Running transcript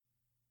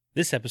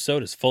This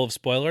episode is full of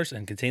spoilers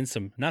and contains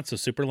some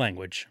not-so-super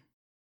language.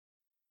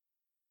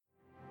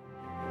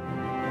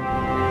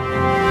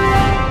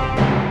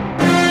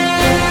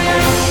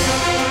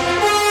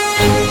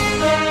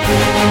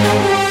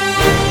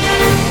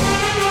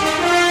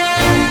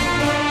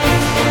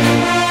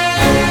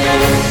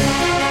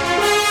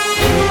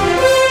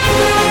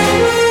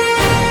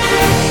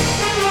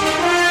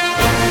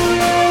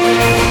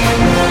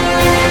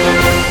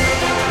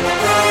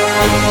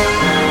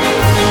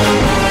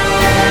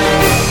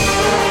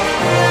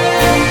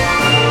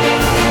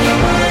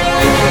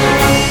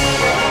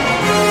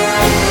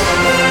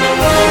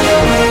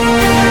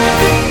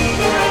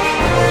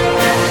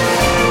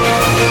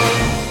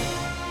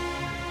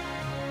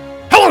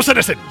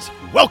 Citizens,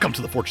 welcome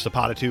to the Fortress of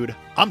Potitude.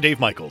 I'm Dave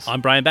Michaels.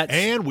 I'm Brian Betts.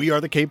 And we are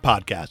the Cape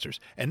Podcasters.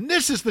 And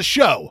this is the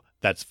show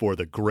that's for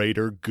the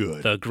greater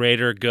good. The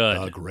greater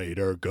good. The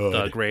greater good.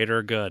 The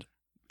greater good.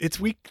 It's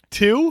week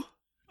 2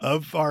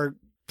 of our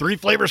Three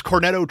Flavors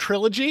Cornetto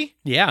trilogy.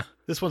 Yeah.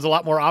 This one's a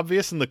lot more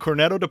obvious in the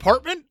Cornetto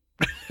department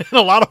in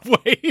a lot of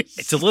ways.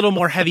 It's a little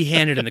more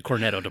heavy-handed in the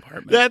Cornetto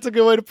department. That's a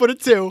good way to put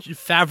it, too.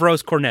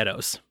 Favreau's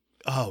Cornettos.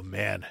 Oh,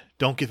 man.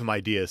 Don't give him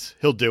ideas.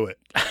 He'll do it.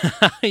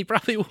 He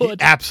probably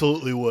would. He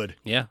absolutely would.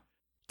 Yeah.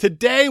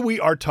 Today we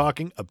are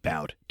talking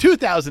about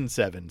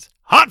 2007's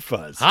Hot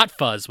Fuzz. Hot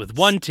Fuzz with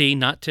one T,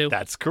 not two.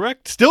 That's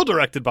correct. Still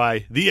directed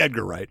by the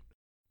Edgar Wright.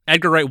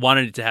 Edgar Wright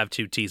wanted it to have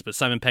two T's, but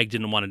Simon Pegg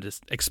didn't want to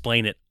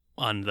explain it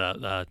on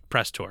the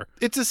press tour.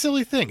 It's a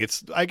silly thing.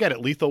 I get it.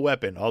 Lethal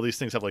Weapon. All these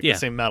things have the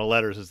same amount of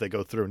letters as they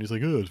go through. And he's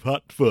like, oh, it's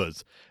Hot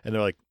Fuzz. And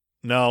they're like,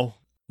 no.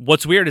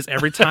 What's weird is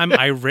every time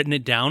I've written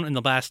it down in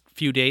the last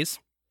few days,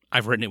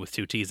 I've written it with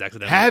two T's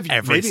accidentally. Have you?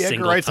 Every Maybe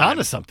Edgar Wright's time.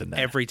 onto something then.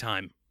 Every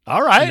time.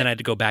 All right. And then I had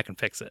to go back and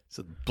fix it.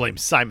 So blame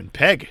Simon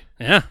Pegg.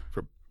 Yeah.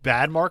 For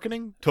bad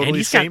marketing?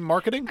 Totally same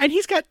marketing? And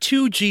he's got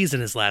two G's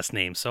in his last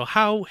name, so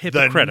how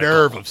hypocritical. The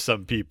nerve of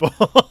some people.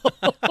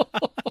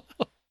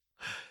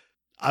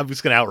 I'm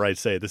just going to outright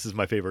say this is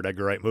my favorite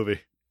Edgar Wright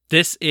movie.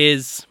 This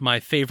is my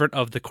favorite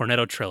of the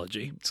Cornetto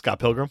trilogy. Scott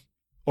Pilgrim?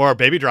 Or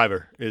Baby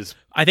Driver is.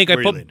 I think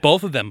I put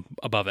both of them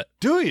above it.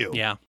 Do you?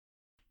 Yeah.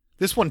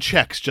 This one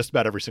checks just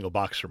about every single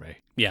box for me.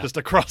 Yeah. Just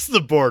across the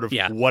board of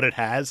what it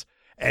has.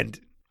 And,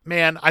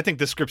 man, I think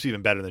this script's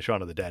even better than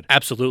Shaun of the Dead.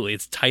 Absolutely.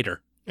 It's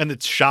tighter. And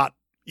it's shot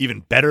even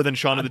better than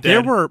Shaun of the Dead.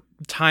 There were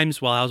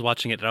times while I was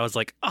watching it that I was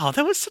like, oh,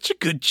 that was such a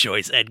good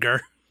choice,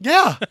 Edgar.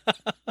 Yeah.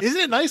 Isn't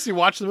it nice you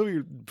watch the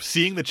movie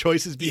seeing the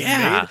choices being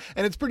made?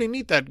 And it's pretty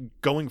neat that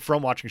going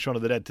from watching Shaun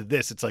of the Dead to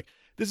this, it's like,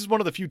 this is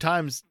one of the few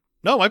times,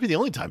 no, it might be the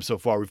only time so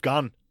far we've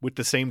gone with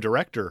the same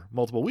director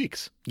multiple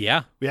weeks.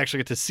 Yeah. We actually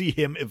get to see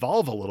him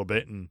evolve a little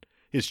bit and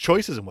his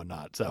choices and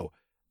whatnot. So,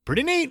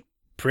 pretty neat.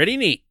 Pretty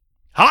neat.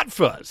 Hot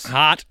Fuzz.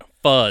 Hot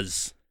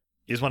Fuzz.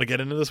 You just want to get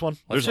into this one?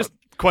 Let's There's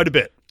quite a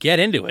bit. Get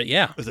into it,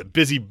 yeah. It's a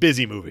busy,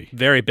 busy movie.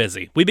 Very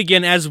busy. We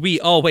begin, as we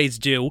always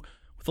do,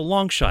 with a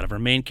long shot of our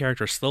main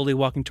character slowly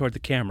walking toward the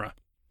camera.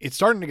 It's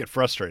starting to get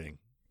frustrating,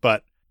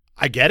 but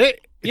I get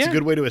it. It's a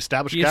good way to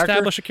establish a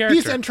character.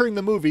 He's entering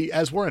the movie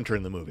as we're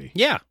entering the movie.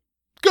 Yeah.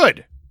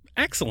 Good.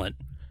 Excellent.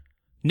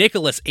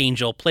 Nicholas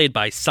Angel, played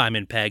by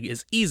Simon Pegg,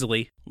 is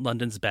easily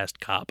London's best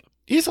cop.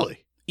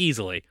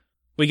 Easily.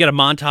 We get a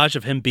montage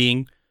of him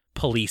being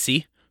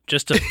policey,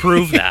 just to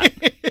prove that.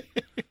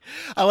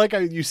 I like how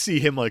you see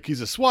him like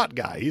he's a SWAT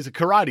guy, he's a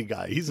karate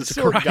guy, he's a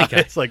sword guy.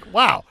 It's like,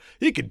 wow,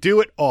 he can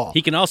do it all.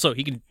 He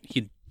can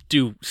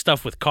do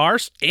stuff with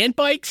cars and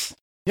bikes.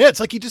 Yeah, it's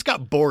like he just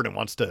got bored and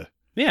wants to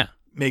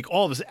make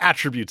all of his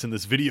attributes in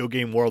this video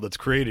game world that's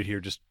created here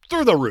just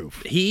through the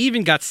roof. He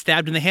even got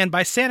stabbed in the hand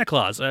by Santa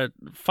Claus,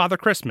 Father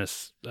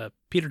Christmas,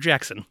 Peter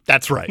Jackson.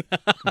 That's right.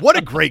 What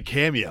a great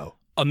cameo.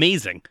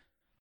 Amazing.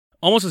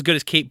 Almost as good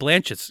as Cate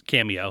Blanchett's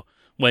cameo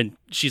when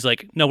she's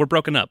like, no, we're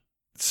broken up.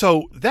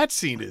 So that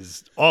scene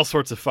is all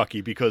sorts of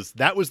fucky because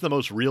that was the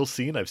most real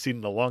scene I've seen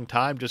in a long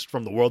time just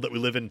from the world that we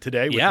live in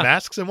today with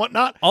masks and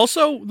whatnot.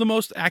 Also the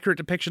most accurate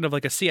depiction of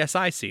like a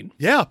CSI scene.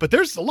 Yeah, but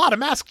there's a lot of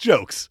mask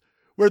jokes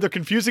where they're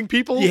confusing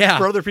people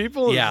for other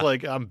people. Yeah. It's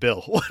like, I'm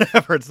Bill,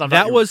 whatever. It's not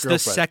that was the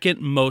second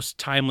most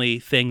timely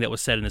thing that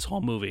was said in this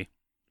whole movie.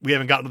 We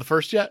haven't gotten to the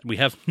first yet? We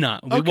have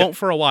not. We won't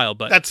for a while,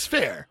 but that's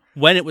fair.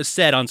 When it was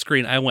said on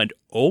screen, I went,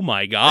 oh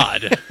my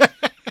God.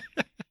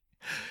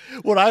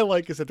 What I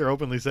like is that they're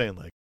openly saying,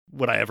 like,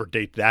 would I ever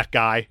date that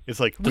guy?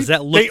 It's like, does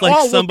that look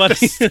like somebody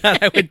that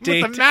I would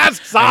date? With the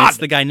masks on. And it's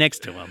the guy next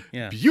to him.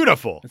 Yeah.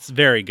 Beautiful. It's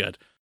very good.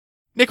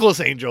 Nicholas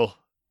Angel,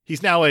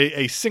 he's now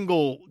a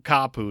single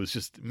cop who's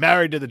just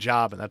married to the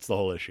job, and that's the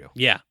whole issue.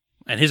 Yeah.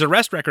 And his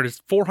arrest record is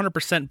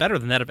 400% better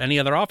than that of any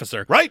other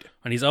officer. Right.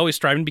 And he's always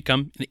striving to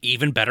become an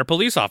even better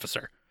police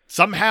officer.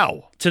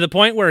 Somehow. To the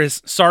point where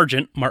his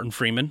sergeant, Martin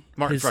Freeman.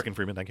 Martin fucking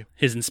Freeman, thank you.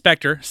 His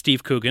inspector,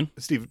 Steve Coogan.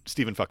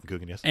 Stephen fucking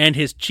Coogan, yes. And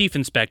his chief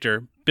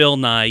inspector, Bill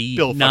Nye,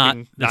 not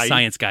the Nye.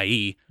 Science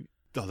guy.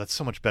 Oh, that's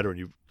so much better when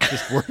you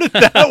just word it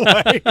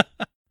that way.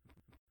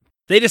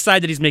 They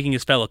decide that he's making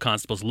his fellow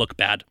constables look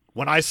bad.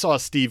 When I saw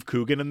Steve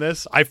Coogan in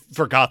this, I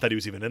forgot that he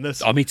was even in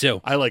this. Oh, me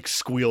too. I like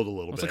squealed a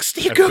little bit. Like,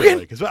 Steve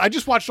Coogan? I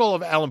just watched all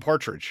of Alan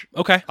Partridge.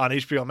 Okay. On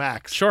HBO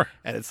Max. Sure.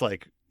 And it's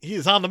like, he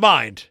is on the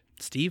mind.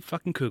 Steve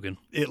fucking Coogan.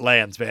 It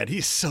lands, man.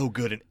 He's so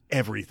good in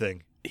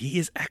everything. He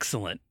is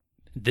excellent.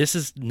 This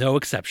is no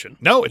exception.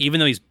 No. Even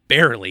though he's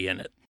barely in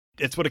it.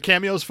 It's what a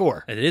cameo's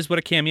for. It is what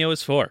a cameo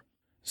is for.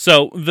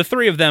 So the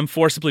three of them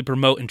forcibly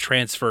promote and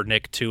transfer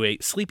Nick to a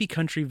sleepy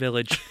country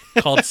village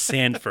called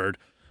Sanford,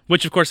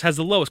 which of course has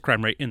the lowest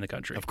crime rate in the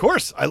country. Of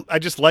course. I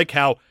just like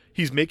how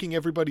he's making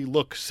everybody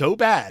look so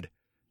bad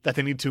that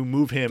they need to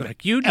move him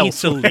Like, you need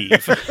elsewhere. to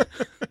leave.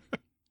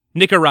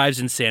 Nick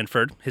arrives in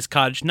Sanford, his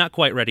cottage not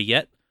quite ready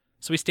yet,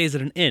 so he stays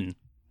at an inn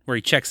where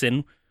he checks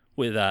in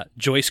with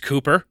Joyce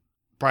Cooper.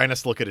 Brian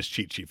has to look at his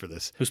cheat sheet for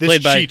this. Who's this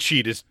played by cheat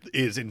sheet is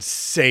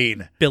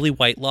insane. Billy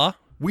Whitelaw.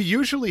 We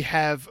usually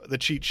have the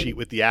cheat sheet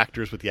with the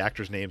actors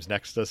names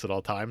next to us at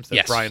all times that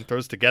Yes. Brian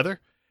throws together.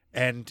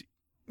 And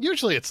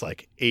usually it's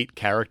like 8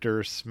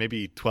 characters,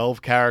 maybe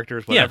 12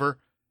 characters, whatever.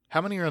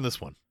 How many are in this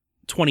one?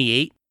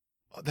 28.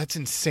 Oh, that's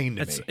insane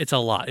to me. It's a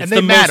lot. It's And they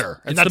the matter. Most,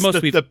 And it's that's the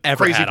most we've the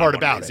ever crazy had part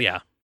on one of about these, it. Yeah.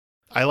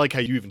 I like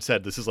how you even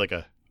said this is like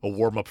a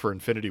warm-up for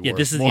Infinity War. Yeah,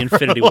 this is the more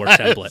Infinity or War less.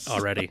 template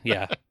already.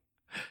 Yeah.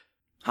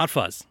 Hot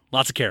Fuzz.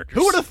 Lots of characters.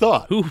 Who would have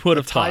thought? Who would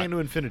have tie thought? into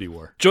Infinity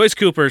War. Joyce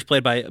Cooper is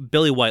played by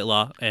Billy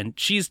Whitelaw, and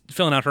she's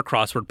filling out her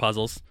crossword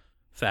puzzles.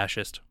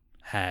 Fascist.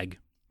 Hag.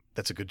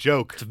 That's a good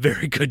joke. It's a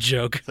very good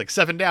joke. It's like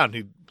 7 down.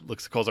 He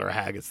calls her a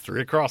hag. It's 3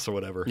 across or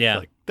whatever. Yeah.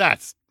 Like,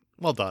 that's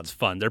well done. It's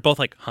fun. They're both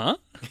like, huh?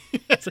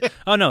 It's like,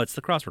 oh, no, it's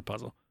the crossword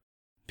puzzle.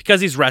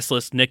 Because he's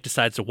restless, Nick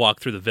decides to walk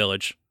through the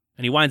village,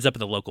 and he winds up at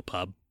the local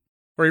pub,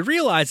 where he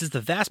realizes the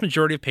vast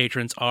majority of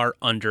patrons are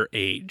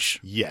underage.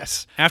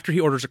 Yes. After he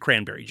orders a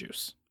cranberry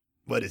juice.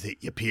 What is it,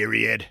 your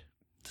period?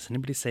 Does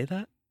anybody say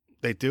that?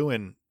 They do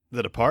in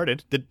The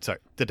Departed. The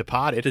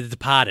Departed. The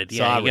Departed.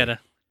 Yeah, Sorry. you gotta...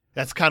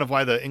 That's kind of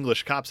why the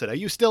English cop said, "Are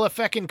you still a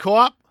feckin'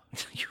 co-op?"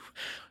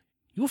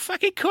 You a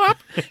fucking cop?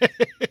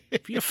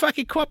 If you're a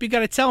fucking cop, you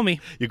gotta tell me.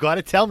 You got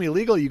to tell me,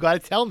 legal. You got to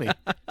tell me.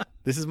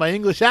 This is my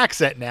English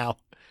accent now.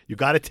 You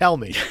got to tell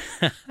me.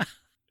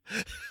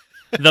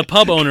 The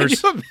pub owners...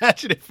 Can you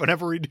imagine if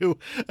whenever we do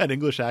an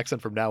English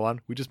accent from now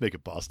on, we just make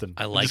it Boston?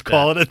 I like just that.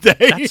 call it a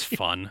day. That's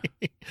fun.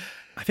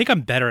 I think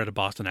I'm better at a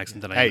Boston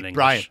accent than I am in Hey,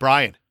 English.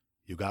 Brian,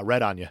 you got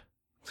red on you.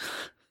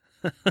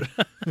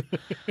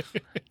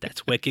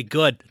 That's wicked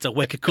good. It's a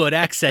wicked good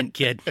accent,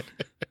 kid.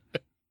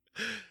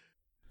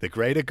 The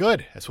greater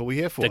good. That's what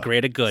we're here for. The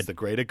greater good. It's the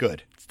greater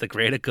good. It's the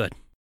greater good.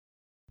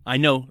 I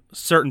know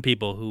certain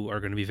people who are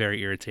going to be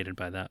very irritated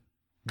by that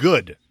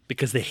Good.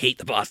 because they hate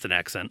the Boston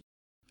accent.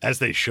 As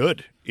they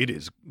should. It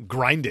is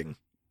grinding.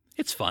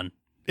 It's fun.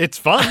 It's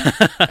fun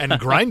and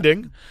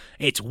grinding.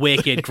 It's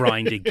wicked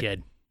grinding,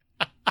 kid.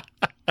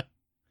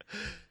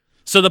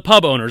 So the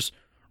pub owners,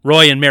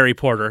 Roy and Mary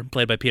Porter,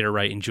 played by Peter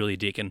Wright and Julie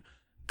Deacon,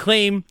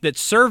 claim that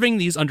serving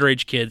these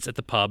underage kids at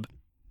the pub,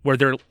 where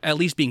they're at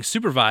least being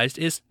supervised,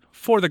 is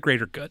for the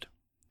greater good.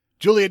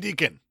 Julia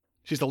Deacon.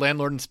 She's the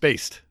landlord in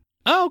Spaced.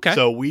 Oh, okay.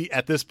 So we,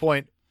 at this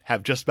point,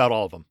 have just about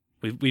all of them.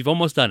 We've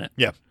almost done it.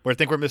 Yeah. I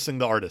think we're missing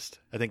the artist.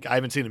 I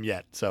haven't seen him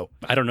yet. So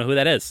I don't know who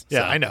that is.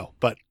 yeah, so. I know.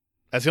 But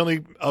that's the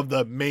only of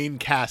the main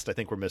cast I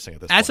think we're missing at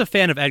this As point. a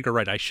fan of Edgar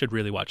Wright, I should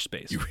really watch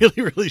Space. You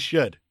really, really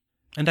should.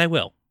 And I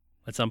will,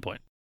 at some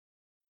point.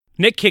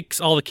 Nick kicks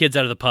all the kids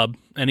out of the pub,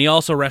 and he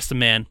also arrests a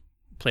man,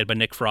 played by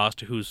Nick Frost,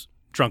 who's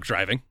drunk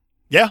driving.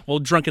 Yeah. Well,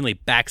 drunkenly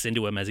backs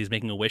into him as he's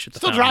making a wish at the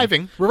Still fountain.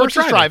 driving. Reverse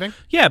is driving.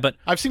 Yeah, but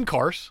I've seen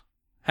Cars.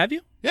 have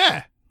you?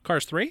 Yeah.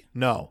 Cars 3?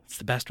 No. It's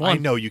the best one. I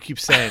know you keep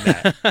saying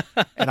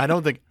that. And I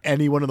don't think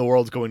anyone in the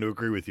world is going to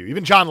agree with you.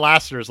 Even John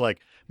Lasseter is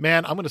like,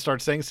 man, I'm going to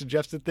start saying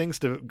suggested things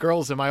to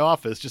girls in my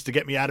office just to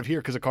get me out of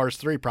here because of Cars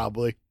 3,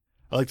 probably.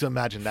 I like to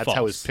imagine that's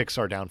how his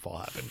Pixar downfall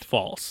happened.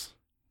 False.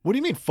 What do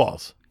you mean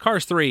false?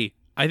 Cars 3,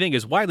 I think,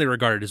 is widely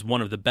regarded as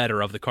one of the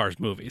better of the Cars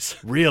movies.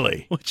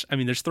 Really? Which, I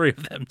mean, there's 3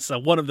 of them, so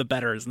one of the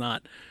better is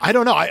not. I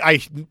don't know.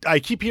 I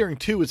keep hearing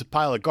 2 is a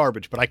pile of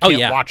garbage, but I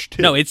can't watch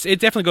 2. No, it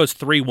definitely goes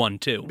 3, 1,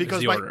 2.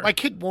 Because my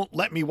kid won't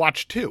let me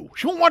watch 2.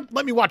 She won't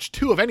let me watch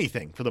 2 of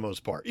anything for the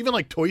most part. Even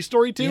like Toy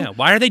Story 2. Yeah,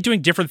 why are they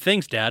doing different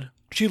things, Dad?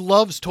 She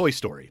loves Toy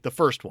Story, the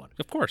first one.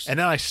 Of course. And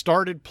then I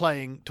started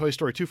playing Toy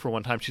Story 2 for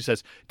one time. She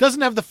says,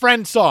 doesn't have the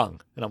friend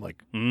song. And I'm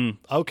like,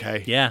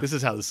 okay. Yeah. This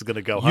is how this is going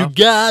to go, huh? You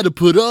gotta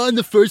put on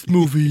the first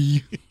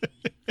movie.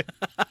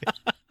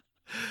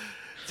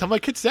 That's how my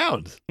kid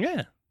sounds.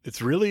 Yeah.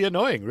 It's really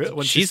annoying.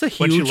 When She's a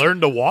when she huge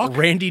learned to walk.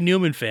 Randy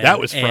Newman fan. That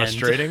was and-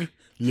 frustrating.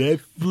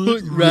 Left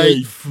foot,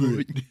 right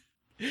foot.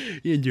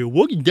 And you're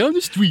walking down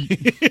the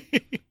street.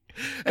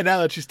 And now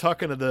that she's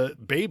talking to the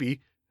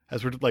baby,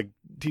 as we're like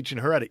teaching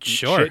her how to eat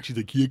Sure. shit, she's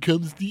like, here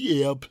comes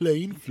the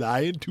airplane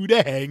flying to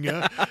the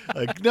hangar.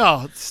 Like,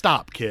 no,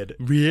 stop, kid.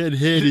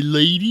 Red-headed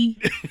lady.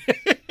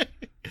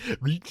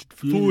 Reached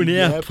For an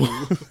apple.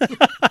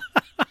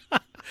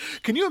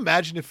 Can you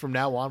imagine if from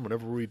now on,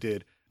 whenever we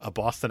did a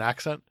Boston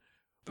accent,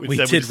 We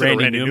said did said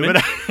Randy Newman?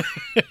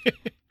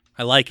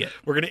 I like it.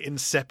 We're going to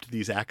incept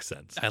these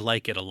accents. I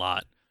like it a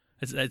lot.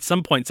 At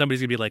some point,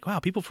 somebody's going to be like, wow,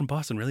 people from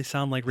Boston really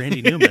sound like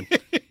Randy Newman.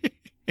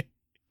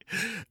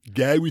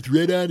 Guy with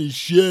red on his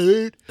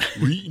shirt,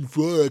 waiting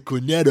for a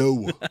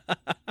cornetto.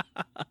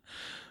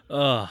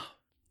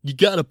 You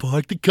gotta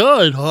park the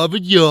car at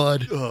Harvard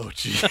Yard. Oh,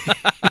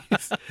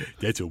 jeez.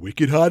 That's a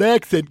wicked hot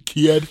accent,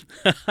 kid.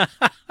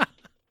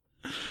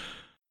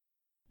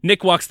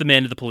 Nick walks the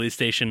man to the police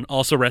station,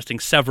 also arresting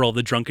several of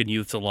the drunken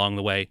youths along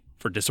the way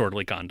for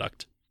disorderly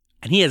conduct.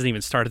 And he hasn't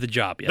even started the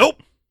job yet.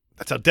 Nope.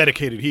 That's how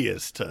dedicated he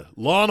is to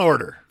law and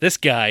order. This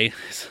guy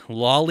is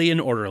lawly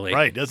and orderly.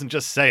 Right. Doesn't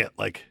just say it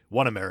like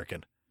one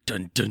American.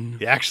 Dun dun.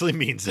 He actually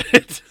means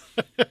it.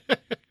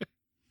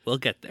 We'll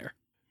get there.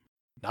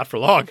 Not for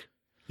long.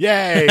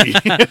 Yay.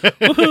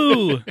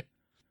 Woohoo!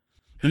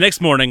 The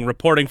next morning,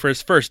 reporting for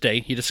his first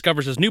day, he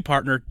discovers his new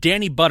partner,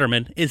 Danny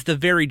Butterman, is the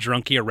very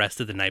drunk he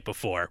arrested the night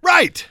before.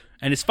 Right.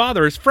 And his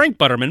father is Frank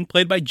Butterman,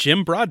 played by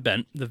Jim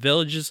Broadbent, the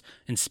village's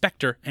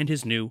inspector and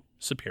his new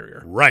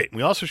superior. Right.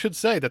 We also should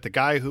say that the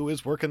guy who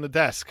is working the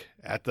desk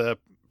at the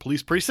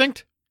police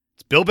precinct,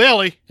 it's Bill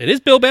Bailey. It is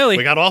Bill Bailey.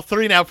 We got all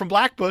three now from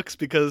Black Books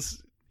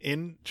because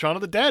in Shaun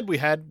of the Dead, we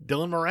had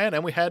Dylan Moran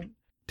and we had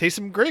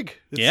Taysom Grigg.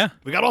 Yeah.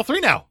 We got all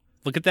three now.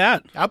 Look at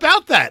that. How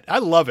about that? I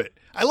love it.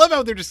 I love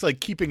how they're just like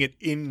keeping it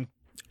in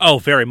Oh,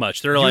 very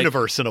much. They're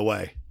universe in a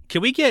way.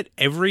 Can we get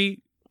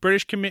every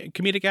British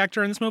comedic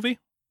actor in this movie?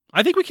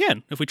 I think we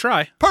can, if we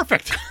try.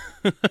 Perfect.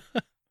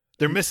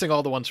 They're missing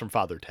all the ones from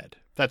Father Ted.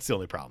 That's the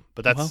only problem.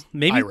 But that's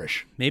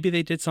Irish. Maybe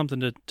they did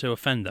something to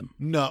offend them.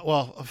 No,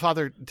 well,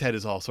 Father Ted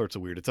is all sorts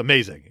of weird. It's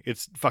amazing.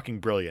 It's fucking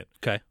brilliant.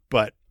 Okay.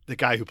 But the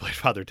guy who played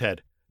Father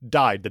Ted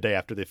died the day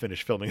after they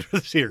finished filming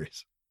the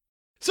series.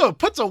 So it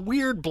puts a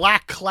weird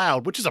black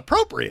cloud, which is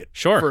appropriate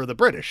for the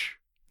British.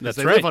 That's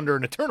they right. live under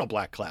an eternal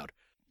black cloud.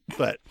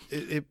 But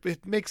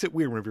it makes it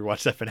weird whenever you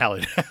watch that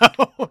finale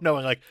now,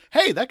 knowing like,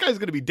 hey, that guy's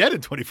going to be dead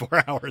in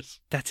 24 hours.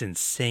 That's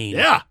insane.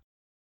 Yeah.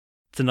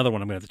 It's another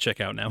one I'm going to have to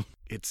check out now.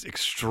 It's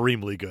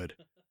extremely good.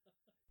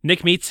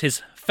 Nick meets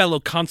his fellow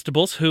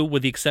constables who,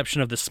 with the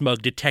exception of the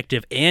smug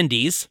detective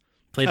Andes,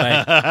 played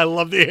by I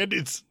love the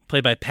Andes.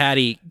 Played by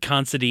Patty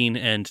Considine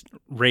and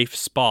Rafe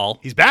Spall.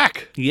 He's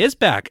back. He is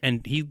back,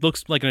 and he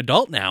looks like an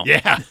adult now.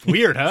 Yeah,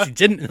 weird, huh? He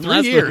didn't in the 3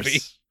 last years. movie.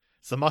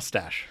 It's the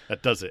mustache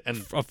that does it.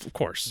 And of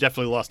course.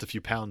 Definitely lost a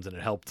few pounds, and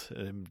it helped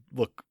him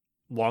look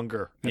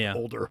longer and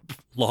older.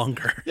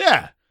 Longer.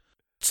 Yeah.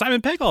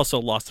 Simon Pegg also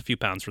lost a few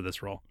pounds for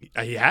this role.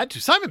 He had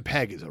to. Simon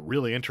Pegg is a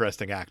really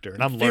interesting actor,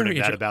 and I'm learning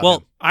that about him.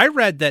 Well, I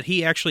read that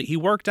he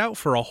worked out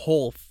for a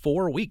whole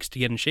 4 weeks to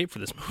get in shape for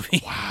this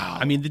movie. Wow.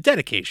 I mean, the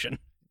dedication.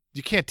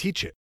 You can't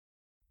teach it.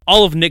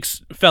 All of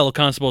Nick's fellow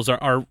constables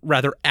are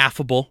rather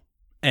affable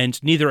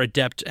and neither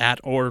adept at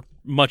or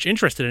much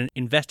interested in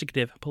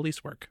investigative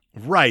police work.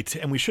 Right,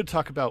 and we should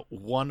talk about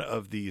one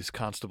of these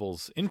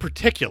constables in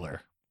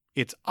particular.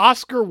 It's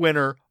Oscar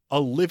winner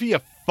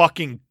Olivia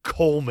fucking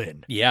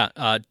Colman. Yeah,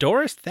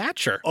 Doris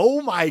Thatcher.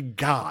 Oh my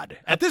God.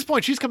 At this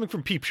point, she's coming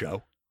from Peep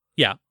Show.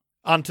 Yeah.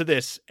 Onto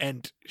this,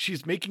 and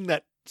she's making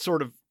that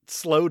sort of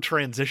slow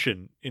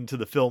transition into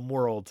the film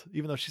world,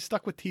 even though she's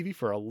stuck with TV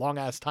for a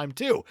long-ass time,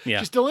 too. Yeah.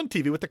 She's still in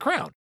TV with The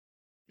Crown.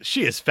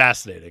 She is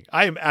fascinating.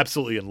 I am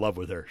absolutely in love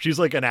with her. She's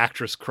like an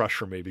actress crush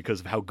for me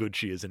because of how good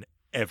she is in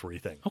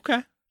everything.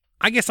 Okay.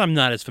 I guess I'm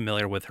not as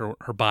familiar with her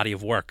body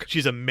of work.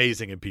 She's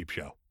amazing in Peep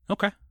Show.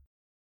 Okay.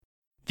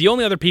 The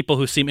only other people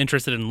who seem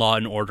interested in law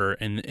and order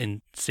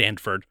in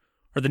Sandford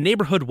are the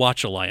Neighborhood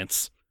Watch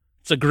Alliance.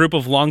 It's a group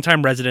of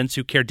longtime residents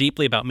who care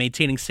deeply about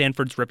maintaining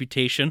Sandford's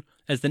reputation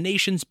as the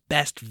nation's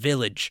best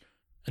village,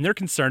 and they're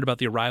concerned about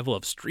the arrival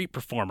of street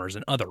performers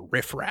and other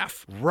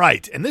riffraff.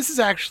 Right, and this is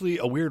actually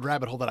a weird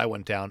rabbit hole that I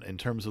went down in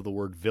terms of the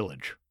word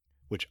village,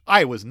 which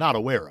I was not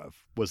aware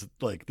of, was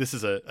like this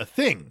is a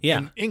thing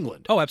in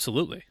England. Oh,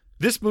 absolutely.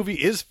 This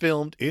movie is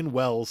filmed in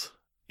Wells,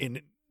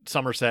 in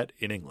Somerset,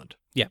 in England.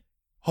 Yeah.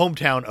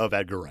 Hometown of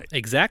Edgar Wright.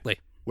 Exactly.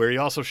 Where he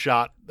also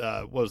shot,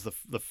 what was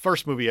the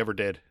first movie he ever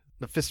did?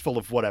 The Fistful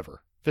of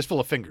Whatever.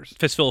 Fistful of Fingers.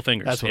 Fistful of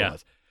Fingers, That's what it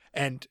was.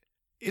 And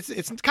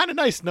it's kind of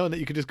nice knowing that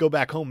you can just go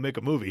back home and make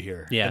a movie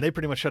here. Yeah. And they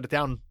pretty much shut it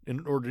down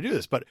in order to do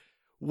this. But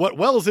what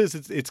Wells is,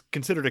 it's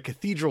considered a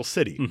cathedral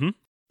city. Mm-hmm.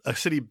 A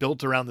city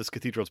built around this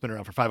cathedral. It's been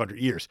around for 500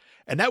 years.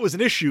 And that was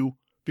an issue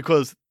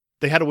because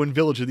they had to win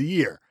Village of the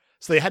Year.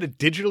 So they had to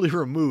digitally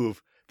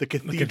remove the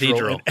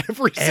cathedral. In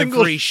every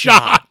single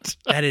shot.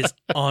 That is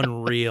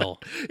unreal.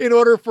 In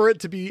order for it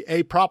to be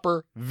a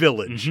proper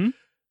village. Mm-hmm.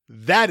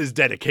 That is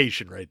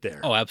dedication right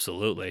there. Oh,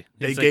 absolutely.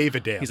 They gave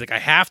a damn. He's like, I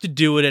have to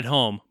do it at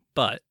home,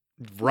 but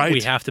we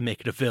have to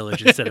make it a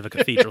village instead of a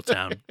cathedral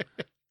town.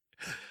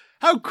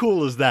 How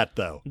cool is that,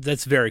 though?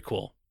 That's very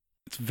cool.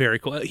 It's very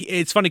cool.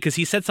 It's funny because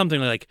he said something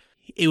like,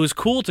 it was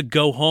cool to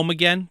go home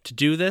again to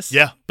do this.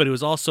 Yeah. But it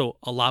was also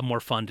a lot more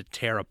fun to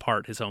tear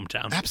apart his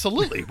hometown.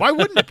 Absolutely. Why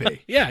wouldn't it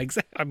be? Yeah,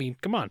 exactly. I mean,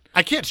 come on.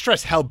 I can't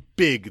stress how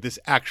big this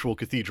actual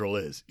cathedral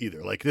is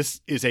either. Like,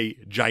 this is a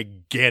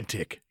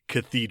gigantic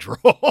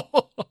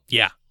cathedral.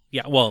 Yeah.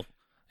 Yeah. Well,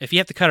 if you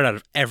have to cut it out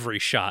of every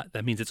shot,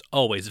 that means it's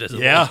always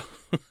visible. Yeah.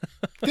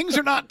 Things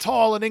are not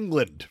tall in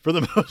England for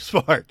the most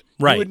part.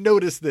 Right. You would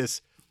notice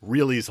this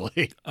real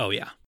easily. Oh,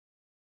 yeah.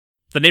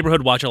 The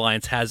Neighborhood Watch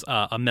Alliance has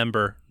a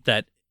member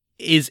that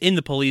is in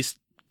the police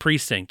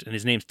precinct, and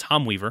his name's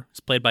Tom Weaver. It's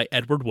played by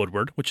Edward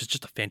Woodward, which is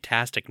just a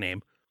fantastic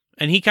name.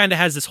 And he kind of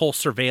has this whole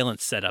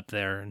surveillance set up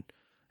there,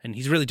 and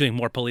he's really doing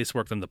more police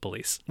work than the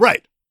police.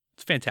 Right.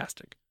 It's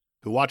fantastic.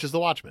 Who watches The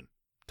Watchmen?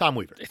 Tom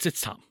Weaver.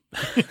 It's Tom.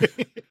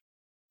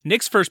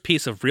 Nick's first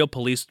piece of real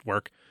police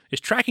work is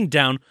tracking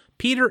down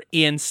Peter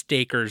Ian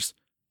Staker's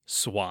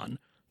Swan,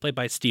 played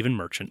by Stephen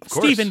Merchant. Of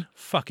course. Stephen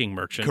fucking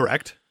Merchant.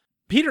 Correct.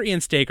 Peter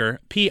Ian Staker,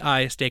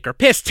 P.I. Staker,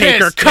 Piss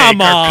Taker, come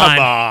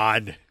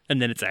on!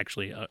 And then it's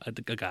actually a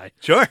guy.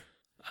 Sure.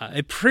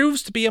 It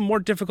proves to be a more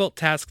difficult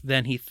task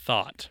than he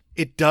thought.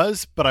 It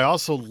does, but I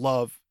also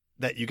love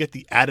that you get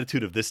the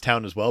attitude of this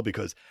town as well,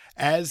 because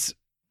as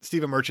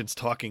Stephen Merchant's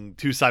talking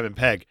to Simon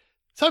Pegg,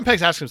 Simon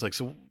Pegg's asking him, like,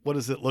 so what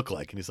does it look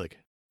like? And he's like,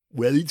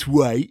 Well, it's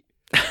white.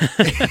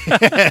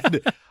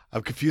 and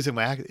I'm confusing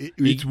my accent.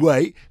 It's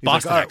white. He's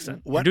Boston like,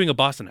 accent. What? You're doing a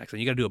Boston accent.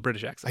 You got to do a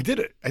British accent. I did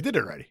it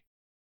already.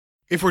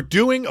 If we're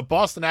doing a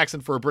Boston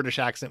accent for a British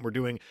accent, we're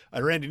doing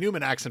a Randy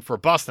Newman accent for a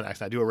Boston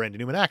accent. I do a Randy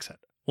Newman accent.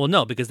 Well,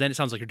 no, because then it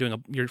sounds like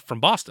you're from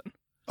Boston.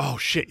 Oh,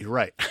 shit, you're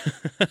right.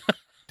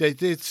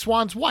 The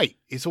swan's white.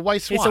 It's a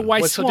white swan. It's a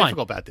white What's swan. so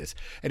difficult about this?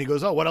 And he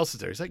goes, oh, what else is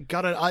there? He's like,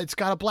 it's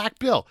got a black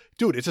bill.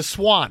 Dude, it's a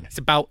swan. It's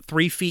about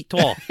 3 feet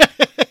tall.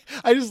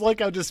 I just like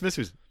how dismissive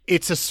it is.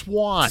 It's a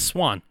swan. It's a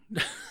swan.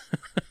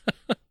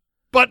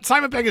 But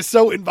Simon Pegg is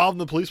so involved in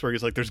the police work.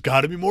 He's like, there's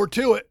got to be more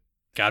to it.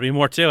 Got to be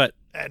more to it.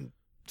 And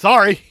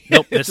sorry.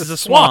 Nope, it's this is a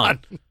swan.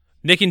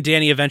 Nick and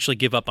Danny eventually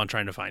give up on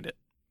trying to find it.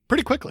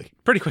 Pretty quickly.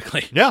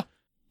 Yeah.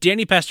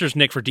 Danny pesters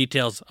Nick for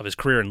details of his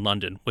career in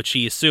London, which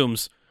he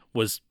assumes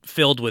was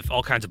filled with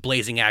all kinds of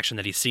blazing action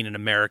that he's seen in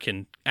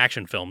American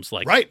action films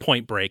like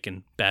Point Break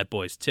and Bad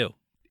Boys 2.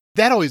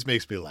 That always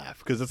makes me laugh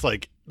because it's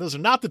like, those are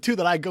not the two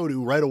that I go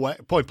to right away.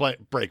 Point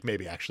Break,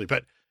 maybe, actually.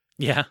 But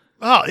yeah.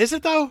 Oh, is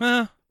it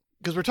though?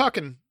 Because we're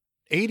talking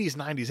 80s,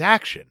 90s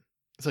action.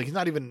 It's like he's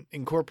not even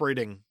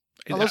incorporating.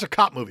 Oh, those are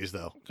cop movies,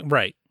 though.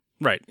 Right.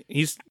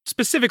 He's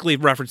specifically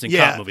referencing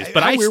cop movies,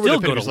 but I still still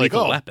go to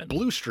Lethal Weapon.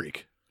 Blue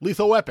Streak.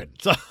 Lethal Weapon.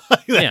 So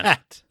like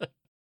that. Yeah.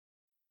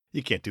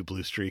 You can't do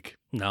Blue Streak.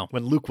 No.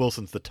 When Luke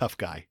Wilson's the tough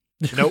guy.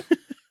 Nope.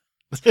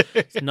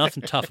 There's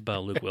nothing tough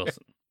about Luke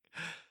Wilson.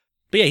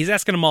 But yeah, he's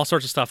asking him all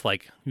sorts of stuff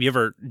like, have you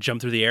ever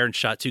jumped through the air and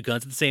shot 2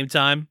 guns at the same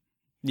time?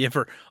 You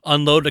ever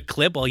unload a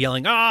clip while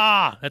yelling,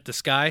 ah, at the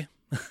sky?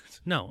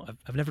 No,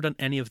 I've never done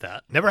any of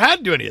that. Never had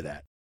to do any of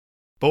that.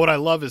 But what I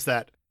love is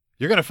that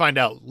you're going to find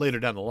out later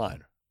down the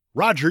line.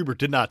 Roger Ebert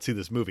did not see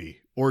this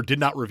movie, or did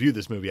not review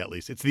this movie at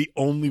least. It's the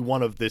only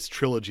one of this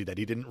trilogy that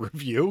he didn't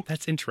review.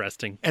 That's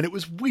interesting. And it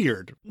was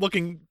weird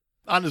looking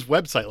on his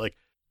website, like,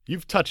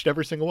 you've touched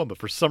every single one, but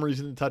for some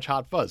reason you didn't touch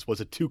Hot Fuzz.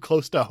 Was it too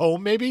close to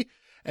home, maybe?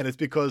 And it's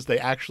because they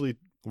actually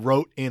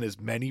wrote in as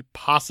many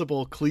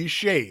possible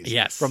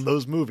cliches from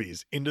those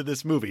movies into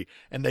this movie.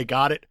 And they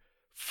got it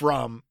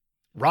from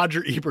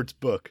Roger Ebert's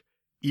book,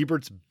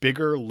 Ebert's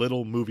Bigger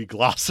Little Movie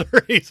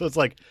Glossary. So it's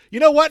like, you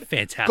know what?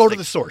 Fantastic. Go to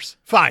the source.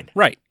 Fine.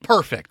 Right.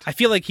 Perfect. I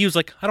feel like he was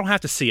like, I don't have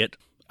to see it.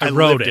 I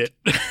wrote it.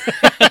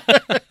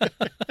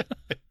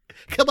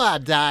 Come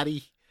on,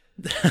 Dottie.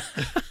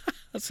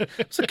 That's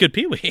a good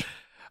Pee-wee.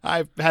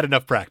 I've had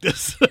enough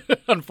practice,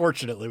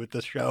 unfortunately, with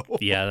this show.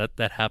 Yeah,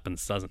 that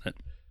happens, doesn't it?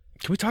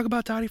 Can we talk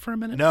about Dottie for a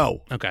minute?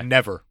 No. Okay.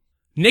 Never.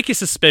 Nick is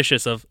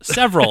suspicious of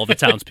several of the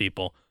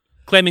townspeople,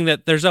 claiming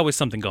that there's always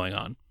something going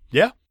on.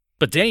 Yeah.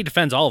 But Danny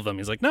defends all of them.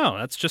 He's like,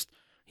 no,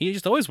 he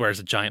just always wears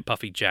a giant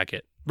puffy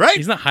jacket. Right.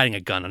 He's not hiding a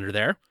gun under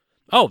there.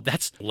 Oh,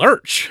 that's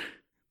Lurch.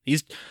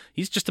 He's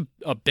just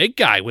a big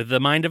guy with the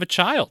mind of a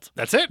child.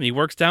 That's it. And he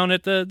works down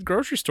at the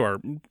grocery store.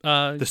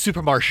 The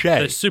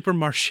supermarché. The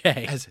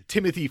supermarché. As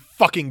Timothy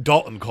fucking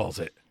Dalton calls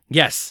it.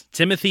 Yes,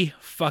 Timothy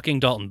fucking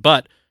Dalton.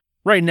 But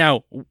right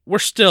now, we're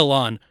still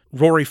on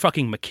Rory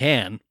fucking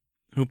McCann,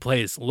 who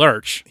plays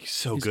Lurch. He's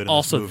so good in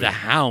also this movie. the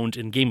Hound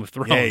in Game of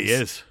Thrones. Yeah, he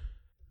is.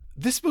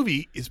 This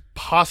movie is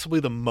possibly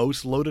the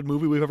most loaded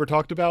movie we've ever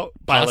talked about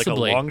by like a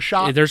long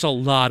shot. There's a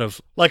lot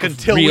of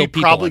until real we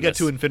probably get this.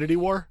 to Infinity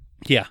War.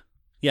 Yeah.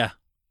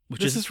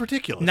 Which this is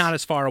ridiculous. Not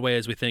as far away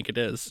as we think it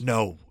is.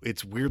 No,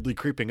 it's weirdly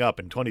creeping up,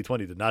 and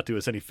 2020 did not do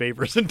us any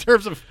favors in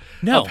terms of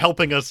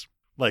helping us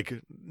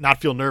like not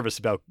feel nervous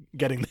about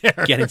getting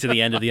there. Getting to the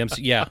end of the MCU.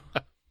 Yeah.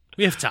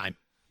 We have time.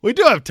 We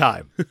do have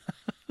time.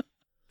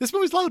 This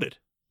movie's loaded.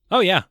 Oh,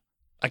 yeah.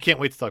 I can't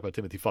wait to talk about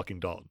Timothy fucking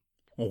Dalton.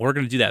 Well, we're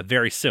going to do that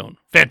very soon.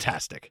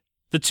 Fantastic.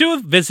 The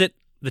two visit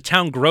the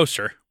town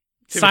grocer,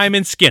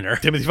 Simon Skinner.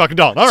 Timothy fucking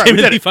Dalton. All right,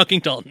 Timothy fucking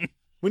Dalton.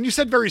 When you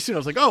said very soon, I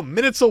was like, oh,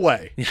 minutes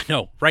away. Yeah,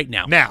 no, right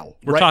now. Now.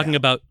 We're talking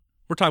about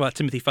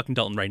Timothy fucking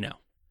Dalton right now.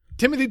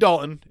 Timothy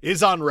Dalton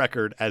is on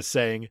record as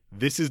saying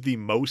this is the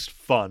most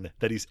fun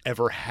that he's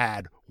ever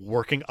had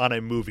working on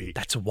a movie.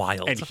 That's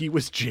wild. And he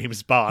was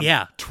James Bond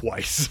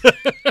twice.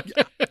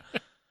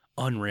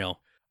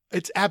 Unreal.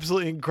 It's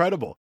absolutely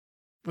incredible.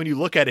 When you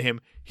look at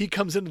him, he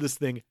comes into this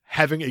thing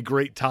having a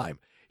great time.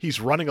 He's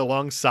running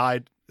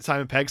alongside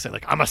Simon Pegg saying,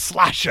 like, I'm a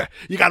slasher.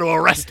 You got to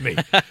arrest me.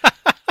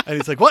 And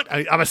he's like, what?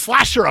 I'm a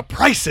slasher of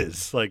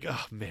prices. Like,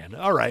 oh, man.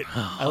 All right.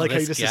 I like how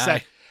you just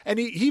said. And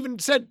he even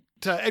said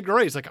to Edgar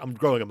Wright, he's like, I'm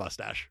growing a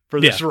mustache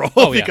for this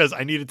role because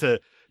I needed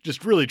to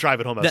just really drive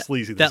it home how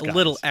sleazy this guy is. That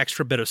little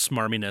extra bit of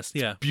smarminess.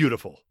 Yeah.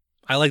 Beautiful.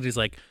 I like that he's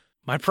like,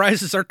 my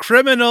prices are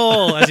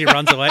criminal as he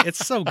runs away.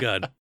 It's so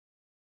good.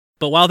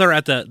 But while they're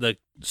at the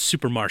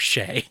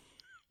supermarché,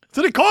 that's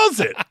what he calls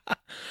it.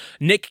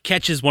 Nick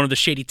catches one of the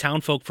shady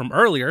townfolk from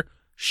earlier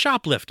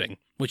shoplifting,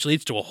 which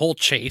leads to a whole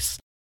chase,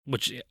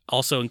 which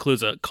also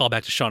includes a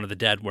callback to Shaun of the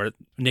Dead, where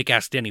Nick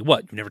asks Danny,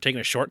 what, you've never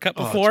taken a shortcut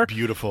before? Oh, it's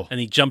beautiful. And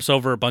he jumps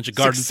over a bunch of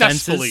garden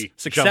fences.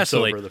 Jumps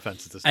over the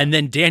fences. And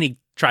then Danny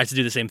tries to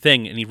do the same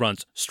thing, and he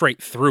runs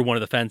straight through one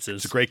of the fences.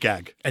 It's a great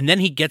gag. And then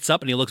he gets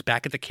up and he looks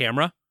back at the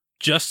camera,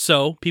 just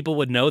so people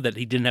would know that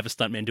he didn't have a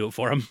stuntman do it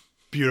for him.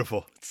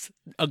 Beautiful. It's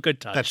a good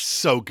touch. That's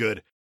so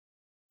good.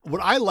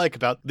 What I like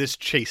about this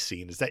chase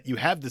scene is that you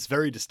have this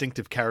very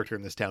distinctive character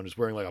in this town who's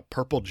wearing like a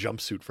purple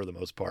jumpsuit for the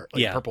most part.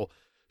 Like a purple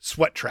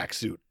sweat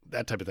tracksuit,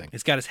 that type of thing.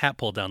 He's got his hat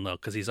pulled down, though,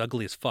 because he's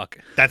ugly as fuck.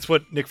 That's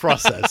what Nick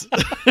Frost says.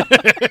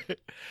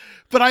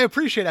 But I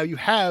appreciate how you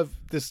have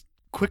this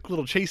quick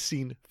little chase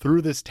scene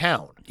through this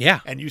town.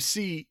 Yeah. And you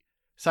see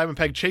Simon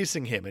Pegg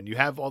chasing him, and you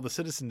have all the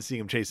citizens seeing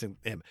him chasing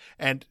him.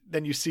 And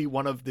then you see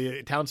one of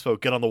the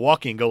townsfolk get on the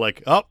walkie and go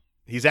like, oh,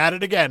 he's at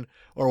it again,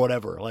 or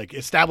whatever. Like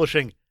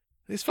establishing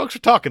these folks are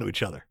talking to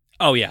each other.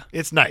 Oh, yeah.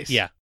 It's nice.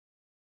 Yeah.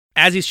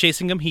 As he's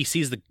chasing him, he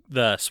sees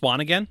the swan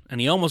again, and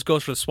he almost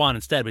goes for the swan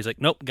instead, but he's like,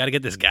 nope, got to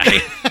get this guy.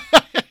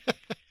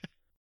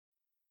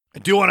 I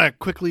do want to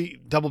quickly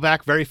double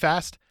back very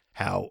fast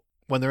how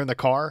when they're in the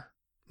car,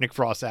 Nick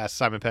Frost asks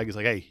Simon Pegg, he's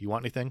like, hey, you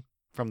want anything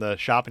from the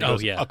shop? And he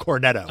goes, a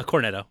cornetto. A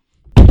cornetto.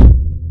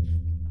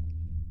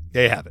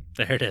 There you have it.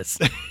 There it is.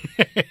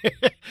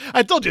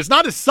 I told you, it's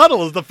not as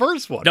subtle as the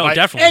first one. No, by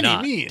definitely any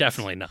not. Means.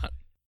 Definitely not.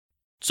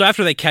 So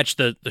after they catch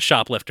the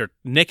shoplifter,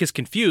 Nick is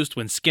confused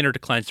when Skinner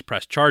declines to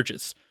press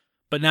charges.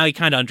 But now he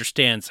kind of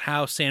understands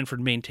how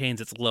Sanford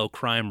maintains its low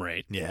crime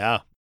rate. Yeah.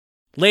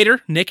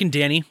 Later, Nick and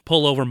Danny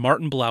pull over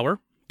Martin Blower.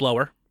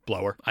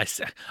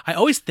 I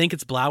always think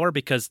it's Blower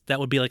because that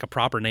would be like a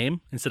proper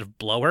name instead of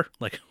Blower.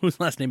 Like, whose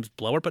last name is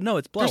Blower? But no,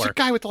 it's Blower. There's a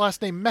guy with the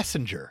last name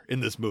Messenger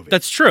in this movie.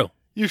 That's true.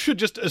 You should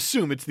just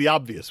assume it's the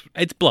obvious.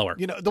 It's Blower.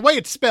 You know, the way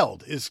it's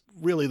spelled is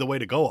really the way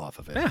to go off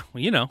of it. Yeah,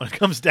 well, you know. When it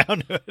comes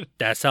down to it.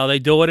 That's how they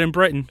do it in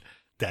Britain.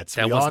 That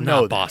was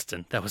not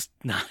Boston. That was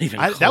not even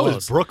close. That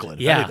was Brooklyn,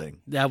 if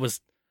anything.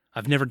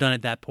 I've never done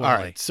it that poorly. All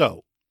right,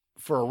 so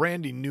for a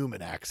Randy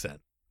Newman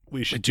accent,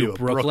 we should do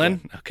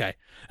Brooklyn? Okay.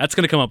 That's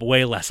going to come up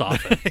way less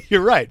often.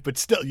 You're right, but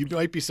still, you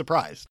might be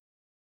surprised.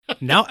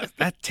 Now,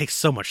 that takes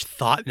so much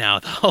thought now,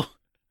 though.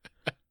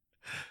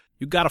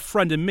 You got a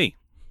friend in me.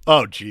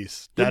 Oh,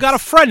 jeez. You got a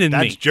friend in me.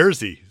 That's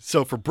Jersey.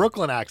 So for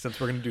Brooklyn accents,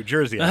 we're going to do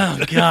Jersey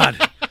accents. Oh,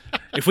 God.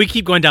 If we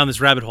keep going down this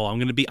rabbit hole, I'm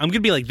going to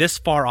be like this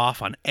far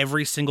off on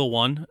every single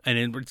one,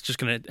 and it's just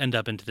going to end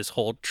up into this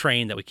whole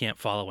train that we can't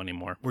follow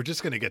anymore. We're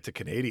just going to get to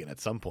Canadian at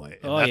some point,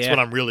 and that's what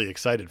I'm really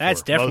excited for.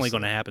 That's definitely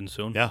going to happen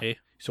soon. Yeah. Hey.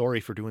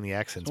 Sorry for doing the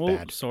accents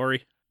bad.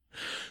 Sorry.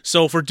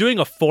 So if we're doing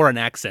a foreign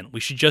accent,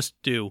 we should just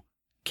do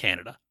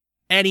Canada.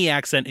 Any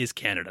accent is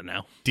Canada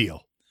now.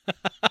 Deal.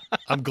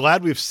 I'm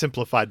glad we've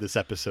simplified this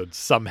episode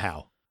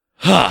somehow.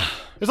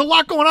 There's a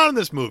lot going on in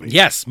this movie.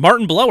 Yes,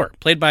 Martin Blower,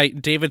 played by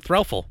David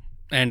Threlfall,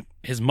 and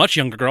his much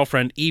younger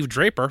girlfriend, Eve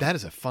Draper. That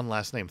is a fun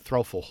last name,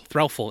 Threlfall.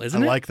 Threlfall,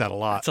 isn't it? I like that a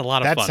lot. It's a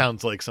lot of fun. That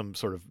sounds like some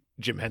sort of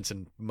Jim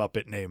Henson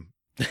Muppet name.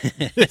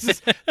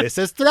 This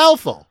is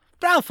Threlfall.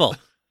 Threlfall.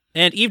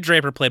 And Eve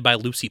Draper, played by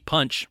Lucy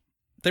Punch.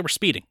 They were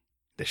speeding.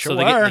 They sure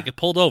were. So they get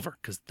pulled over,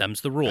 because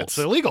them's the rules. That's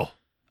illegal.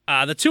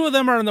 The two of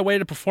them are on the way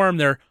to perform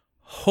their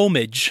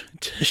homage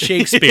to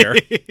Shakespeare,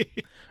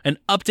 an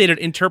updated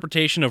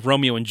interpretation of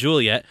Romeo and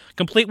Juliet,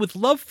 complete with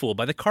Love Fool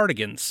by the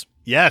Cardigans.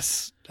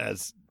 Yes,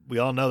 as we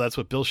all know, that's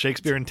what Bill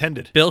Shakespeare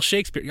intended. Bill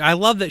Shakespeare. I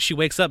love that she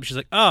wakes up and she's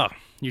like, oh,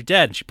 you're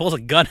dead. And she pulls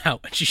a gun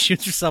out and she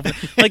shoots herself.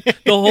 Like,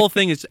 the whole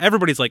thing is,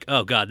 everybody's like,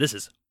 oh, God, this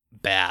is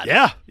bad.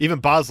 Yeah, even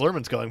Boz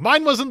Luhrmann's going,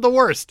 mine wasn't the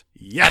worst.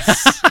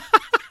 Yes.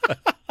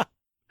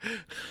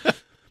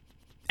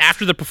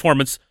 After the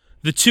performance,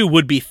 the two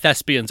would-be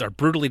thespians are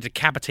brutally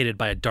decapitated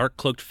by a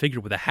dark-cloaked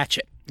figure with a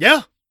hatchet.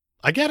 Yeah,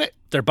 I get it.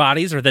 Their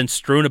bodies are then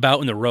strewn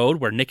about in the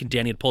road where Nick and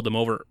Danny had pulled them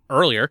over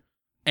earlier,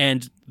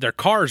 and their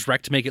cars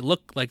wrecked to make it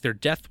look like their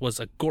death was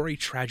a gory,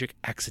 tragic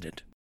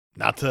accident.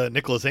 Not to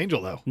Nicholas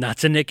Angel, though. Not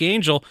to Nick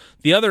Angel.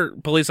 The other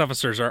police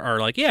officers are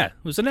like, yeah, it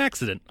was an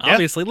accident. Yeah.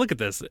 Obviously, look at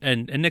this.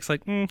 And Nick's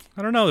like, I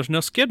don't know, there's no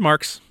skid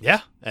marks.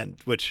 Yeah, and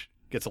which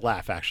gets a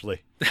laugh,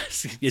 actually.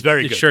 It's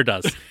very good. It sure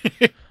does.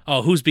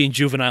 Oh, who's being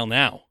juvenile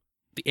now?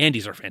 The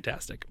Andes are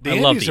fantastic. The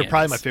Andes are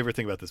probably my favorite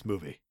thing about this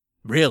movie.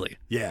 Really?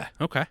 Yeah.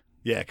 Okay.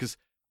 Yeah, because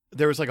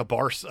there was like a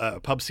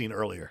pub scene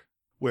earlier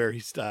where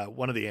he's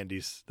one of the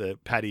Andes, the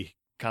Patty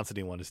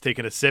Considine one, is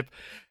taking a sip.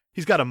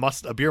 He's got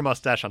a beer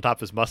mustache on top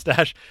of his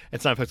mustache,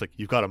 and Simon Pegg's like,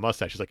 "You've got a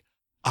mustache." He's like,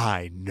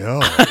 "I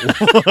know."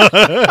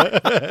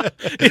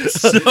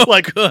 It's so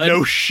like good.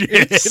 No shit.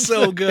 It's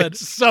so good.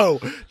 It's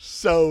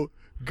so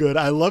good.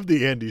 I love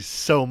the Andys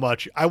so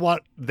much. I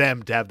want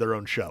them to have their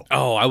own show.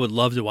 Oh, I would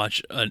love to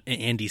watch an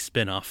Andy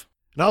spinoff.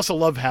 And I also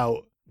love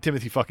how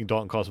Timothy fucking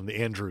Dalton calls them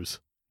the Andrews.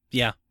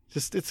 Yeah.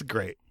 It's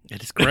great.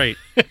 It is great.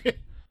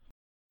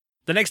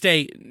 The next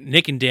day,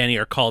 Nick and Danny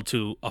are called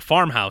to a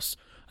farmhouse,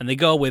 and they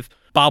go with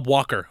Bob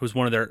Walker, who's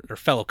one of their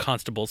fellow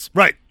constables.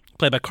 Right.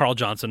 Played by Carl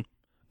Johnson.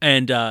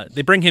 And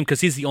they bring him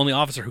because he's the only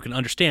officer who can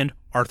understand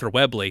Arthur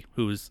Webley,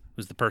 who's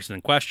the person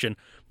in question,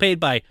 played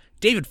by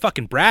David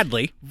fucking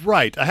Bradley.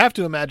 Right. I have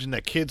to imagine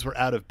that kids were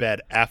out of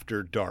bed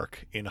after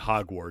dark in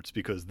Hogwarts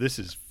because this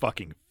is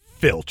fucking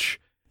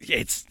filch.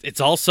 It's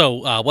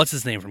also, what's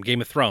his name from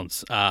Game of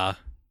Thrones? I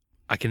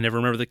can never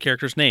remember the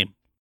character's name.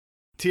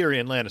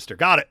 Tyrion Lannister.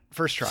 Got it.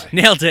 First try.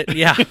 Nailed it.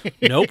 Yeah.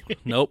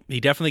 Nope. He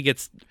definitely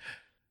gets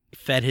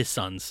fed his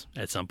sons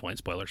at some point.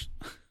 Spoilers.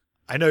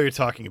 I know you're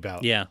talking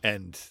about. Yeah.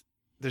 And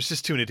there's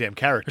just too many damn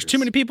characters. There's too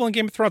many people in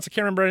Game of Thrones. I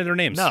can't remember any of their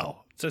names.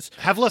 No. Just,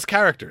 have less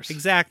characters.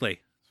 exactly.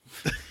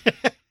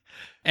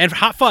 And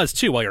Hot Fuzz,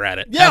 too, while you're at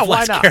it. Yeah,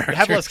 why not?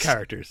 Have less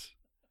characters.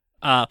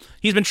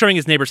 He's been trimming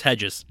his neighbor's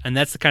hedges, and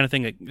that's the kind of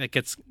thing that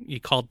gets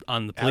you called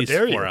on the police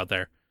for out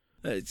there.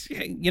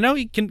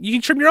 You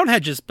can trim your own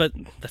hedges, but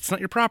that's not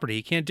your property.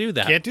 You can't do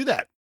that. Can't do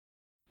that.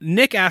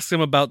 Nick asks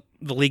him about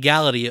the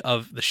legality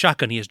of the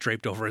shotgun he has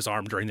draped over his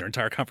arm during their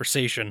entire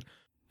conversation.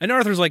 And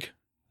Arthur's like,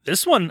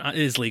 this one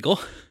is legal.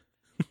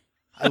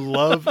 I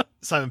love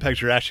Simon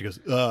Pegg Ashley goes,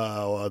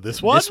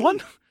 this one? This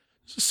one?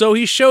 So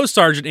he shows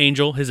Sergeant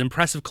Angel his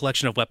impressive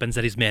collection of weapons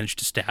that he's managed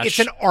to stash. It's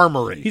an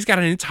armory. He's got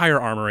an entire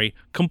armory,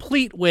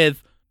 complete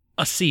with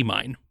a sea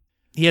mine.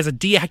 He has a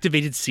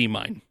deactivated sea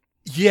mine.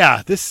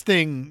 Yeah, this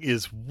thing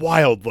is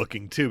wild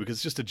looking, too, because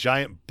it's just a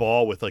giant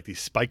ball with, like, these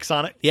spikes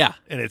on it. Yeah.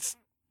 And it's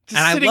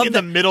just sitting in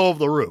the middle of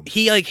the room.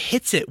 He, like,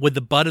 hits it with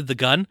the butt of the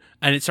gun,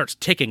 and it starts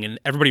ticking, and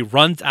everybody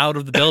runs out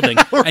of the building.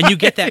 Right. And you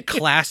get that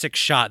classic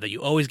shot that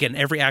you always get in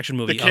every action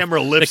movie. The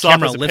camera lifts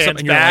up,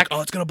 and you're like,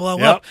 oh, it's going to blow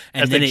up.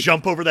 And then they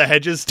jump over the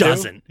hedges, too.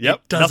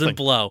 It doesn't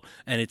blow,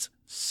 and it's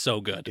so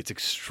good. It's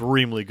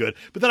extremely good.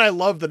 But then I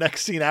love the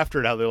next scene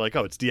after it, how they're like,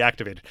 oh, it's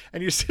deactivated.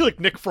 And you see,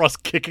 like, Nick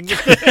Frost kicking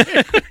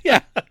it.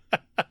 Yeah.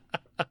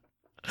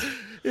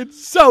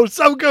 It's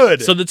so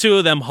good. So the two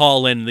of them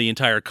haul in the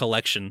entire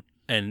collection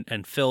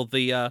and fill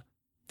the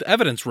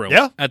evidence room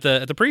at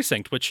the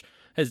precinct, which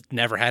has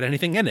never had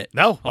anything in it.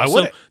 No, why also,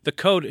 would it? The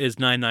code is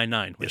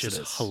 999, which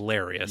is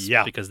hilarious.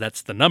 Yeah. Because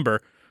that's the number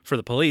for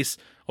the police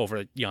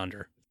over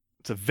yonder.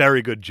 It's a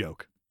very good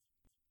joke.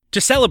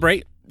 To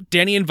celebrate,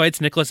 Danny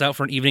invites Nicholas out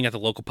for an evening at the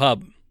local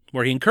pub,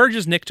 where he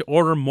encourages Nick to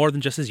order more than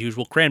just his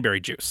usual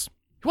cranberry juice.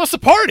 He wants to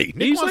party.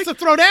 Nick wants to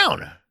throw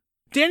down.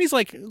 Danny's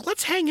like,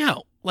 let's hang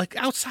out, like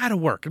outside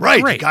of work. Right,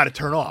 you got to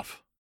turn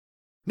off.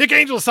 Nick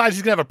Angel decides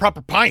he's going to have a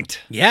proper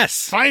pint.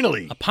 Yes.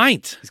 Finally. A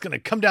pint. He's going to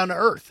come down to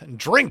earth and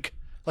drink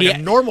like a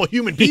normal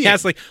human being. He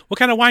asks, like, what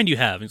kind of wine do you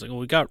have? He's like, well,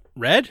 we got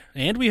red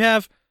and we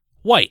have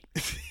white.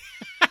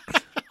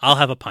 I'll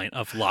have a pint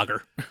of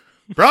lager.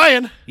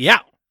 Brian. Yeah.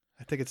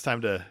 I think it's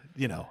time to, have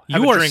you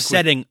a are drink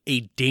setting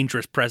a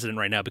dangerous precedent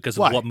right now because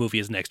of what movie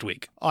is next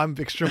week. I'm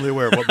extremely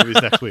aware of what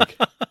movie's next week.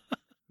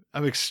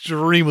 I'm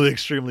extremely,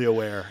 extremely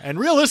aware. And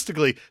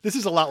realistically, this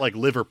is a lot like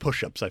liver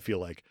push-ups, I feel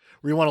like,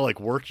 where you want to, like,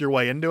 work your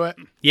way into it.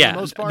 Yeah, for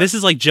the most part. This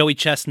is like Joey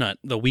Chestnut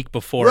the week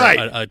before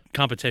a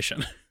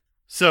competition.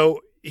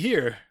 So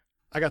here,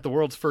 I got the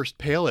world's first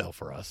pale ale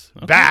for us.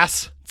 Okay.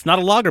 Bass. It's not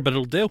a lager, but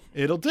it'll do.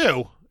 It'll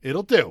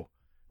do.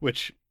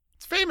 Which,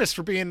 it's famous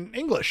for being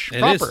English,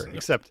 proper.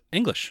 Except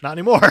English. Not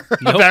anymore,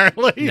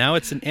 apparently. Now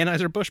it's an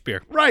Anheuser-Busch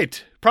beer.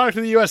 Right. Product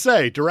of the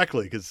USA,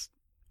 directly, because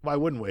why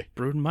wouldn't we?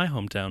 Brewed in my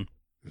hometown.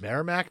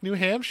 Merrimack, New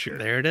Hampshire.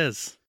 There it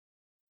is.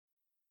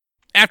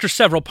 After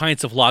several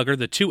pints of lager,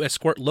 the two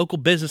escort local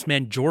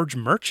businessman George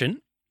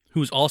Merchant,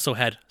 who's also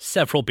had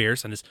several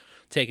beers and is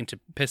taken to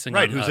pissing on...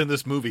 Right, who's in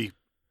this movie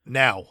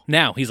now.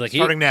 Now. He's like,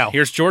 starting now.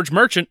 Here's George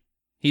Merchant.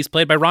 He's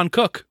played by Ron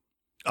Cook.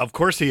 Of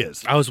course he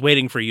is. I was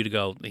waiting for you to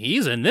go,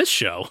 he's in this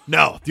show.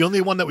 No, the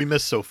only one that we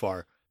missed so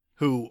far,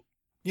 who,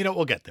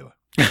 we'll get to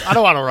it. I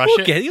don't want to rush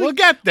it. We'll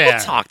get there. We'll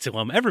talk to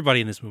him.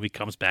 Everybody in this movie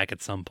comes back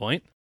at some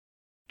point.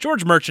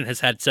 George Merchant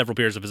has had several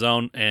beers of his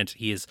own, and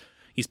he's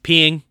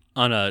peeing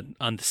on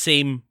the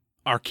same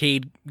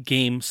arcade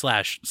game /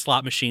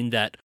 slot machine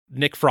that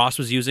Nick Frost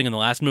was using in the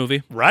last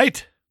movie.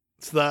 Right.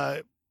 It's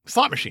the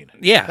slot machine.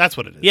 Yeah. That's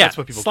what it is. Yeah. That's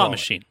what people slot call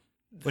machine.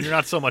 It. When you're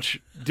not so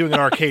much doing an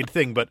arcade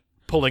thing, but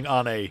pulling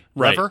on a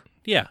lever.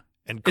 Yeah.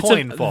 And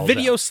coin falls It's a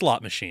video out.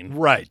 slot machine.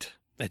 Right.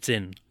 It's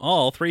in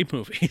all 3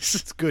 movies.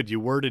 It's good. You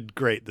worded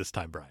great this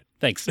time, Brian.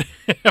 Thanks.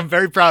 I'm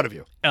very proud of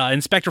you.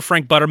 Inspector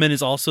Frank Butterman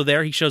is also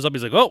there. He shows up.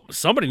 He's like, oh,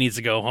 somebody needs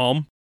to go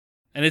home.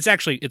 And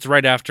it's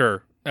right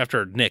after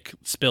Nick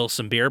spills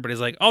some beer, but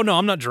he's like, oh, no,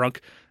 I'm not drunk.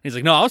 And he's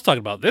like, no, I was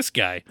talking about this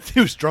guy. He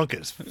was drunk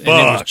as fuck. And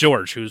it was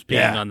George who was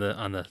peeing on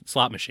the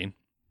slot machine.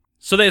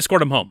 So they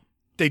escort him home.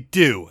 They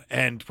do.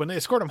 And when they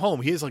escort him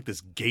home, he has like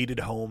this gated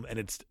home, and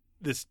it's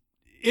this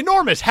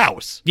enormous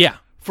house. Yeah.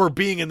 For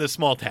being in this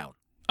small town.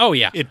 Oh,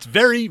 yeah. It's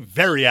very,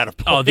 very out of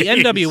place. Oh, the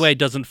NWA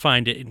doesn't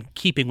find it in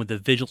keeping with the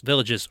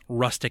village's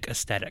rustic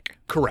aesthetic.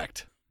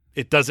 Correct.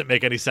 it doesn't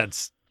make any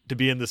sense to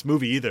be in this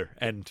movie either.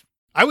 And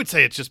I would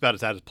say it's just about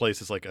as out of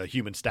place as like a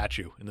human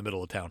statue in the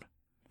middle of town.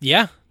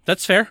 Yeah,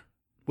 that's fair.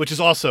 Which is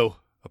also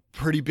a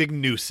pretty big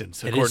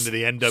nuisance, It according is to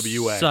the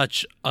NWA.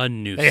 Such a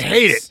nuisance. They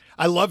hate it.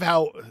 I love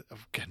how,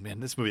 God, man,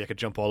 this movie I could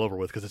jump all over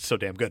with because it's so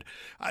damn good.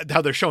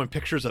 How they're showing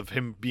pictures of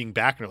him being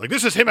back, and they're like,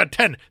 this is him at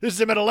 10, this is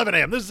him at 11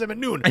 a.m., this is him at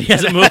noon. And he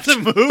hasn't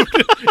moved.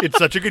 It's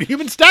such a good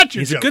human statue.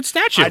 He's joke. a good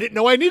statue. I didn't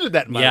know I needed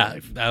that in my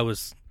life. I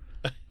was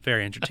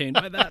very entertained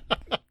by that.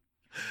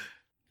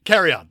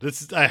 Carry on.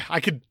 This is, I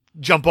could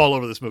jump all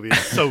over this movie.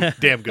 It's so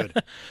damn good.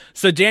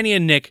 So Danny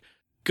and Nick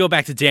go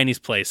back to Danny's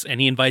place,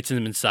 and he invites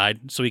him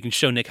inside so he can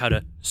show Nick how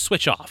to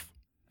switch off.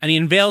 And he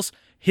unveils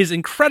his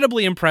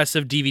incredibly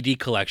impressive DVD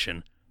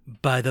collection,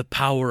 By the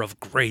Power of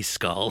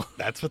Grayskull.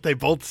 That's what they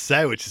both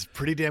say, which is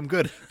pretty damn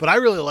good. But I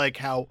really like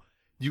how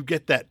you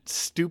get that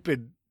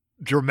stupid,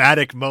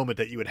 dramatic moment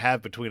that you would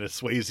have between a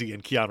Swayze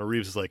and Keanu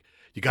Reeves. Is like,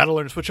 you got to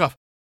learn to switch off.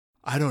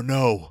 I don't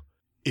know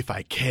if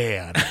I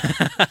can.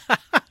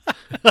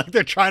 Like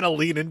they're trying to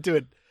lean into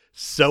it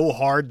so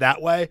hard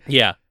that way.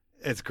 Yeah.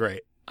 It's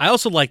great. I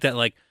also like that,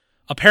 like,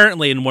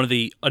 apparently in one of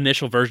the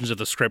initial versions of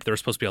the script, there was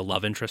supposed to be a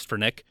love interest for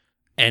Nick,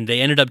 and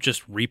they ended up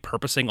just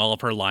repurposing all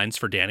of her lines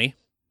for Danny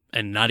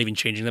and not even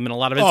changing them in a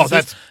lot of instances. Oh,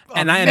 that's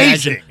and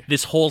amazing. I imagine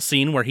this whole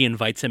scene where he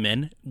invites him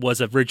in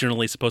was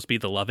originally supposed to be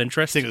the love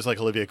interest. I think it was like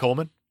Olivia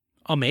Colman.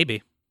 Oh,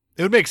 maybe.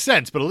 It would make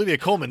sense, but Olivia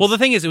Colman's Well, the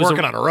thing is, it was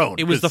working on her own.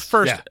 It was the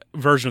first yeah.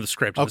 version of the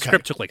script. And Okay. The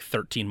script took like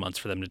 13 months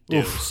for them to do,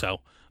 Oof. so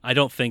I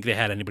don't think they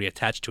had anybody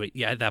attached to it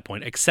yet at that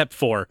point, except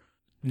for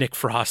Nick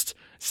Frost,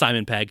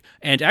 Simon Pegg,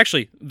 and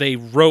actually they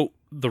wrote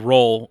the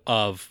role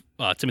of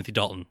Timothy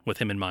Dalton with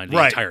him in mind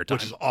the entire time.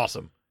 Which is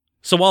awesome.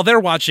 So while they're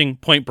watching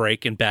Point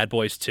Break and Bad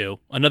Boys 2,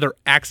 another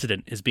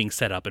accident is being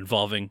set up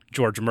involving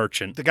George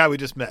Merchant. The guy we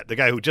just met, the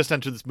guy who just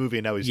entered this movie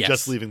and now he's Yes.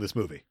 just leaving this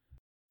movie.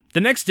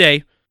 The next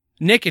day,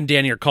 Nick and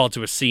Danny are called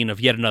to a scene of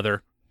yet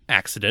another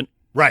accident.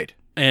 Right.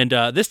 And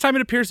this time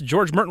it appears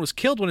George Merton was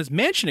killed when his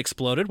mansion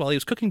exploded while he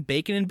was cooking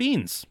bacon and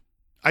beans.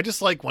 I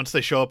just like once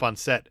they show up on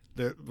set,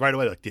 they're right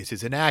away like, this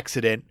is an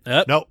accident.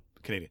 Yep. No,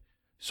 Canadian.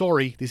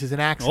 Sorry, this is an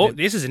Oh, accident.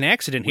 this is an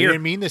accident We here.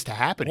 didn't mean this to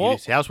happen. Whoa.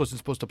 His house wasn't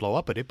supposed to blow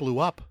up, but it blew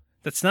up.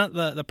 That's not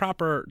the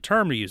proper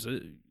term to use.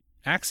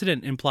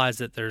 Accident implies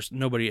that there's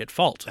nobody at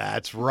fault.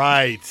 That's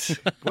right.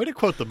 Way to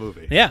quote the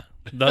movie. Yeah.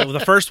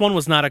 The first one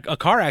was not a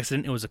car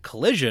accident. It was a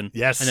collision.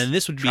 Yes. And then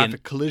this would be Traffic an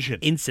collision.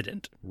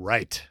 incident.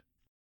 Right.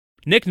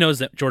 Nick knows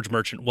that George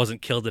Merchant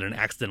wasn't killed in an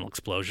accidental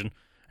explosion,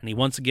 and he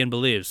once again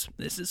believes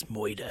this is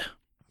Moida.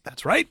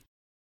 That's right.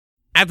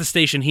 At the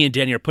station, he and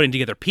Danny are putting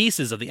together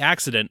pieces of the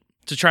accident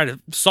to try to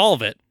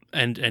solve it,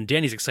 and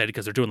Danny's excited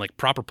because they're doing like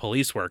proper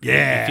police work.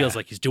 Yeah. He feels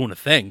like he's doing a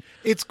thing.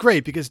 It's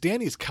great because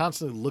Danny's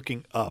constantly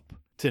looking up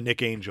to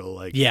Nick Angel.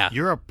 Like, Yeah.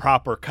 you're a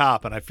proper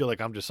cop, and I feel like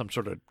I'm just some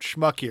sort of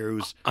schmuck here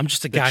who's I'm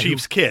just a the guy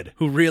chief's kid.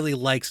 who really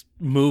likes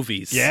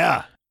movies.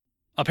 Yeah.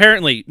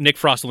 Apparently, Nick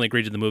Frost only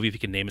agreed to the movie if he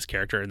could name his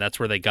character, and that's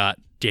where they got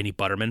Danny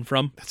Butterman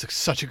from. That's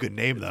such a good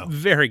name, though.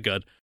 Very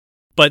good.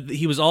 But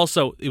it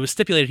was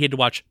stipulated he had to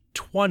watch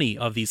 20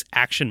 of these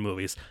action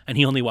movies, and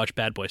he only watched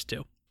Bad Boys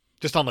 2.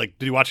 Just on like,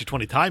 did he watch it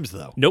 20 times,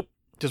 though? Nope.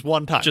 Just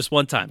one time. Just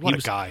one time. What a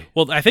guy.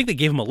 Well, I think they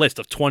gave him a list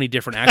of 20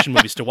 different action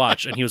movies to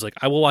watch, and he was like,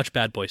 I will watch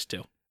Bad Boys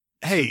 2.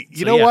 Hey, you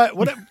So, know yeah.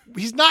 what?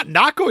 He's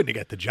not going to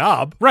get the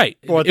job. Right.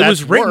 For what It was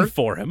that's written worth.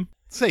 for him.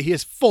 Say he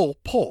has full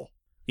pull.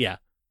 Yeah.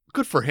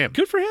 Good for him.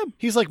 Good for him.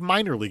 He's like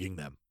minor leaguing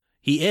them.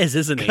 He is,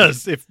 isn't he?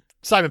 Because if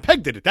Simon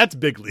Pegg did it, that's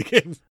big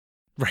leaguing.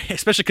 Right.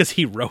 Especially because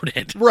he wrote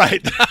it.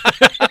 Right.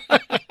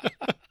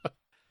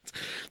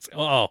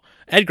 Oh,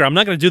 Edgar, I'm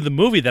not going to do the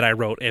movie that I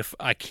wrote if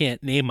I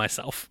can't name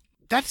myself.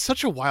 That's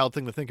such a wild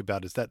thing to think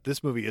about, is that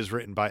this movie is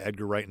written by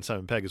Edgar Wright and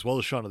Simon Pegg as well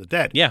as Shaun of the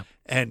Dead. Yeah.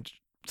 And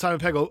Simon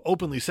Pegg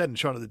openly said in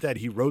Shaun of the Dead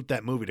he wrote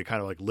that movie to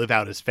kind of like live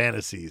out his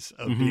fantasies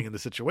of being in the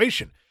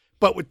situation.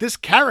 But with this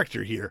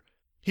character here,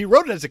 he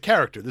wrote it as a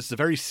character. This is a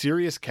very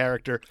serious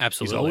character.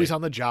 Absolutely. He's always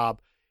on the job.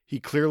 He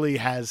clearly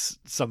has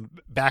some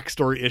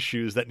backstory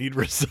issues that need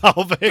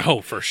resolving.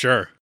 Oh, for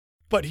sure.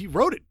 But he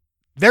wrote it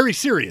very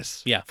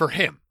serious Yeah. for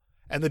him.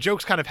 And the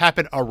jokes kind of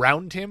happen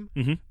around him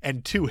Mhm.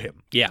 and to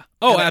him. Yeah.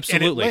 Oh, And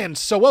absolutely. And it lands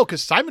so well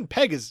because Simon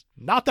Pegg is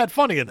not that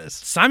funny in this.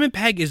 Simon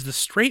Pegg is the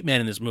straight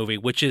man in this movie,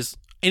 which is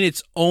in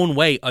its own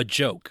way a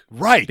joke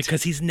Right.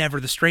 because he's never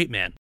the straight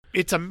man.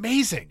 It's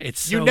amazing.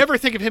 It's You so- never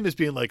think of him as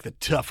being like the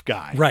tough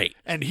guy. Right.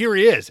 And here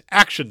he is,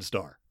 action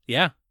star.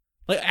 Yeah.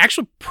 Like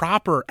actual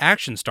proper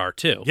action star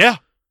too. Yeah.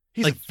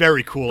 He's Like- a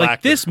very cool like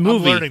actor. this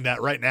movie- I'm learning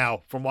that right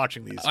now from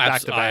watching these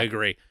back to I back.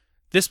 agree.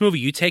 This movie,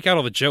 you take out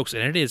all the jokes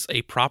and it is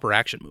a proper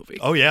action movie.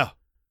 Oh, yeah.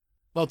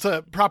 Well, it's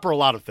a proper a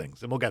lot of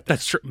things, and we'll get there.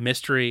 That's true.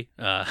 Mystery,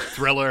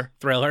 Thriller.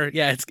 thriller.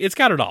 Yeah, it's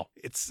got it all.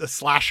 It's a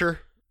slasher.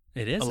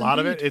 It is A lot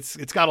of it. It's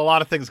got a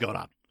lot of things going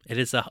on. It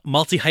is a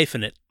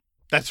multi-hyphenate.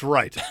 That's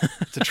right.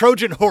 It's a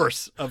Trojan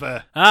horse of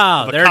a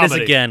Ah, of a there it is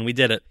comedy. again. We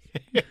did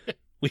it.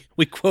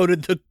 we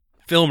quoted the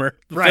filmer.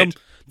 Right.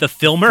 The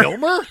filmer.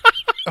 filmer.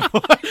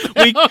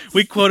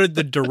 We quoted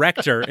the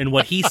director and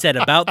what he said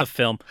about the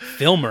film.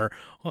 Filmer.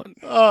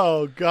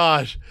 Oh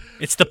gosh.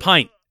 It's the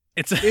pint.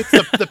 It's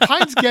the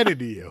pine's getting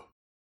to you.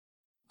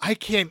 I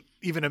can't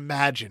even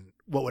imagine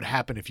what would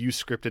happen if you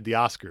scripted the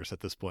Oscars at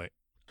this point.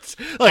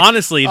 Like,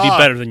 honestly, it'd be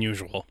better than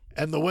usual.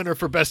 And the winner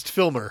for best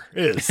filmer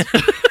is.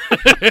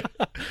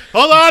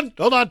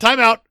 Hold on, time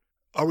out.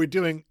 Are we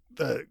doing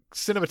the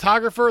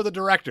cinematographer or the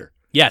director?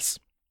 Yes.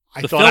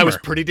 I The thought I filmer. was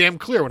pretty damn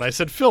clear when I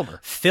said filmer.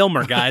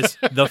 Filmer, guys.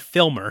 The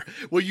filmer.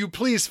 Will you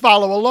please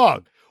follow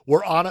along?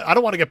 We're on it. I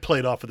don't want to get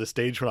played off of the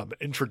stage when I'm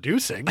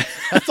introducing.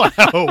 That's not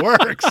how it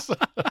works.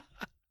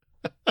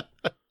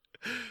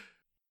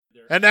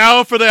 And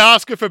now for the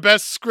Oscar for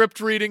best script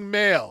reading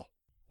male.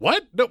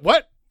 What? No,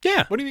 what?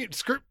 Yeah. What do you mean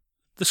script?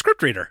 The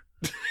script reader.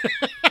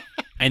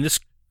 And the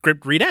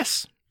script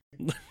readess.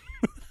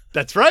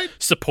 That's right.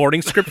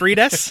 Supporting script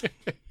readess.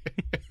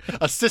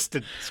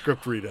 Assistant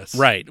script readers.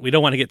 Right. We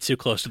don't want to get too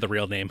close to the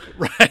real name.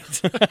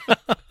 Right.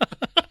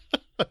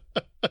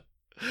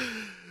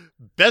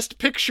 Best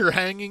picture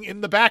hanging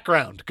in the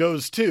background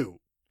goes to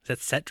Is that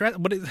set dress?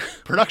 What is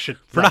production.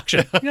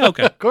 production? Yeah,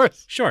 okay. Of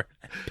course. Sure.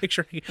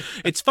 Picture.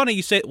 It's funny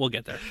you say it. We'll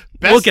get there.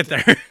 Best- We'll get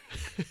there.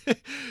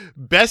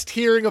 Best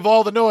hearing of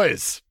all the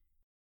noise.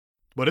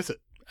 What is it?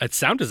 It's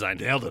sound design.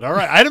 Nailed it. All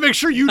right. I had to make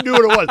sure you knew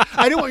what it was.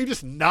 I didn't want you to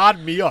just nod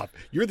me off.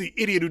 You're the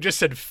idiot who just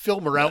said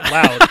filmer out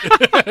loud.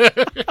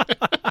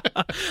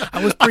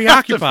 I was To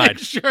preoccupied. make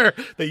sure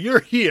that you're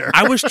here.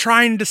 I was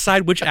trying to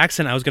decide which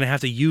accent I was going to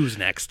have to use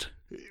next.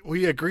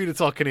 We agreed it's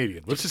all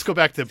Canadian. Let's just go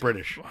back to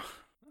British.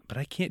 But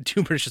I can't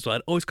do British as well.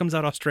 It always comes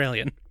out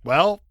Australian.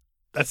 Well,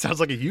 that sounds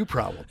like a you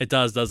problem. It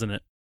does, doesn't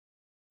it?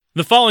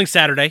 The following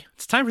Saturday,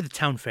 it's time for the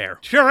town fair.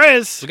 Sure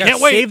is. We got to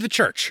Can't wait. save the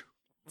church.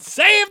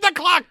 Save the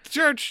clock,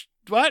 church.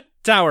 What?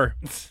 Tower.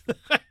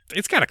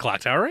 It's got a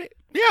clock tower, right?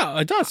 Yeah,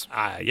 it does.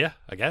 Yeah,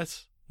 I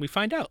guess. We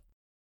find out.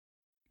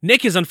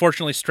 Nick is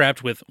unfortunately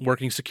strapped with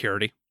working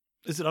security.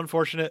 Is it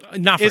unfortunate?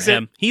 Not for Is it?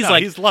 him. He's No,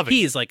 like, he's loving it.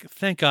 He's like,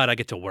 thank God I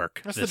get to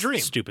work. That's the this dream.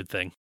 Stupid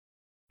thing.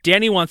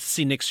 Danny wants to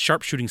see Nick's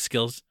sharpshooting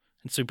skills,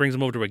 and so he brings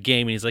him over to a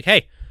game, and he's like,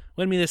 hey,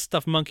 win me this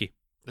stuffed monkey.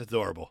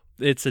 Adorable.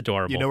 It's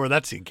adorable. You know where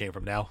that scene came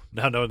from now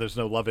knowing there's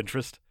no love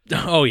interest.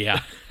 Oh,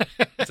 yeah.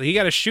 So he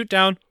got to shoot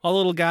down all the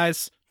little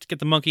guys to get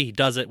the monkey. He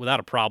does it without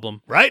a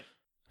problem. Right?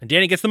 And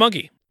Danny gets the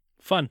monkey.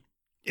 Fun.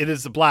 It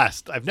is a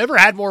blast. I've never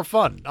had more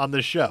fun on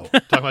this show.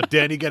 Talking about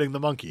Danny getting the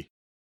monkey.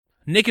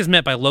 Nick is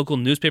met by local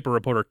newspaper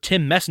reporter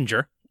Tim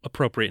Messenger,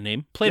 appropriate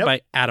name, played Yep.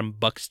 by Adam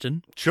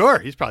Buxton. Sure,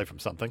 he's probably from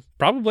something.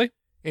 Probably.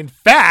 In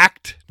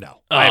fact, no.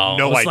 I have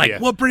no it's idea.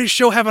 Like, what British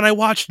show haven't I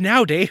watched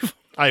now, Dave?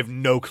 I have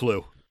no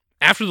clue.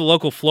 After the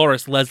local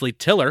florist, Leslie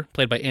Tiller,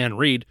 played by Anne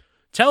Reed,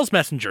 tells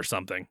Messenger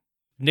something.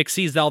 Nick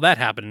sees all that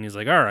happen, and he's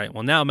like, all right,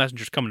 well, now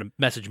Messenger's coming to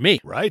message me.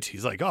 Right?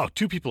 He's like, oh,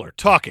 two people are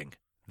talking.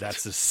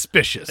 That's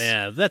suspicious.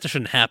 Yeah, that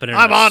shouldn't happen in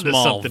I'm a on to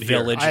small something here.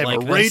 village I have like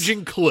a this.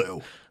 raging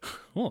clue.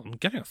 Well, I'm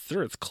getting a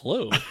third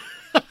clue.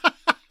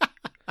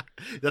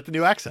 Is that the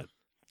new accent?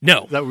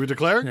 No. Is that what we're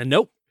declaring?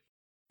 Nope.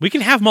 We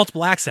can have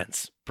multiple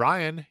accents.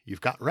 Brian,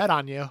 you've got red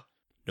on you.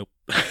 Nope.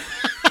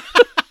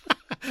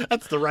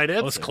 That's the right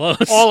answer. That was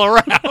close. All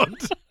around.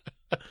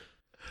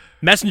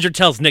 Messenger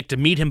tells Nick to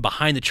meet him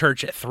behind the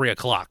church at 3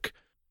 o'clock.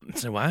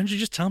 So why don't you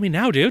just tell me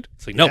now, dude?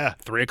 It's like, nope, Yeah.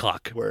 3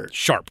 o'clock. We're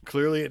Sharp.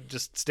 clearly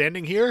just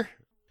standing here.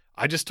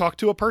 I just talked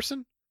to a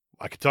person.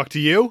 I could talk to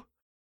you.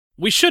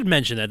 We should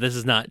mention that this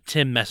is not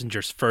Tim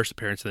Messenger's first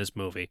appearance in this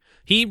movie.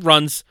 He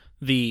runs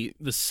the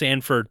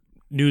Sanford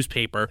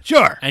newspaper,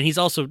 Sure. and he's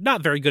also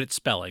not very good at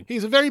spelling.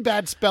 He's a very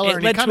bad speller, It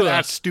and he led kind of to a-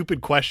 asks stupid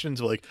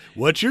questions like,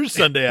 what's your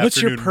Sunday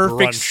What's your afternoon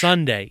perfect brunch?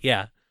 Sunday?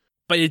 Yeah.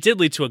 But it did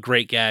lead to a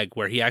great gag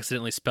where he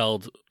accidentally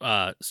spelled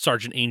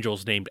Sergeant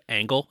Angel's name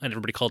Angle, and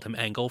everybody called him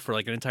Angle for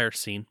like an entire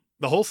scene.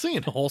 The whole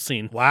scene. The whole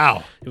scene.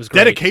 Wow. It was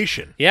great.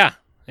 Dedication. Yeah.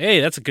 Hey,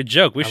 that's a good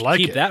joke. We I should like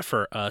keep it. that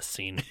for a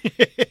scene.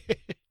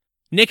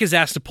 Nick is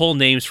asked to pull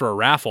names for a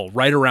raffle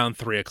right around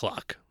 3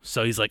 o'clock.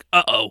 So he's like,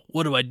 uh-oh,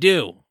 what do I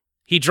do?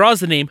 He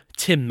draws the name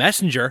Tim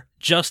Messenger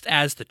just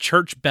as the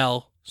church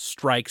bell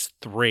strikes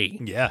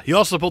 3. Yeah. He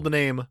also pulled the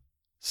name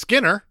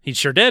Skinner, He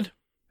sure did.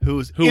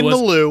 who Who in was-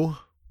 the loo.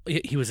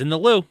 He was in the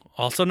loo,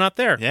 also not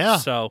there. Yeah.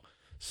 So,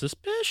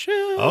 suspicious.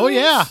 Oh,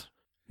 yeah.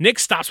 Nick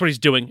stops what he's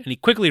doing, and he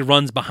quickly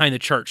runs behind the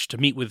church to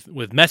meet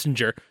with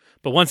Messenger.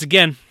 But once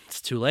again, it's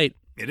too late.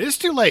 It is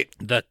too late.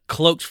 The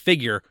cloaked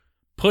figure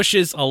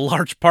pushes a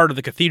large part of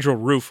the cathedral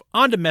roof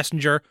onto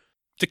Messenger,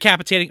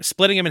 decapitating,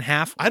 splitting him in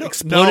half, I don't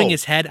exploding know.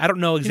 his head. I don't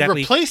know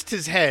exactly. He replaced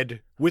his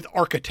head with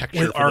architecture.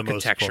 With for the most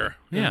architecture, part.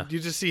 yeah. You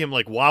just see him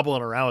like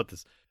wobbling around with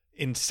this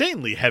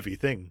insanely heavy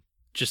thing.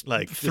 just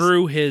like,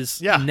 through his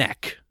yeah.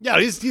 neck. Yeah,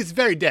 he's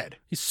very dead.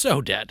 He's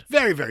so dead.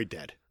 Very, very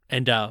dead.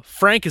 And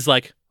Frank is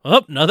like,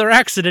 oh, another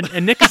accident.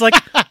 And Nick is like,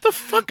 the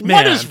fuck,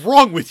 man? What is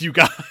wrong with you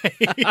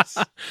guys?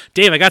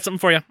 Dave, I got something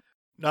for you.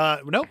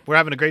 No, we're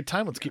having a great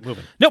time. Let's keep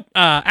moving. Nope.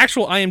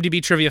 Actual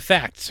IMDb trivia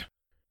fact.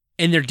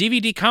 In their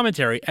DVD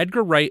commentary,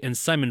 Edgar Wright and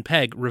Simon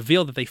Pegg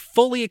revealed that they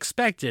fully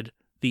expected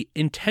the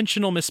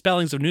intentional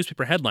misspellings of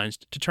newspaper headlines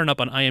to turn up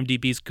on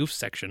IMDb's goof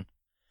section.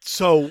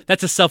 So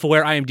That's a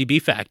self-aware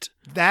IMDb fact.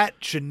 that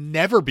should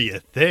never be a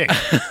thing.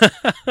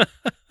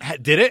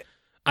 Did it?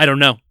 I don't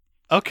know.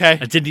 Okay.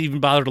 I didn't even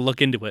bother to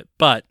look into it,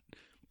 but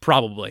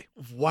Probably.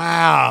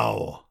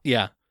 Wow.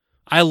 Yeah.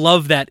 I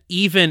love that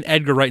even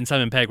Edgar Wright and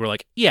Simon Pegg were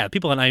like, yeah,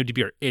 people on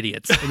IMDb are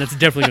idiots, and that's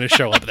definitely going to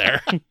show up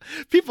there.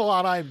 People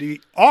on IMDb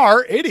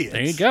are idiots.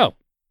 There you go.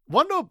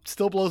 One note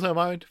still blows my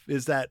mind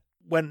is that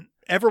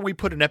whenever we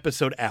put an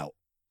episode out,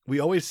 we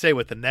always say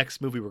what the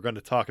next movie we're going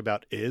to talk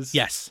about is.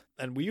 Yes.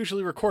 And we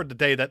usually record the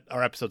day that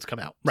our episodes come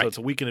out. Right. So it's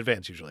a week in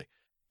advance usually.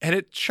 And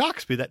it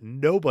shocks me that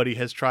nobody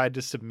has tried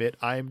to submit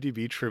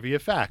IMDb trivia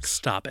facts.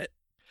 Stop it.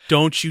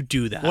 Don't you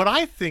do that. What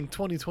I think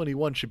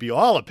 2021 should be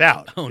all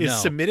about is no.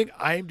 submitting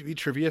IMDb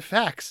trivia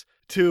facts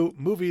to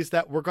movies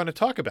that we're going to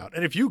talk about.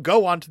 And if you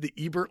go onto the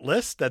Ebert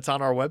list that's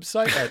on our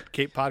website at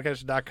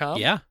capepodcast.com,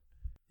 Yeah.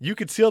 you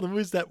could see all the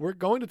movies that we're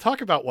going to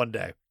talk about one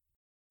day.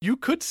 You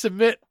could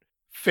submit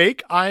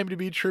fake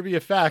IMDb trivia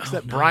facts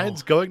that no.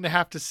 Brian's going to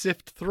have to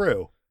sift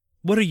through.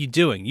 What are you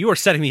doing? You are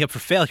setting me up for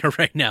failure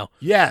right now.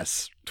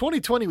 Yes,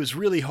 2020 was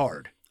really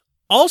hard.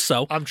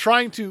 Also, I'm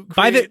trying to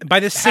by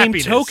the same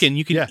happiness. token,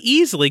 you can Yeah.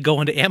 easily go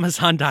onto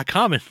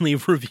Amazon.com and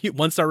leave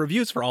one-star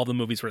reviews for all the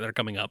movies that are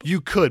coming up.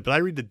 You could, but I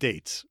read the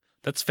dates.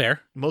 That's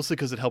fair. Mostly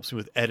because it helps me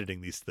with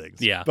editing these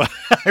things. Yeah. But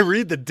I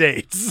read the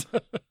dates.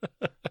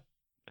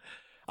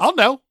 I'll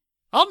know.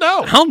 I'll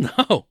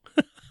know.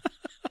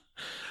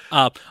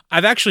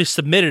 I've actually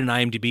submitted an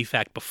IMDb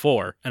fact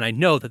before, and I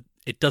know that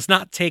it does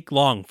not take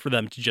long for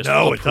them to just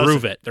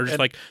approve it. They're just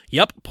like,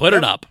 yep, put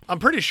it up. I'm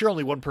pretty sure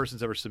only one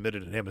person's ever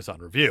submitted an Amazon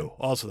review,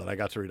 also that I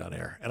got to read on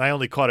air. And I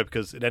only caught it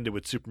because it ended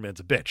with Superman's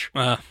a bitch.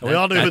 And we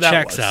all knew who that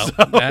checks was. out.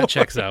 So. That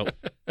checks out.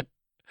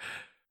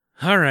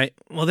 All right.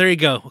 Well, there you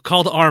go.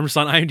 Call to arms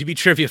on IMDb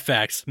trivia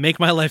facts. Make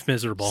my life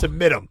miserable.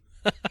 Submit them.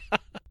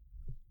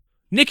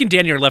 Nick and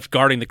Danny are left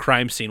guarding the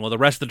crime scene while the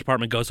rest of the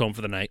department goes home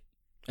for the night.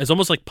 It's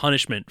almost like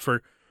punishment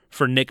for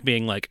Nick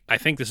being like, I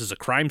think this is a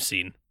crime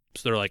scene.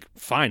 So they're like,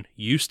 fine,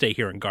 you stay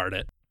here and guard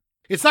it.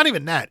 It's not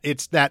even that.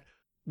 It's that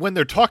when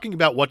they're talking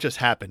about what just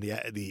happened,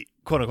 the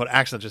quote-unquote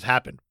accident that just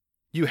happened,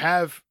 you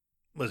have,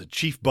 was it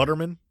Chief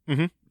Butterman?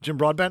 Mm-hmm. Jim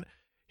Broadbent?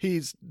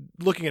 He's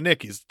looking at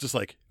Nick. He's just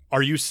like,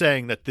 are you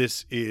saying that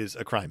this is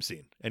a crime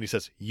scene? And he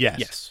says, yes.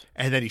 Yes.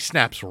 And then he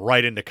snaps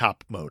right into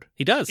cop mode.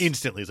 He does.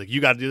 Instantly. He's like,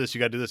 you got to do this, you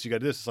got to do this, you got to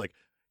do this. It's like,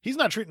 he's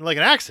not treating it like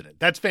an accident.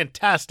 That's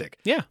fantastic.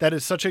 Yeah. That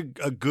is such a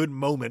good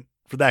moment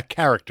for that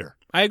character.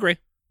 I agree.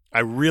 I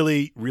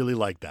really, really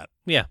like that.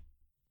 Yeah.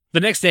 The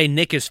next day,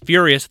 Nick is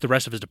furious at the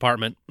rest of his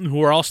department,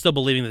 who are all still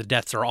believing that the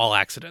deaths are all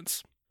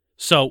accidents.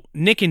 So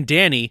Nick and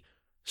Danny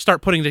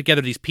start putting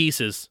together these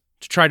pieces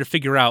to try to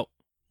figure out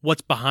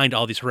what's behind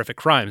all these horrific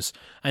crimes.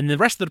 And the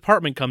rest of the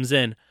department comes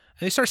in, and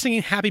they start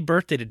singing happy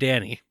birthday to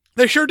Danny.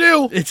 They sure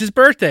do. It's his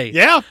birthday.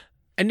 Yeah.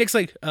 And Nick's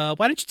like, why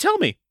didn't you tell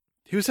me?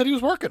 Who said he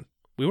was working?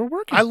 We were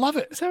working. I love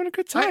it. I was having a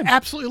good I time.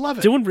 absolutely love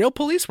it. Doing real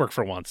police work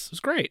for once. It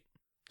was great.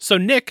 So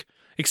Nick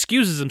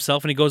excuses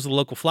himself and he goes to the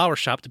local flower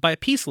shop to buy a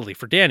peace lily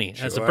for Danny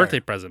as a Sure. birthday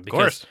present. Of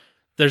course. Because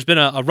there's been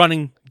a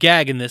running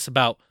gag in this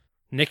about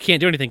Nick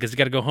can't do anything because he's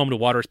got to go home to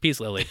water his peace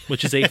lily,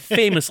 which is a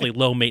famously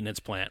low maintenance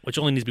plant, which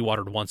only needs to be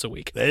watered once a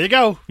week. There you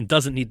go. It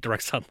doesn't need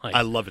direct sunlight.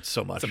 I love it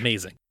so much. It's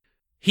amazing.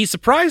 He's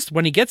surprised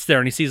when he gets there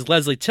and he sees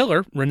Leslie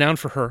Tiller, renowned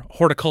for her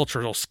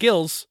horticultural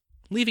skills,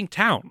 leaving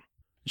town.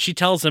 She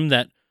tells him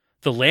that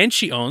the land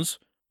she owns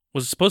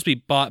was supposed to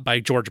be bought by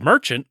George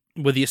Merchant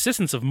with the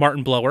assistance of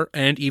Martin Blower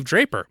and Eve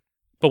Draper.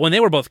 But when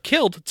they were both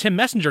killed, Tim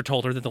Messenger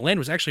told her that the land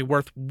was actually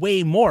worth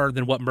way more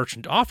than what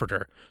Merchant offered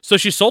her. So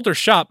she sold her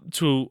shop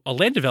to a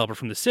land developer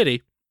from the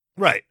city.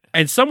 Right.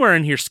 And somewhere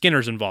in here,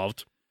 Skinner's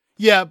involved.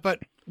 Yeah, but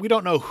we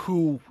don't know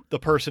who the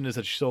person is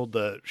that she sold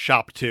the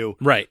shop to.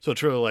 Right. So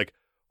it's really like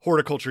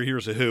horticulture,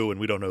 here's a who, and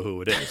we don't know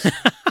who it is.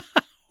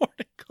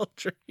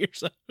 Horticulture,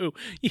 here's a who.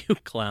 You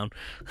clown.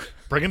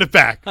 Bringing it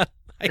back. I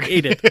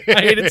hate it.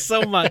 I hate it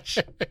so much.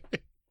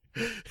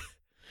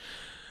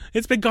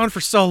 It's been gone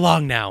for so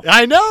long now.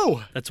 I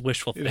know. That's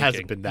wishful thinking. It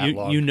hasn't been that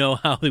long. You know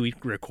how we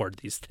record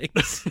these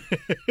things.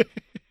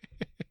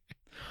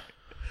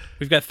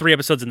 We've got 3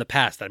 episodes in the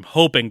past that I'm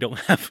hoping don't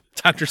have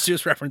Dr.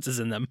 Seuss references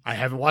in them. I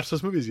haven't watched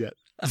those movies yet.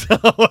 So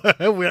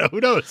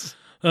who knows?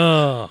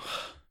 Oh.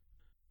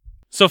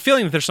 So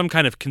feeling that there's some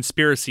kind of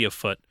conspiracy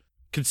afoot,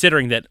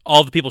 considering that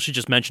all the people she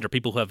just mentioned are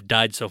people who have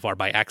died so far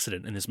by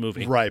accident in this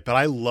movie. Right, but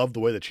I love the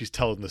way that she's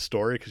telling the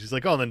story because she's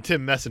like, oh, and then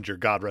Tim Messenger,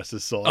 God rest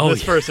his soul. And Oh, this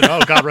yeah. person, oh,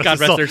 God rest God his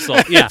rest soul. their soul,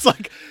 yeah. It's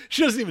like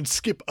she doesn't even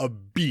skip a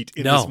beat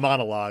in No. this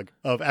monologue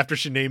of after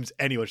she names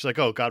anyone. She's like,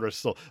 oh, God rest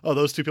his soul. Oh,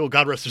 those 2 people,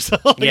 God rest their soul.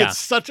 Like, Yeah. It's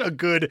such a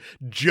good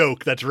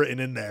joke that's written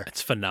in there.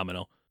 It's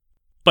phenomenal.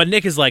 But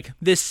Nick is like,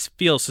 this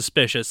feels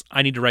suspicious.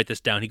 I need to write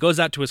this down. He goes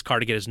out to his car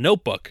to get his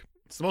notebook.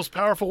 It's the most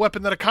powerful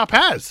weapon that a cop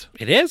has.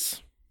 It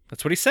is.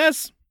 That's what he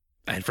says.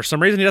 And for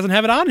some reason, he doesn't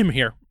have it on him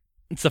here.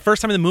 It's the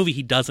first time in the movie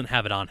he doesn't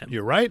have it on him.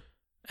 You're right.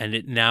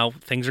 And now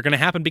things are going to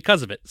happen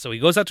because of it. So he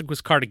goes out to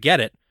his car to get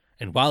it.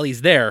 And while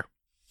he's there,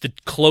 the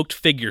cloaked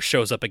figure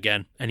shows up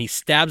again. And he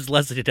stabs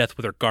Leslie to death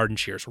with her garden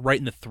shears right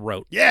in the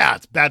throat. Yeah,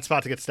 it's a bad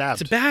spot to get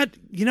stabbed. It's a bad,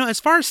 as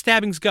far as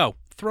stabbings go,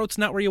 throat's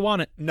not where you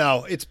want it.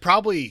 No, it's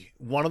probably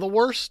one of the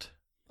worst,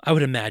 I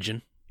would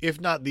imagine. if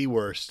not the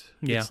worst.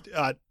 Yeah.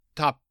 It's,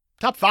 top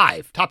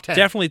 5, top 10.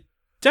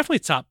 Definitely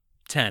top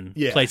 10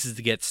 Yeah. places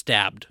to get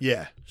stabbed.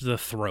 Yeah. The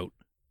throat.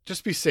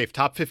 Just be safe.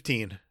 Top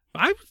 15.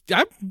 I'm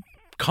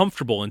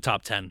comfortable in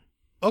top 10.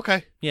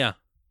 Okay. Yeah.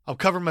 I'll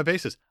cover my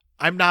bases.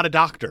 I'm not a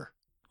doctor.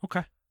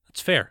 Okay.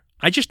 That's fair.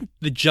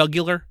 The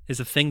jugular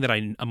is a thing that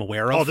I'm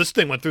aware of. Oh, this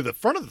thing went through the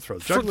front of the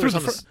throat. Jugular's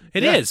on the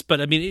It is,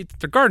 but I mean,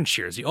 they're garden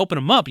shears. You open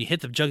them up, you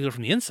hit the jugular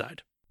from the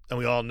inside. And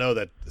we all know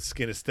that the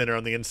skin is thinner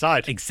on the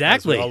inside.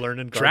 Exactly. As we all learned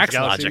in Drax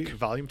Guardians of the Galaxy logic.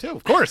 Volume 2.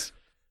 Of course.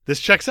 This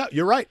checks out.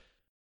 You're right.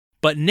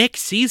 But Nick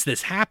sees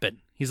this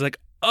happen. He's like,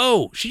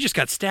 oh, she just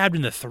got stabbed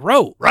in the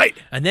throat. Right.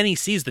 And then he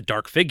sees the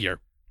dark figure,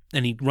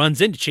 and he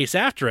runs in to chase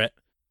after it.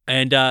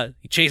 And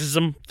he chases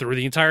him through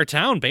the entire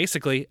town,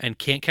 basically, and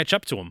can't catch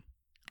up to him.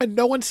 And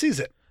no one sees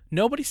it.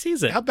 Nobody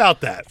sees it. How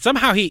about that?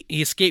 Somehow he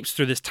escapes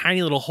through this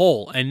tiny little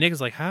hole, and Nick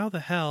is like, how the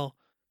hell?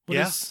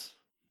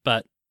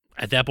 But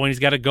at that point, he's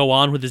got to go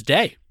on with his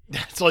day.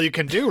 That's all you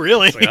can do,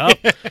 really. It's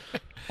like, oh,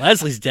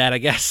 Leslie's dead, I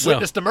guess. So.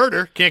 Witnessed a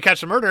murder. Can't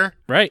catch the murderer.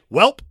 Right.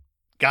 Welp.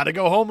 Got to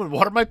go home and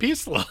water my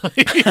peace lily.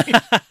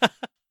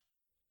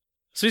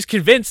 So he's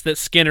convinced that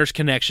Skinner's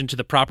connection to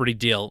the property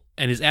deal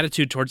and his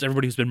attitude towards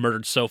everybody who's been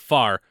murdered so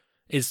far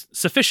is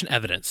sufficient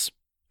evidence.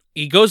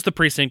 He goes to the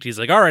precinct. He's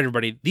like, all right,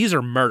 everybody, these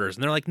are murders.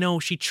 And they're like, no,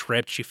 she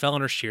tripped. She fell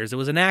on her shears. It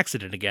was an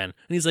accident again.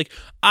 And he's like,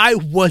 I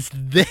was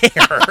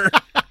there.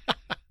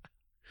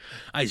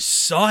 I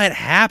saw it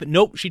happen.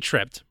 Nope, she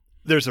tripped.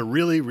 There's a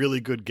really,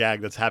 really good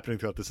gag that's happening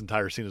throughout this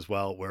entire scene as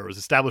well, where it was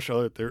established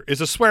that there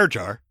is a swear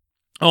jar.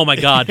 Oh, my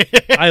God.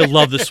 I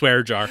love the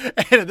swear jar.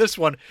 And in this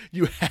one,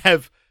 you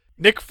have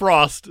Nick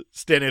Frost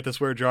standing at the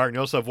swear jar, and you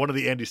also have one of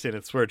the Andys standing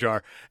at the swear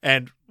jar,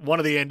 and one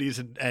of the Andys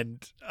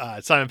and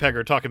Simon Pegg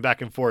are talking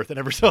back and forth, and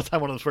every single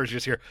time one of the swears, you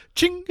just hear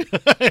ching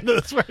into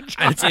the swear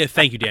jar. I'd say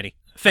thank you, Danny.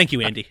 Thank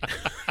you, Andy.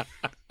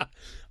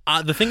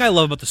 The thing I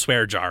love about the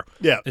swear jar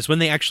is when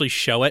they actually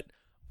show it,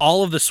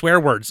 all of the swear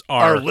words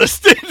are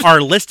listed.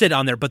 Are listed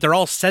on there, but they're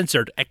all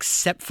censored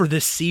except for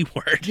the C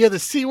word. Yeah, the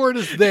C word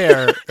is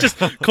there. Just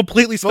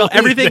completely spelled.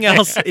 Everything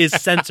else is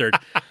censored.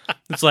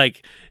 It's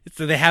like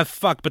they have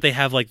fuck, but they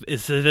have like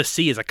the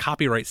C is a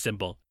copyright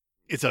symbol.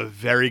 It's a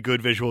very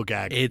good visual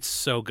gag. It's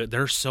so good.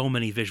 There are so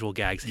many visual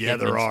gags. Yeah,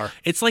 there are.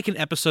 It's like an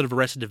episode of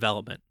Arrested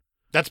Development.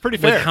 That's pretty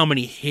fair. With how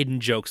many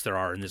hidden jokes there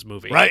are in this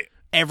movie. Right.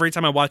 Every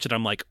time I watch it,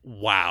 I'm like,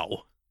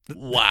 wow.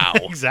 Wow.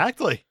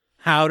 Exactly.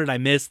 How did I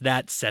miss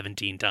that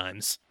 17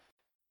 times?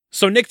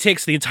 So Nick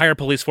takes the entire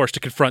police force to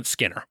confront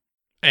Skinner.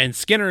 And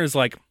Skinner is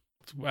like,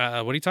 what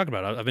are you talking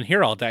about? I've been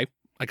here all day.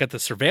 I got the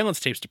surveillance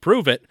tapes to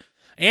prove it.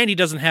 And he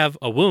doesn't have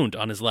a wound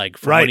on his leg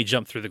from when he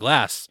jumped through the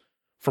glass.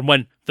 From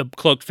when the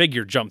cloaked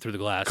figure jumped through the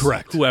glass.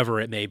 Correct.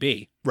 Whoever it may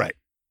be. Right.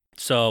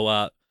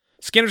 So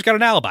Skinner's got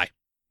an alibi.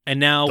 And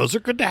now... Those are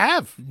good to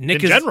have in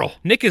Nick general.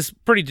 Nick is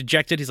pretty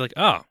dejected. He's like,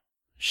 oh,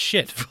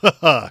 shit.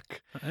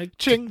 Fuck.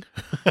 Ching.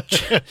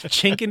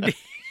 Chink indeed.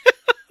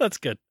 That's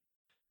good.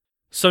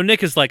 So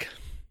Nick is like,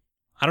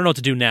 I don't know what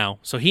to do now.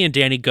 So he and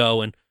Danny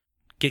go and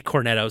get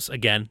cornettos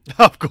again.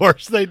 Of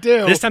course they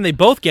do. This time they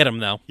both get them,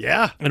 though.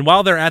 Yeah. And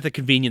while they're at the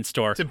convenience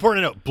store... It's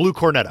important to note, blue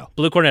cornetto.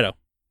 Blue cornetto.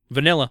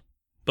 Vanilla,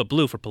 but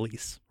blue for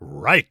police.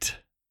 Right.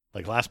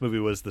 Like last movie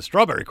was the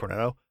strawberry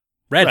cornetto.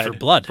 Red for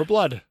blood. For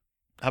blood.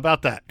 How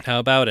about that? How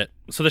about it?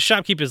 So the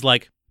shopkeeper's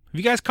like, have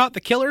you guys caught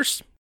the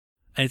Killers?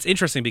 And it's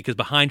interesting because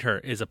behind her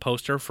is a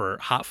poster for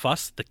Hot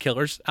Fuss, the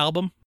Killers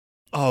album.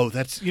 Oh,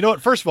 that's, you know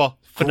what? First of all,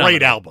 Phenomenal.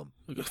 great album.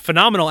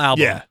 Phenomenal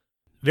album. Yeah.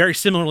 Very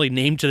similarly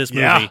named to this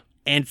movie. Yeah.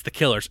 And it's the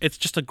Killers. It's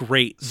just a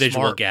great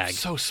visual Smart. gag.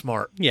 So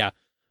smart. Yeah.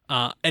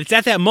 And it's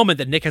at that moment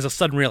that Nick has a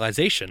sudden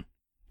realization.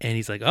 And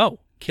he's like,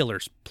 oh,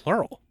 Killers,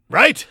 plural.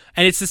 Right.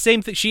 And it's the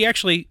same thing. She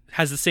actually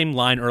has the same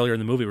line earlier in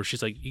the movie where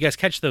she's like, you guys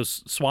catch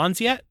those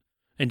swans yet?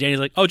 And Danny's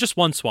like, oh, just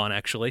one swan,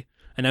 actually.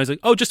 And I was like,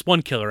 oh, just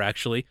one killer,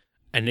 actually.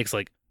 And Nick's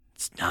like,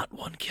 it's not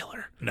one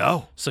killer.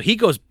 No. So he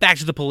goes back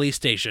to the police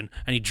station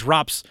and he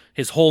drops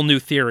his whole new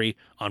theory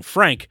on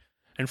Frank.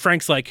 And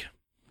Frank's like,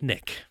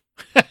 Nick.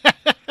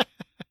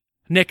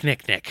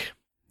 Nick.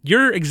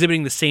 You're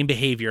exhibiting the same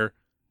behavior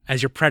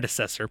as your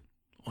predecessor.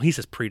 Well, he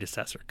says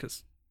predecessor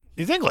because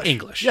he's English.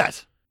 English.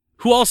 Yes.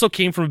 Who also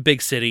came from a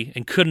big city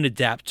and couldn't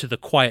adapt to the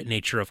quiet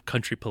nature of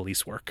country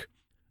police work.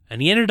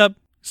 And he ended up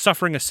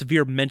suffering a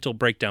severe mental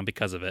breakdown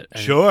because of it.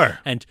 And, Sure.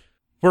 And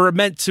we're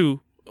meant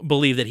to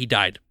believe that he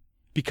died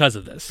because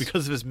of this.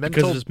 Because of his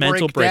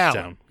mental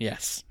breakdown.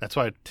 Yes. That's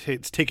why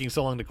it's taking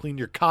so long to clean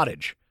your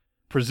cottage.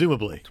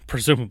 Presumably.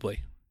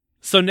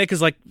 So Nick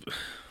is like,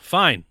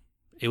 fine,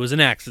 it was an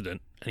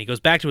accident. And he goes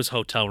back to his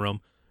hotel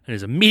room and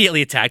is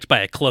immediately attacked by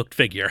a cloaked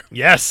figure.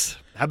 Yes.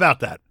 How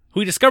about that? Who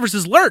he discovers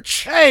is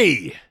Lurch.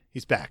 Hey,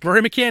 he's back.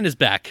 Rory McCann is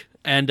back.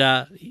 And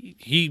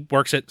he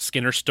works at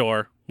Skinner's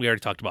store. We already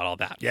talked about all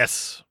that.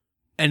 Yes.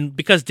 And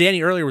because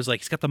Danny earlier was like,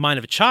 he's got the mind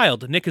of a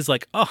child, Nick is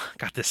like, oh,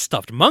 got this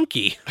stuffed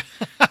monkey.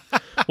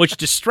 Which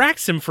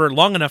distracts him for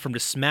long enough for him to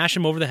smash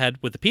him over the head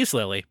with the peace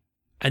lily.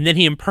 And then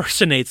he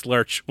impersonates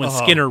Lurch when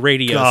Skinner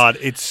radios. God,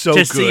 it's so to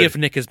good. see if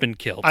Nick has been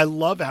killed. I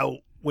love how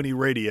when he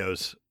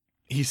radios,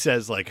 he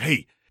says like,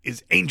 hey,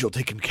 is Angel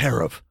taken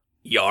care of?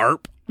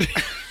 Yarp.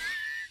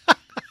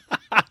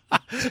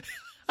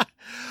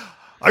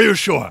 Are you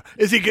sure?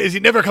 Is he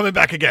never coming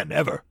back again,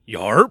 ever?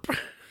 Yarp.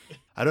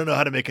 I don't know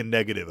how to make a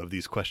negative of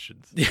these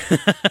questions.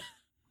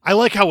 I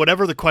like how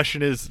whatever the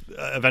question is,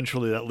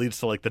 eventually that leads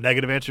to like the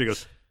negative answer. He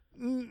goes,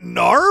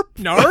 Narp?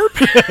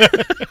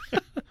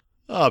 Narp?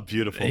 Oh,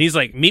 beautiful. And he's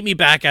like, meet me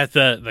back at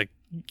the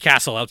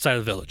castle outside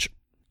of the village.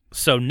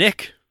 So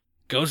Nick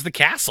goes to the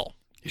castle.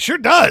 He sure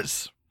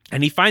does.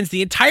 And he finds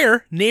the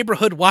entire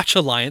Neighborhood Watch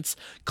Alliance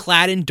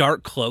clad in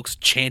dark cloaks,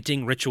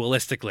 chanting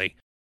ritualistically.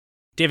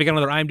 Dave, I got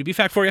another IMDb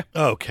fact for you.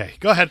 Okay,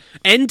 go ahead.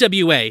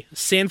 NWA,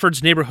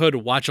 Sanford's Neighborhood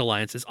Watch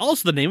Alliance, is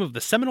also the name of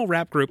the seminal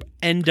rap group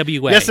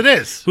NWA. Yes, it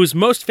is. Whose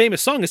most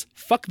famous song is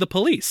Fuck the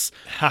Police.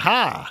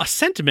 Haha. A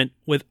sentiment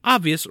with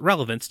obvious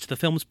relevance to the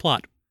film's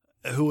plot.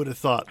 Who would have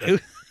thought that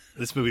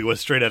this movie was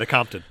straight out of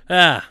Compton?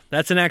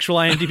 That's an actual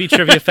IMDb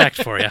trivia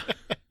fact for you.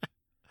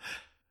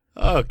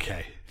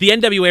 Okay. The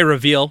NWA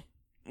reveal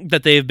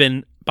that they've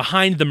been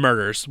behind the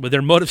murders, with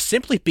their motive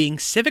simply being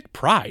civic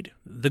pride.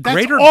 That's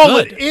greater all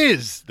good. It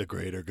is. The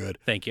greater good.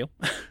 Thank you.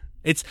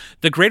 It's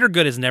the greater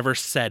good is never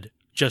said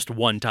just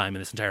one time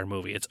in this entire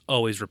movie. It's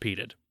always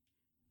repeated.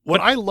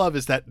 What I love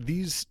is that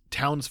these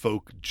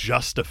townsfolk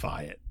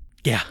justify it.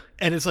 Yeah.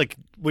 And it's like,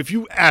 if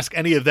you ask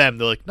any of them,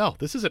 they're like, no,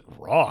 this isn't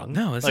wrong.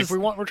 No, this like is...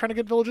 we're trying to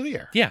get Village of the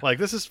Year. Yeah. Like,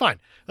 this is fine.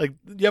 Like,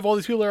 you have all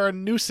these people that are a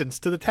nuisance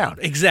to the town.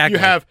 Exactly.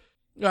 You have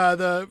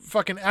the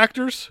fucking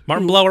actors.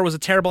 Martin Blower was a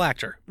terrible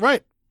actor.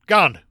 Right.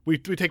 Gone. We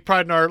take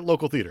pride in our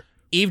local theater.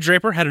 Eve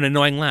Draper had an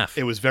annoying laugh.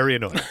 It was very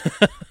annoying.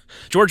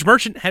 George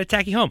Merchant had a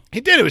tacky home.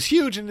 He did. It was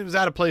huge, and it was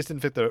out of place.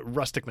 Didn't fit the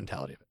rustic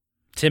mentality of it.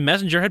 Tim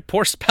Messenger had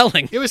poor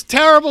spelling. It was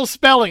terrible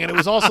spelling, and it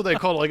was also, they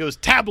called it, like, it was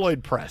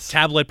tabloid press.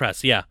 Tabloid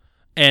press, yeah.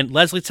 And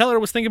Leslie Teller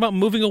was thinking about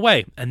moving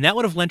away, and that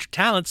would have lent her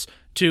talents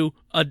to,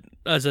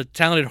 as a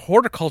talented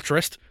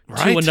horticulturist,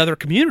 to another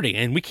community,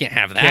 and we can't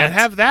have that. Can't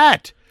have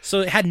that.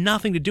 So it had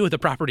nothing to do with the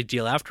property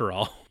deal after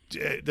all.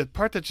 The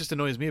part that just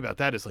annoys me about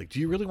that is, like, do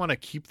you really want to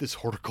keep this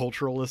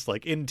horticulturalist,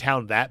 like, in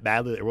town that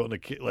badly that they're willing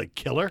to,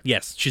 kill her?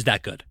 Yes, she's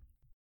that good.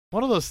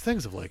 One of those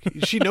things of, like,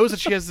 she knows that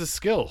she has this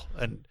skill.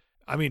 And,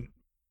 I mean,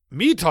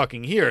 me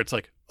talking here, it's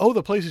like, oh,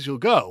 the places you'll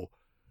go.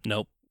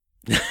 Nope.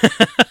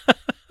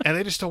 And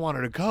they just don't want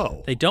her to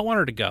go. They don't want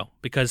her to go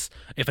because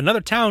if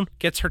another town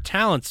gets her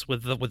talents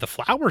with the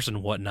flowers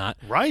and whatnot,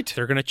 right,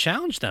 they're going to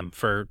challenge them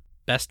for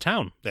best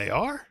town. They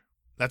are.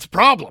 That's a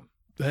problem.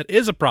 That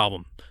is a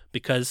problem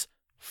because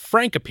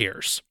Frank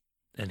appears,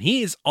 and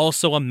he is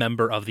also a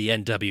member of the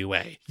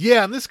NWA.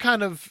 Yeah, and this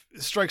kind of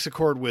strikes a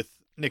chord with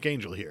Nick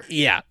Angel here.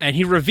 Yeah, and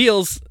he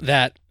reveals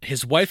that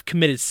his wife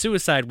committed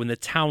suicide when the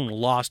town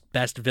lost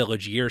Best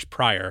Village years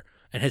prior,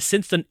 and has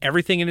since done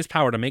everything in his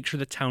power to make sure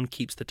the town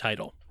keeps the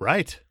title.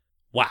 Right.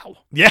 Wow.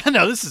 Yeah,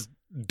 no, this is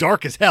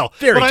dark as hell.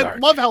 Very but dark. I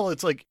love how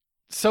it's like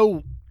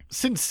so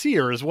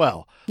sincere as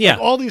well. Yeah.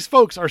 Like, all these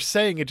folks are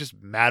saying it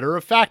just matter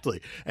of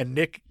factly. And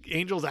Nick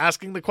Angel's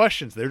asking the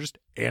questions. They're just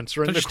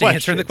answering They're the just questions.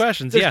 answering the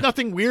questions, There's yeah.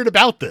 nothing weird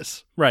about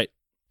this. Right.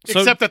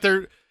 Except that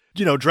they're,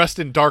 dressed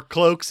in dark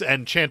cloaks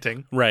and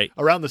chanting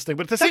around this thing.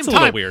 But at the That's same a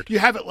little time, weird. You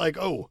have it like,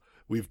 oh,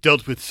 we've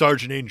dealt with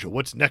Sergeant Angel.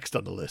 What's next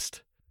on the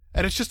list?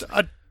 And it's just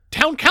a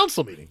town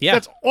council meeting. Yeah.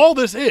 That's all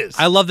this is.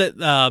 I love that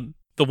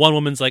the one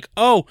woman's like,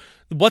 oh,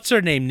 what's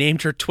her name?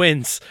 Named her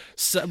twins.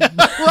 So,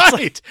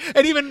 right.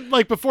 And even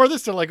like before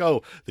this, they're like,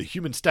 oh, the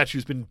human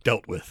statue's been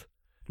dealt with.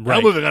 Right.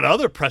 Now moving on to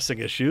other pressing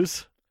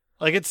issues.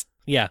 Like it's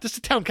just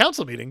a town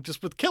council meeting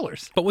just with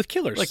killers. But with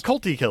killers. Like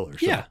culty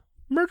killers. Yeah.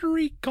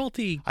 Murdery,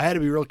 culty. I had to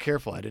be real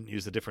careful. I didn't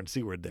use a different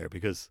C word there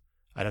because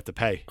I'd have to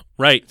pay.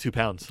 Right.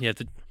 £2. Yeah,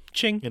 the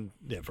ching. And,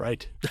 yeah,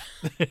 right.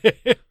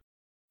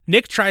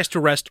 Nick tries to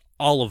arrest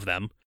all of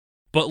them,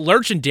 but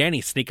Lurch and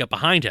Danny sneak up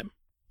behind him.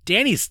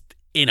 Danny's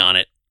in on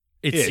it,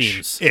 it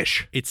seems.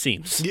 It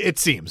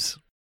seems.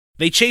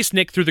 They chase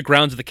Nick through the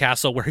grounds of the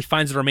castle where he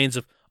finds the remains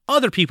of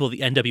other people the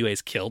NWA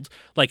has killed,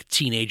 like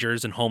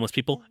teenagers and homeless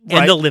people,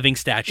 and the living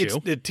statue. It's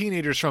the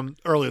teenagers from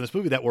earlier in this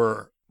movie that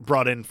were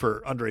brought in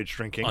for underage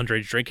drinking.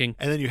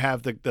 And then you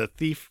have the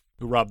thief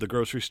who robbed the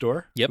grocery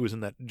store, who was in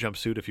that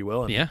jumpsuit, if you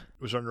will, and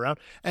was running around.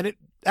 And it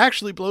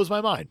actually blows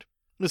my mind.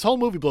 This whole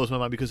movie blows my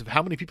mind because of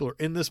how many people are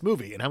in this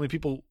movie and how many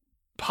people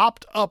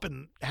popped up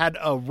and had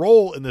a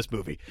role in this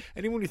movie.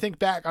 And even when you think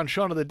back on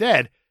Shaun of the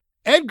Dead,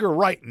 Edgar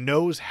Wright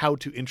knows how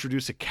to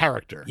introduce a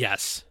character.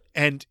 Yes.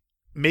 And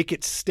make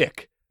it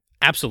stick.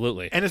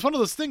 Absolutely. And it's one of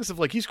those things of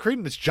like, he's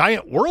creating this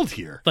giant world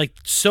here. Like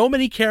so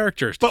many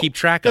characters to keep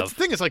track of. That's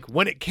the thing is like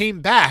when it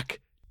came back,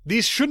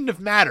 these shouldn't have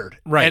mattered.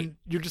 Right. And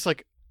you're just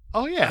like,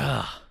 oh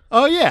yeah.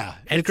 Oh yeah.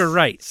 Edgar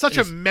Wright. Such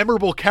a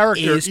memorable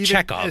character. Is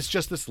Chekhov. It's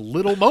just this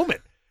little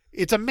moment.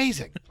 It's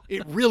amazing.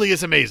 It really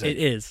is amazing. It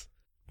is.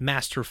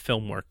 Master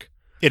film work.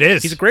 It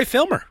is. He's a great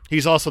filmer.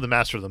 He's also the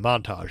master of the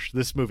montage.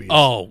 This movie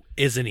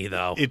isn't he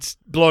though? It's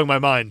blowing my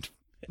mind.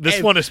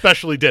 This one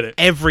especially did it.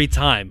 Every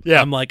time.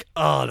 Yeah. I'm like,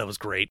 oh, that was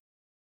great.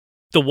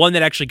 The one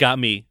that actually got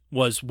me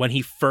was when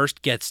he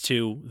first gets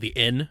to the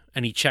inn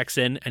and he checks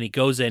in and he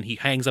goes in, he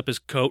hangs up his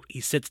coat,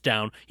 he sits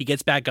down, he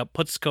gets back up,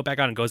 puts his coat back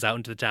on and goes out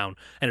into the town.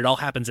 And it all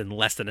happens in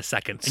less than a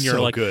second. And you're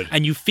so like, good.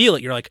 And you feel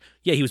it. You're like,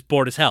 yeah, he was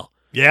bored as hell.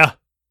 Yeah.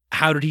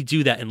 How did he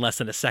do that in less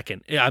than a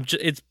second?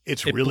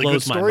 It really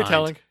blows good my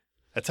storytelling. mind.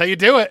 That's how you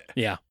do it.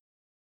 Yeah.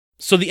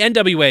 So the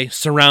NWA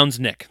surrounds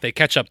Nick. They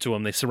catch up to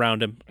him. They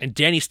surround him. And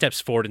Danny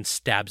steps forward and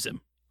stabs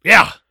him.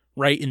 Yeah.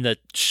 Right in the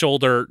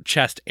shoulder,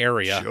 chest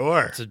area.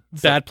 Sure. It's a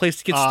bad place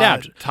to get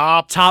stabbed.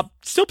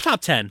 Still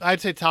top 10.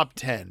 I'd say top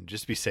 10,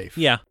 just to be safe.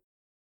 Yeah.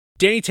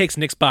 Danny takes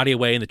Nick's body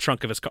away in the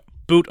trunk of his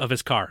boot of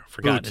his car.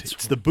 Forgot.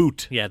 It's the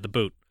boot. Yeah, the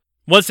boot.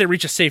 Once they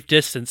reach a safe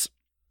distance,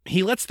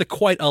 he lets the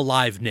quite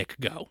alive Nick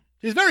go.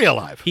 He's very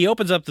alive. He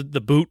opens up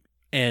the boot,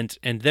 and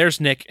there's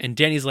Nick, and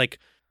Danny's like,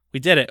 we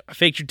did it. I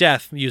faked your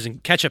death using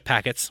ketchup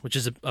packets, which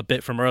is a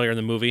bit from earlier in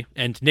the movie,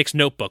 and Nick's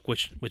notebook,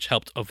 which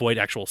helped avoid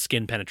actual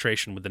skin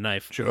penetration with the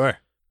knife. Sure.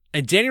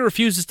 And Danny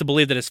refuses to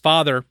believe that his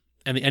father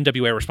and the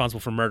NWA are responsible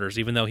for murders,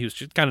 even though he was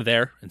just kind of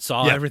there and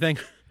saw everything.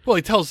 Well,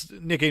 he tells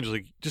Nick Angel,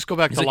 just go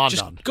back to London.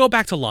 Just go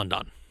back to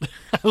London.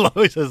 I love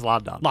how he says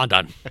London.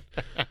 London.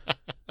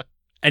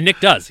 And Nick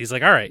does. He's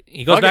like, all right.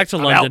 He goes back to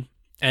London,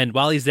 and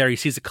while he's there, he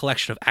sees a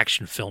collection of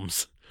action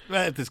films.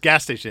 At this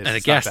gas station. At a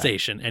gas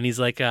station. And he's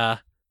like, I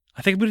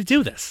think I'm going to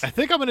do this. I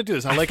think I'm going to do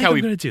this. I like how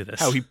I'm going to do this.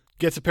 How he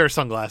gets a pair of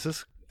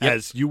sunglasses,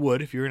 as you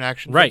would if you're an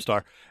action film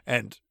star.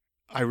 And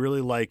I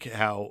really like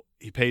how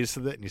he pays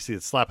for it, and you see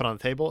it slapping on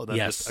the table, and then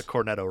just a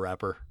cornetto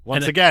wrapper.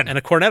 Once again. And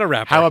a cornetto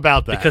wrapper. How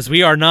about that? Because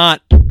we are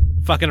not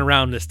fucking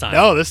around this time.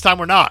 No, this time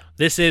we're not.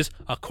 This is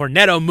a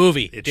cornetto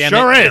movie. It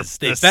sure is.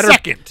 They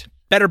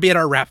better be at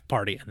our rap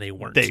party, and they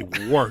weren't. They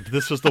weren't.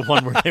 This was the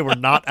one where they were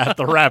not at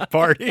the rap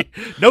party.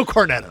 No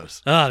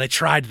cornettos. Oh, they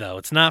tried, though.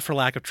 It's not for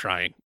lack of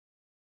trying.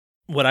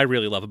 What I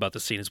really love about the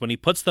scene is when he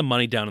puts the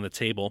money down on the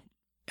table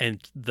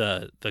and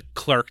the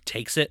clerk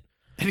takes it.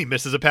 And he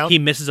misses a pound? He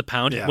misses a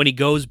pound. Yeah. When he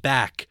goes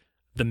back,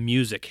 the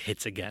music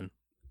hits again.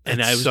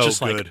 And I was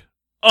just good. Like,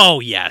 oh,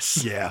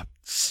 yes. Yeah.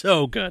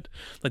 So good.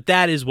 Like,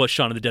 that is what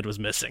Shaun of the Dead was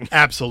missing.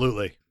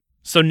 Absolutely.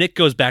 So Nick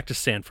goes back to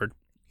Sanford.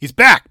 He's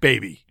back,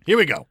 baby. Here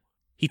we go.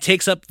 He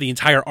takes up the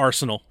entire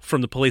arsenal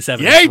from the police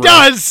evidence. Yeah, he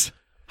does.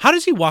 How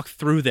does he walk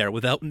through there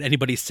without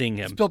anybody seeing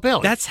him? It's Bill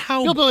Bailey.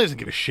 Bill Bailey doesn't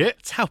give a shit.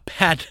 That's how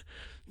bad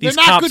these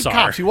They're not cops good are.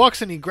 cops. He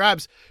walks in, he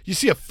grabs. You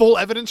see a full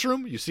evidence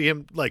room. You see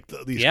him like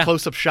these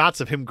close-up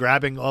shots of him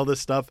grabbing all this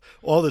stuff,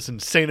 all this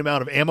insane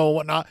amount of ammo and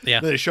whatnot.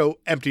 Yeah. Then they show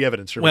empty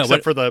evidence room, Well,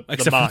 except for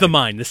the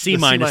mine. The C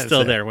mine is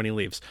still there when he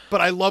leaves.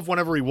 But I love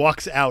whenever he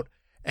walks out,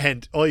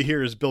 and all you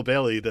hear is Bill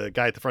Bailey, the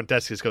guy at the front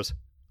desk, just goes,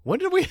 "When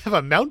did we have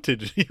a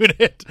mounted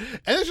unit?"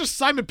 And it's just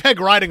Simon Pegg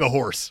riding a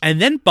horse. And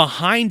then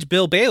behind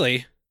Bill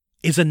Bailey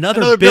is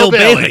another Bill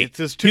Bailey.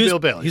 It's two Bill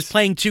Baileys. He's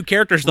playing two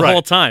characters the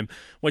whole time,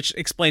 which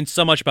explains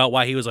so much about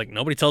why he was like,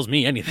 nobody tells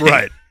me anything.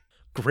 Right.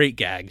 Great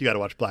gag. You got to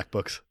watch Black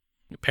Books.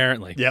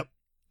 Apparently. Yep.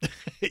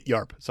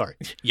 Yarp. Sorry.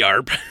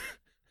 Yarp.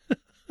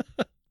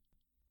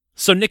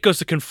 So Nick goes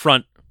to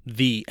confront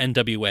the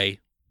NWA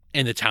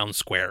in the town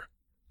square,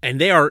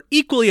 and they are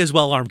equally as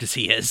well armed as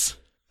he is.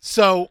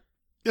 So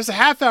there's a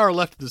half hour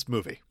left of this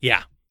movie.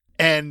 Yeah.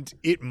 And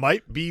it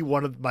might be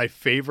one of my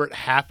favorite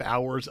half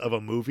hours of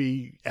a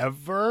movie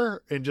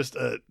ever, in just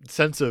a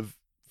sense of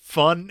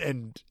fun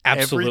and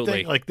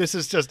everything. Like, this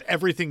is just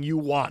everything you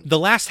want. The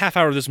last half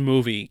hour of this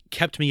movie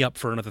kept me up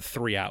for another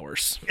 3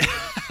 hours.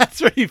 That's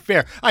pretty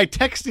fair. I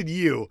texted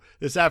you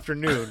this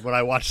afternoon when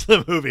I watched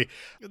the movie,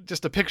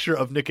 just a picture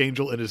of Nick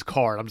Angel in his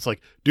car. And I'm just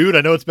like, dude,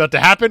 I know it's about to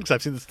happen because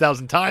I've seen this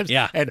 1,000 times.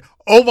 Yeah. And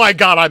oh my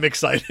God, I'm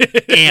excited.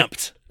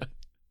 Amped.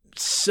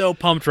 So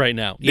pumped right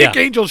now. Nick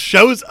Angel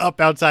shows up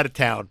outside of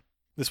town.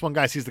 This one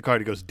guy sees the car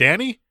and he goes,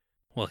 "Danny?"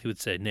 Well, he would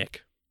say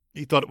Nick.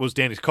 He thought it was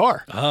Danny's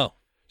car. Oh.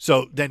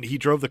 So then he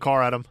drove the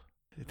car at him.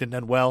 It didn't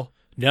end well.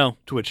 No.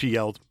 To which he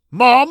yelled,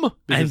 "Mom!"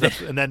 And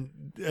then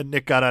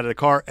Nick got out of the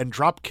car and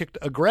drop kicked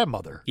a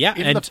grandmother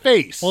in the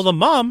face. Well, the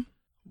mom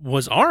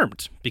was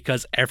armed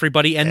because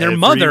everybody and their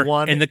mother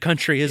in the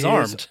country is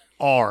armed.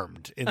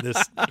 Armed in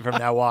this from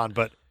now on.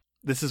 But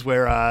this is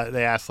where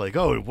they asked, like,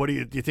 "Oh, what do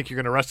you think you're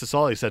going to arrest us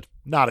all?" He said,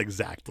 "Not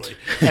exactly."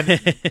 And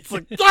it's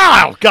like,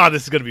 oh, God,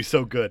 this is going to be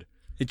so good.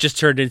 It just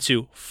turned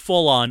into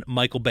full-on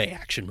Michael Bay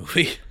action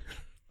movie.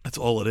 That's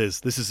all it is.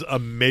 This is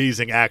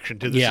amazing action,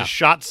 too. This is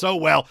shot so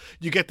well.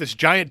 You get this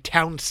giant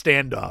town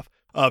standoff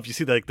of, you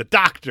see, like, the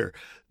doctor,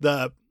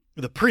 the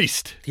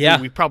priest. Yeah.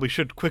 Who we probably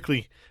should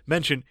quickly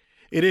mention.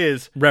 It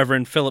is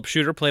Reverend Philip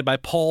Shooter, played by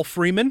Paul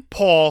Freeman.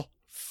 Paul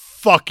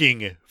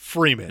fucking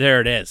Freeman.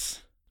 There it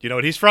is. You know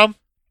what he's from?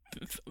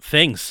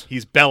 Things.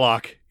 He's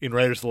Belloc in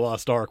Raiders of the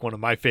Lost Ark, one of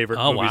my favorite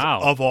movies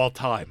of all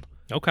time.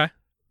 Okay.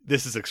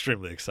 This is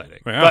extremely exciting.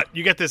 Yeah. But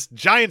you get this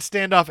giant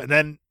standoff, and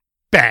then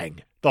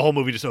bang, the whole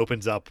movie just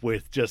opens up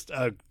with just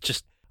a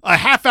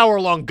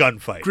half-hour-long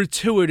gunfight.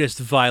 Gratuitous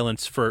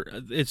violence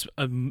it's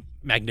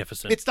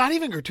magnificent. It's not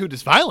even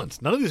gratuitous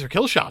violence. None of these are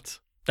kill shots.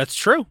 That's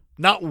true.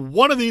 Not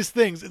one of these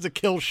things is a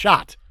kill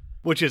shot,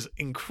 which is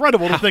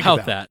incredible to think about. How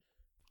about that?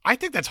 I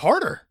think that's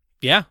harder.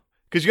 Yeah.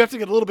 Because you have to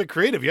get a little bit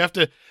creative. You have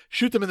to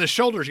shoot them in the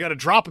shoulders. You got to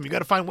drop them. You got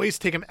to find ways to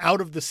take them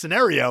out of the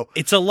scenario.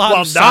 It's a lot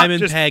of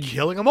Simon Pegg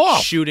killing them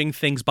off, shooting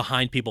things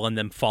behind people and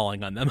them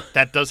falling on them.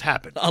 That does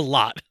happen a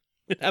lot.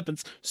 It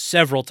happens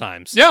several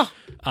times. Yeah.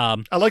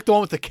 Um, I like the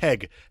one with the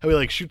keg. How he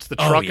like shoots the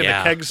truck and the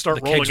kegs start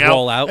The rolling kegs out.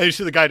 roll out. And you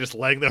see the guy just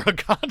laying there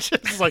unconscious.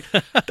 It's like,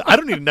 I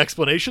don't need an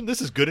explanation.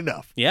 This is good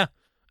enough. Yeah.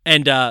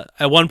 And at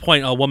one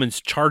point, a woman's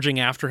charging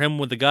after him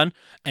with a gun,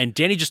 and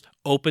Danny just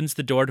opens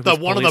the door to The his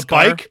one on police the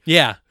car. bike?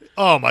 Yeah.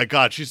 Oh my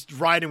God. She's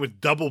riding with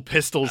double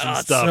pistols and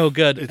It's stuff. so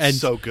good. It's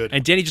so good.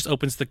 And Danny just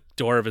opens the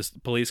door of his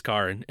police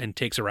car and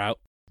takes her out.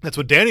 That's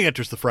when Danny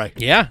enters the fray.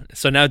 Yeah.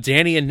 So now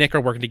Danny and Nick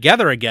are working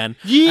together again.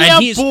 Yeah,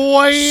 and he's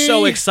boy.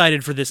 so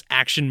excited for this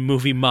action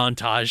movie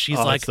montage. He's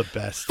like, that's the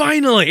best.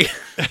 finally.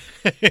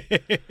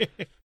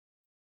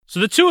 So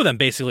the two of them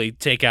basically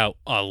take out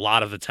a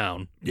lot of the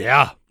town.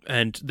 Yeah.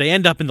 And they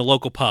end up in the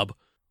local pub,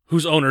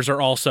 whose owners are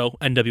also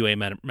NWA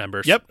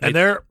members. Yep. And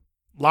they're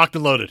locked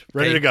and loaded,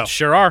 ready to go.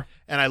 Sure are.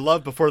 And I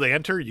love before they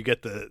enter, you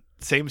get the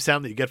same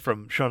sound that you get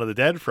from Shaun of the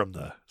Dead from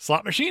the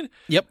slot machine.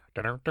 Yep.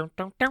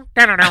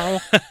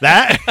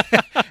 That.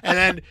 And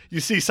then you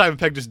see Simon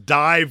Pegg just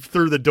dive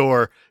through the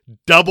door,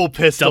 double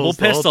pistols.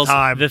 The whole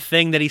time. The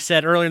thing that he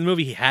said earlier in the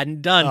movie he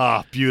hadn't done.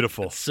 Oh,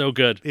 beautiful. It's so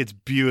good. It's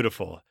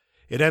beautiful.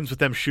 It ends with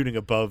them shooting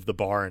above the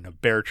bar and a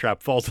bear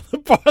trap falls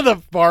on the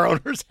bar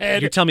owner's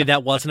head. You're telling me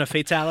that wasn't a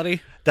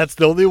fatality? That's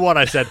the only one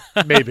I said,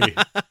 maybe.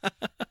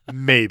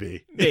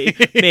 Maybe.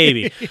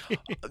 Maybe.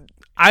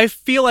 I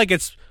feel like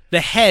the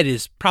head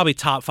is probably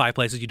top 5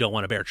 places you don't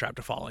want a bear trap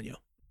to fall on you.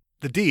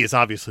 The D is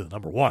obviously the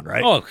number one,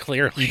 right? Oh,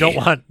 clearly. You don't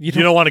want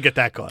to get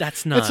that caught.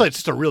 That's not. It's like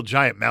just a real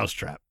giant mouse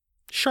trap.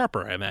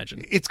 Sharper, I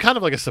imagine. It's kind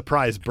of like a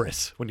surprise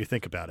bris when you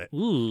think about it.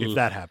 Ooh. If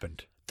that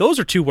happened. Those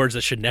are two words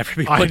that should never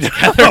be I put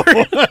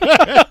together.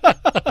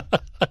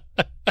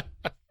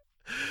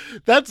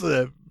 That's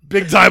a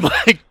big time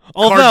like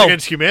Although, Cards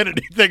Against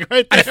Humanity thing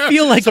right there. I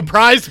feel like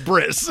surprise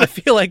bris. I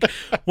feel like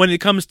when it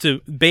comes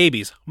to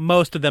babies,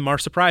 most of them are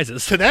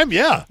surprises. To them,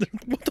 yeah.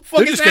 What the fuck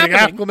They're is just getting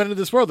happening? acclimated to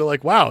this world. They're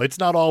like, wow, it's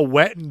not all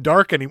wet and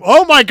dark anymore.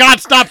 Oh my God,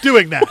 stop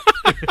doing that.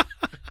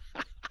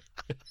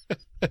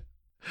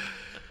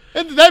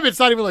 And to them, it's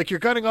not even like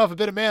you're cutting off a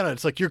bit of mana.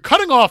 It's like you're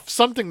cutting off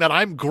something that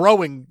I'm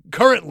growing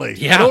currently.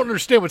 Yeah. I don't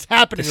understand what's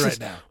happening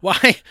now.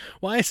 Why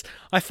is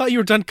I thought you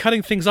were done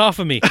cutting things off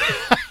of me.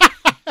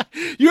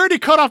 You already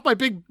cut off my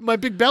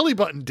big belly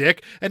button,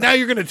 Dick, and now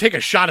you're going to take a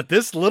shot at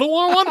this little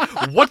one?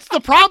 What's the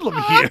problem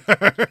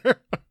here?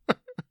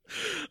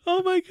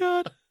 Oh my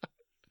God.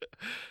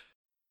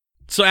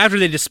 So after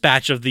they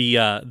dispatch of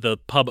the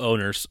pub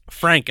owners,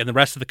 Frank and the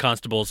rest of the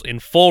constables in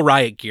full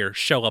riot gear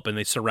show up and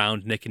they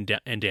surround Nick and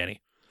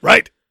Danny.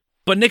 Right.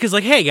 But Nick is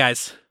like, "Hey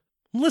guys,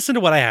 listen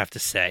to what I have to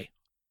say.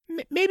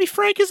 Maybe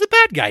Frank is the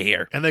bad guy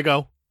here." And they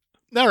go,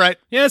 "All right."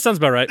 Yeah, that sounds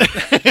about right.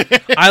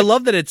 I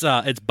love that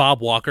it's Bob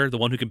Walker, the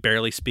one who can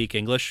barely speak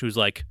English, who's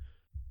like,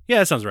 "Yeah,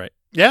 that sounds right."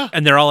 Yeah.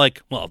 And they're all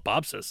like, "Well, if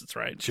Bob says it's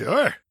right."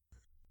 Sure.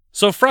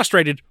 So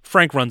frustrated,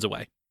 Frank runs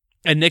away.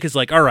 And Nick is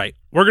like, "All right,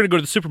 we're going to go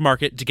to the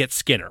supermarket to get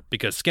Skinner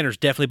because Skinner's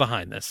definitely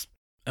behind this."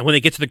 And when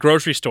they get to the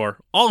grocery store,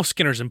 all of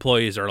Skinner's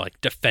employees are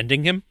like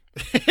defending him.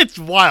 It's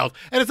wild.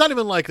 And it's not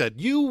even like that.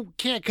 You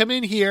can't come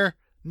in here.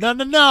 No.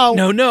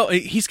 No.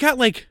 He's got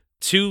like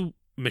 2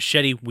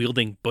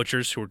 machete-wielding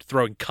butchers who are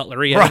throwing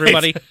cutlery at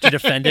everybody to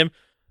defend him.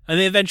 And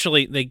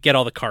they get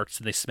all the carts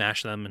and they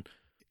smash them. And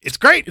it's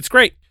great. It's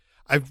great.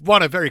 I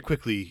want to very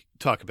quickly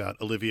talk about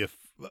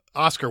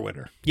Oscar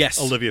winner.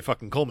 Yes. Olivia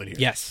fucking Colman here.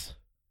 Yes.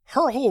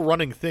 Her whole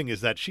running thing is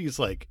that she's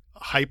like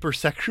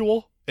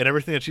hypersexual in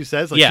everything that she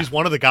says. Like Yeah. she's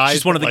one of the guys.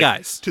 She's one of the like,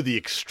 guys. To the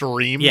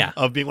extreme Yeah.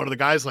 of being one of the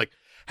guys. Like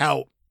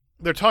how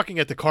they're talking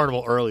at the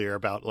carnival earlier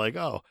about like,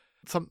 oh,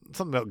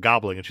 something about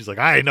gobbling. And she's like,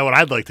 I know what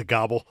I'd like to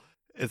gobble.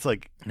 It's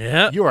like,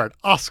 Yeah. you are an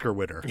Oscar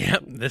winner. Yeah.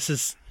 This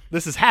is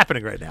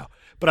happening right now.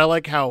 But I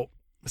like how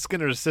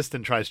Skinner's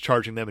assistant tries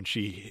charging them and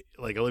she,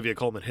 like Olivia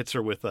Colman hits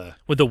her with the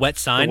wet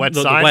sign. wet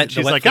sign. And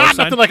she's wet like, floor sign.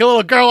 nothing like a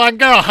little girl on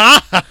girl,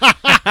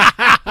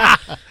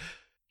 huh?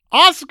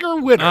 Oscar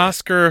winner.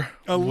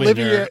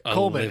 Olivia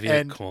Colman. Olivia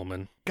And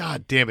Colman.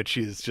 God damn it,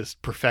 she is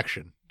just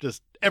perfection.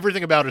 Just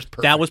everything about her is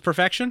perfect. That was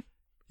perfection?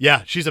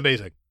 Yeah, she's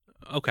amazing.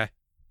 Okay.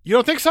 You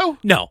don't think so?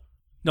 No,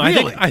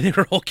 Really? I think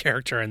her whole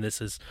character in this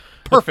is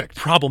Perfect.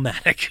 No.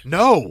 problematic.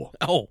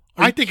 Oh,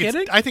 I think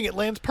it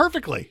lands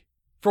perfectly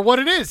for what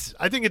it is.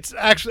 I think it's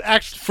actually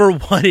for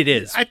what it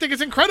is, I think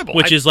it's incredible.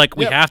 which is like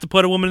we yeah. have to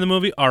put a woman in the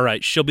movie. All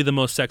right, she'll be the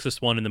most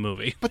sexist one in the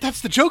movie. But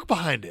that's the joke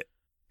behind it.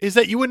 Is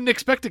that you wouldn't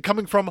expect it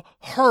coming from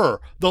her,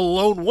 the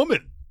lone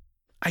woman.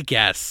 I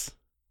guess.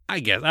 I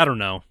don't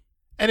know.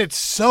 And it's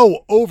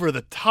so over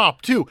the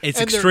top too. It's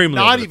and extremely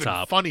they're not over the even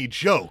top. funny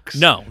jokes.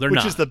 No, they're which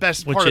not. Which is the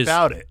best Which part is-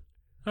 about it.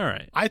 All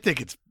right. I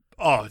think it's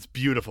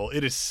beautiful.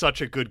 It is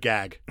such a good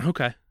gag.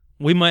 Okay.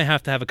 We might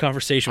have to have a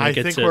conversation. When I we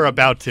get think to we're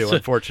about to,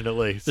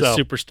 unfortunately. the So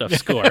super stuff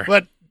score.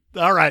 But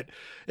all right,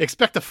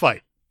 expect a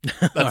fight.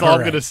 That's all, I'm right.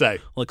 going to say.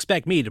 Well,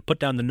 expect me to put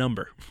down the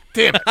number.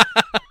 Damn it.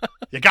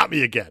 You got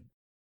me again.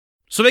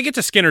 So they get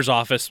to Skinner's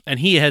office, and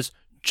he has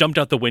jumped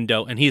out the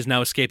window, and he is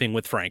now escaping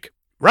with Frank.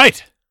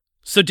 Right.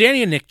 So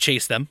Danny and Nick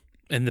chase them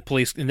in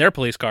their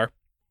police car,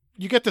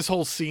 you get this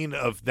whole scene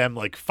of them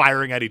like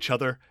firing at each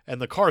other,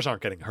 and the cars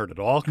aren't getting hurt at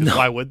all. Because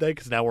why would they?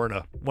 Because now we're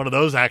in one of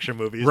those action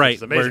movies. Right. Which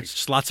is amazing. Where it's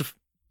just lots of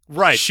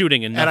right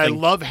shooting and nothing. And I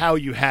love how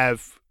you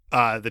have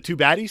the two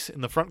baddies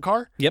in the front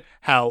car. Yep.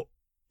 How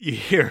you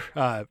hear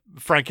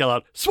Frank yell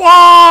out,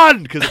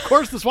 "Swan!" Because, of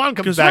course, the Swan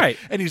comes back. Right.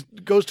 And he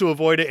goes to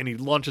avoid it, and he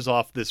launches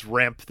off this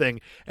ramp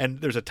thing.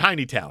 And there's a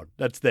tiny town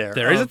that's there.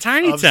 There is a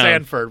tiny of town.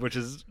 Sanford, which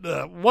is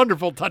a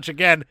wonderful touch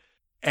again.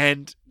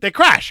 And they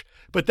crash.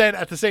 But then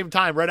at the same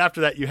time, right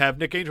after that, you have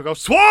Nick Angel go,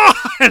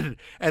 "Swan!"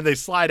 And they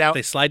slide out.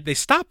 They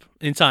stop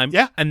in time.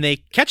 Yeah. And they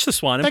catch the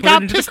Swan and They put it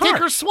got into the Piss car.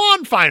 Tinker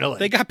Swan finally.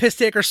 They got Piss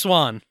Tinker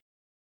Swan.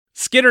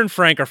 Skinner and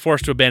Frank are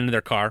forced to abandon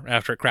their car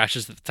after it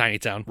crashes at the tiny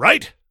town.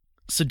 Right.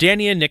 So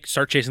Danny and Nick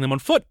start chasing them on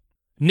foot.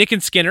 Nick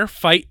and Skinner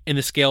fight in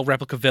the scale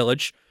replica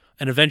village,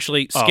 and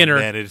eventually Skinner... Oh,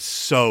 man, it's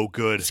so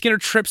good. Skinner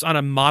trips on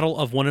a model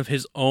of one of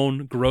his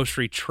own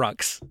grocery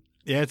trucks.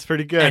 Yeah, it's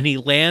pretty good. And he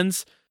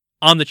lands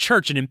on the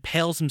church and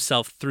impales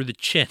himself through the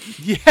chin.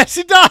 Yes,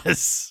 he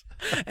does.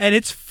 And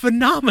it's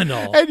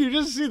phenomenal. And you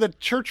just see the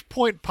church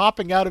point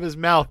popping out of his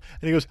mouth,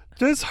 and he goes,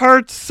 "This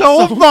hurts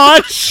so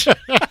much."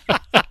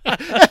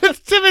 And it's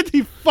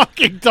Timothy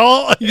fucking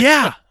Dalton.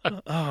 Yeah.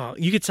 Oh,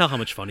 you could tell how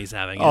much fun he's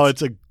having.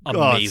 It's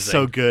amazing. it's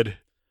so good.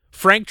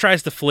 Frank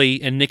tries to flee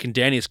in Nick and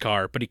Danny's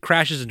car, but he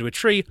crashes into a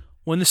tree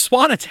when the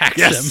Swan attacks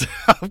Yes, him.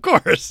 of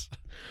course.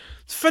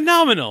 It's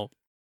phenomenal.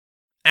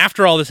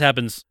 After all this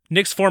happens,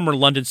 Nick's former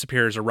London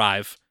superiors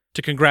arrive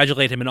to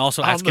congratulate him and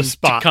also ask him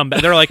to come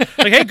back. They're like,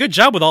 hey, good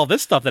job with all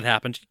this stuff that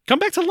happened. Come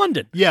back to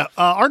London. Yeah,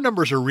 our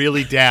numbers are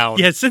really down.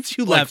 Yeah, since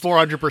you like left.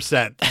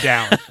 400%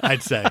 down,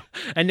 I'd say.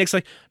 And Nick's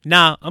like,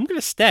 nah, I'm going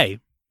to stay.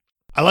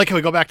 I like how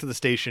we go back to the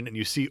station and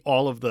you see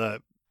all of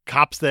the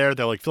cops there.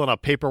 They're like filling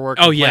out paperwork,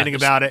 complaining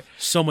about it.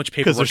 So much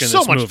paperwork in because this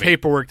there's so much movie.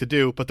 paperwork to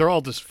do, but they're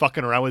all just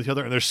fucking around with each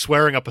other and they're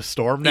swearing up a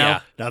storm now. Yeah.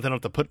 Now they don't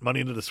have to put money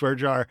into the swear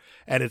jar.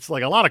 And it's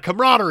like a lot of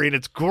camaraderie and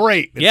it's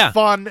great. It's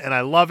fun and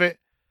I love it.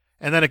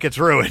 And then it gets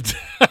ruined.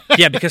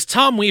 Yeah, because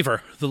Tom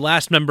Weaver, the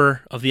last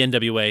member of the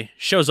NWA,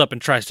 shows up and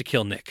tries to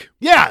kill Nick.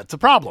 Yeah, it's a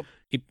problem.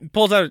 He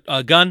pulls out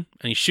a gun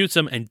and he shoots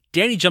him, and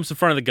Danny jumps in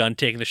front of the gun,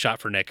 taking the shot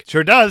for Nick.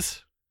 Sure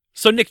does.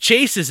 So Nick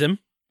chases him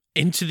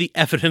into the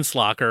evidence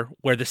locker,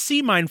 where the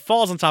sea mine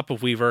falls on top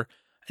of Weaver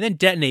and then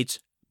detonates,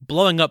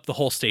 blowing up the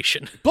whole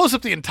station. Blows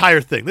up the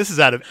entire thing. This is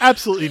out of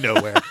absolutely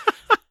nowhere.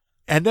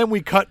 And then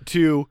we cut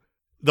to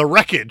the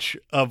wreckage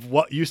of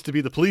what used to be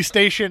the police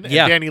station, and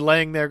Danny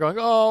laying there going,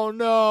 "Oh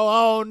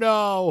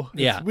no.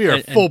 Yeah. We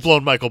are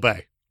full-blown Michael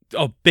Bay.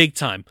 Oh, big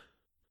time.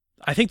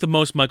 I think the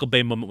most Michael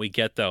Bay moment we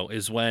get, though,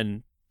 is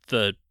when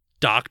the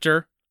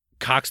doctor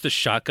cocks the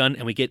shotgun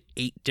and we get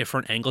 8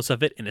 different angles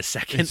of it in a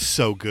second. It's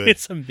so good.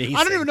 It's amazing.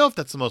 I don't even know if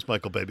that's the most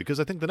Michael Bay, because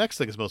I think the next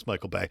thing is most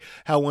Michael Bay.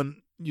 How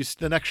when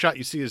the next shot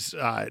you see is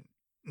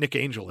Nick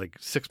Angel, like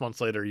 6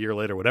 months later, a year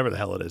later, whatever the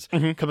hell it is,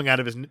 coming out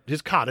of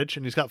his cottage,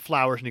 and he's got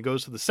flowers, and he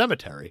goes to the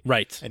cemetery.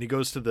 Right. And he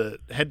goes to the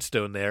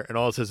headstone there, and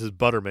all it says is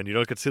Butterman. You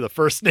don't get to see the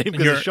first name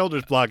because his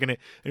shoulder's blocking it.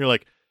 And you're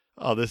like,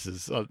 oh, this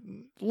is a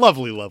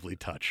lovely, lovely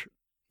touch.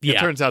 Yeah. It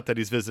turns out that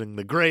he's visiting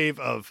the grave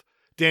of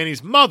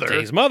Danny's mother.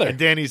 And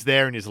Danny's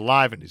there, and he's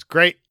alive, and he's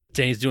great.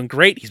 Danny's doing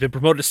great. He's been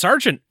promoted to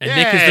sergeant, and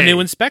Nick is the new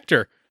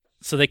inspector.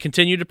 So they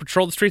continue to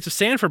patrol the streets of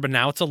Sanford, but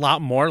now it's a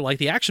lot more like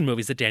the action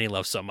movies that Danny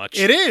loves so much.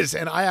 It is,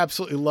 and I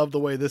absolutely love the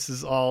way this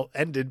is all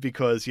ended,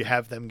 because you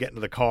have them get into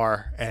the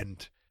car,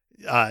 and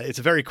it's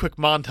a very quick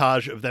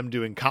montage of them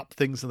doing cop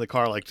things in the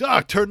car, like,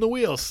 turn the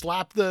wheel,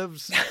 slap the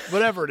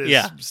whatever it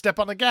is, step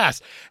on the gas.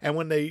 And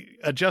when they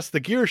adjust the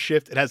gear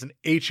shift, it has an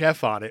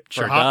HF on it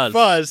for Hot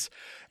Fuzz,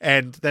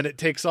 and then it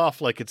takes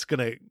off like it's going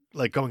to,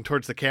 like going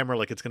towards the camera,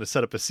 like it's going to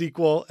set up a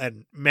sequel,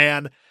 and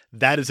man,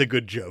 that is a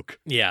good joke.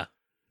 Yeah.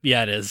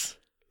 Yeah, it is.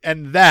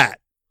 And that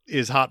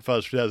is Hot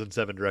Fuzz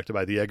 2007, directed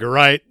by the Edgar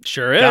Wright.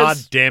 Sure is. God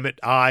damn it,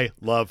 I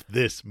love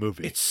this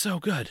movie. It's so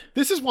good.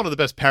 This is one of the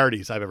best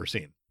parodies I've ever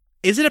seen.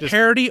 Is it a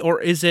parody,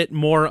 or is it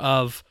more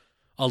of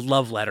a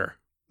love letter?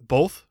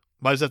 Both?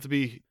 Why does that have to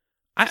be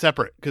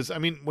separate? Because, I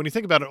mean, when you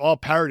think about it, all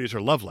parodies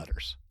are love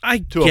letters. I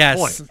to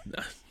guess. a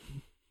point.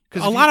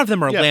 A lot of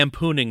them are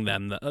lampooning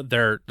them,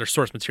 their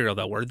source material,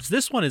 though, where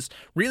this one is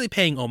really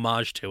paying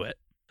homage to it.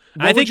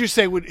 What would you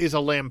say is a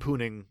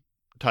lampooning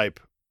type?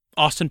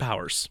 Austin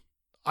Powers.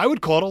 I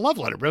would call it a love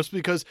letter, just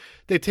because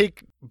they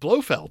take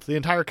Blofeld, the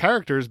entire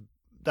character,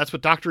 that's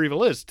what Dr.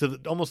 Evil is, to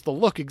almost the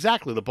look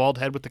exactly, the bald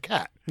head with the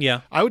cat.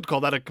 Yeah. I would call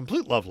that a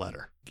complete love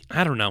letter.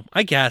 I don't know.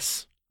 I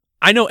guess.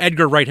 I know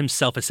Edgar Wright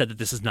himself has said that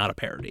this is not a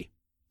parody.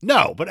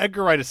 No, but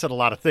Edgar Wright has said a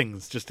lot of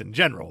things just in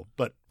general,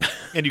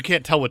 and you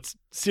can't tell what's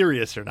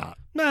serious or not.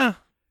 Nah.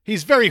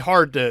 He's very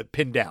hard to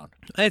pin down.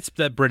 It's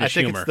the British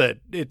humor. I think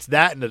it's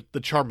that and the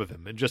charm of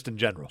him, and just in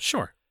general.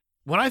 Sure.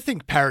 When I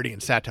think parody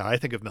and satire, I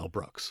think of Mel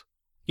Brooks.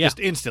 Yeah. Just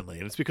instantly.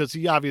 And it's because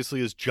he obviously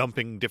is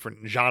jumping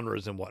different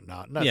genres and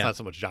whatnot. And that's not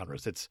so much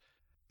genres. It's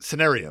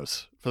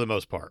scenarios, for the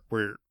most part,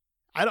 where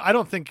I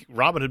don't think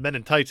Robin Hood Men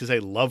in Tights is a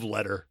love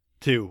letter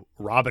to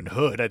Robin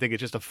Hood. I think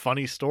it's just a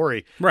funny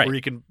story where you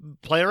can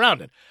play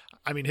around it.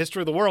 I mean,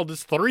 History of the World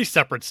is 3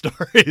 separate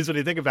stories when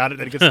you think about it,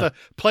 and it gets to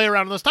play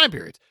around in those time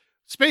periods.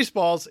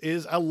 Spaceballs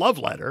is a love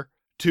letter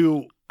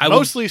to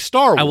mostly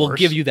Star Wars. I will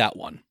give you that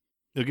one.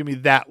 You'll give me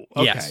that.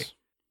 Okay. Yes.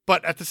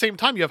 But at the same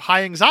time, you have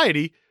High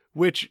Anxiety,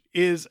 which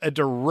is a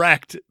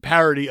direct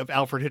parody of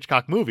Alfred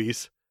Hitchcock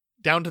movies,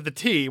 down to the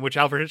T, which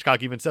Alfred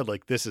Hitchcock even said,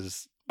 like, this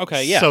is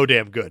so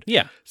damn good.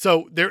 Yeah.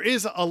 So there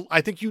is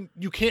I think you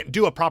can't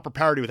do a proper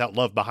parody without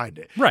love behind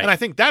it. Right. And I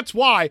think that's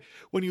why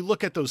when you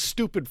look at those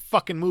stupid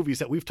fucking movies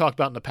that we've talked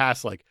about in the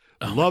past, like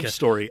Love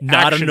Story,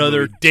 Not action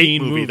Another movie, date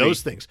teen movie.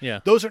 those things. Yeah.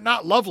 Those are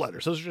not love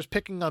letters. Those are just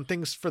picking on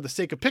things for the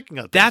sake of picking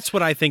on things. That's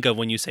what I think of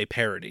when you say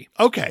parody.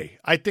 Okay.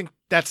 I think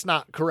that's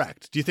not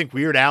correct. Do you think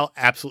Weird Al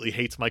absolutely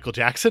hates Michael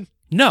Jackson?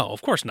 No,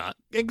 of course not.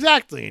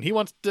 Exactly. And he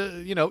wants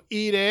to,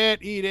 eat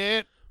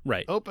it.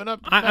 Right. Open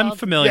up. I'm mouth.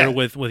 familiar Yeah.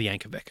 with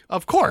Yankovic.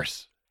 Of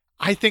course.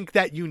 I think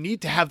that you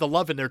need to have the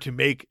love in there to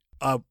make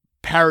a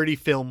parody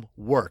film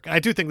work. And I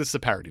do think this is a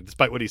parody,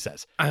 despite what he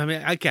says. I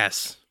mean, I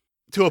guess.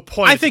 To a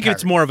point. I think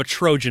it's more of a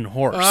Trojan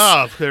horse.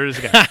 Oh, there it is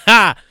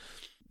again.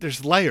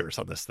 There's layers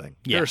on this thing.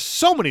 Yeah. There's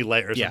so many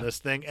layers on this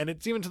thing. And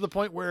it's even to the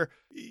point where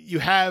you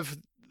have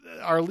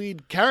our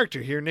lead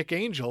character here, Nick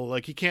Angel,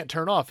 like he can't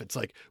turn off. It's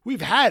like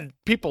we've had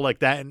people like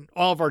that in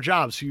all of our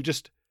jobs. So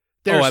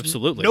there's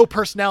absolutely. no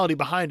personality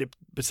behind it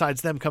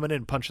besides them coming in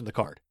and punching the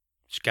card.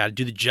 Just got to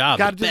do the job.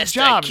 Got to do the best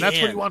job, I and that's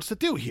what he can. wants to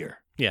do here.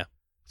 Yeah.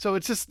 So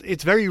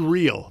it's very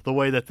real the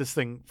way that this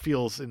thing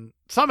feels in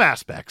some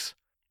aspects,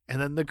 and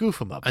then the goof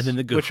 'em ups, And then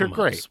the goof which are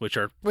great,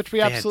 which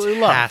we absolutely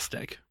love.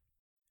 Fantastic.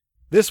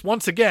 This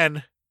once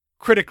again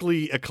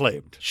critically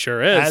acclaimed,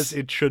 Sure is. as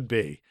it should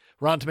be.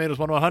 Rotten Tomatoes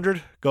 1 to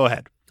 100. Go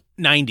ahead.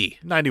 90.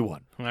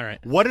 91. All right.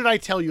 What did I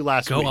tell you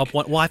last Go week? up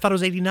one. Well, I thought it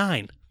was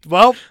 89.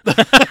 Well,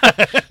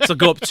 So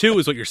go up 2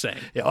 is what you're saying.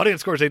 yeah.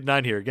 Audience scores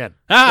 89 here again.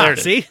 There it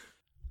is. See?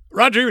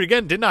 Roger Ebert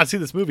again did not see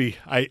this movie,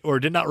 or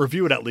did not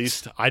review it at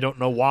least. I don't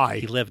know why.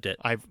 He lived it.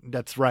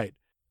 That's right.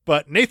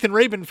 But Nathan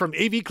Rabin from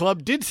AV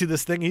Club did see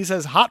this thing. He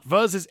says, Hot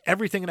Fuzz is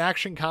everything an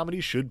action comedy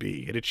should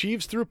be. It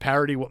achieves through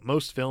parody what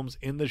most films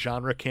in the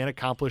genre can't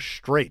accomplish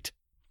straight.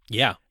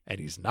 Yeah. And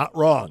he's not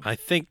wrong. I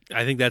think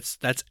that's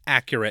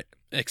accurate,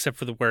 except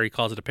for where he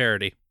calls it a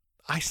parody.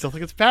 I still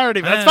think it's a parody,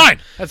 but that's fine.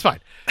 That's fine.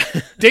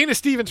 Dana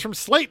Stevens from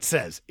Slate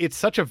says, it's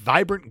such a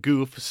vibrant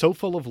goof, so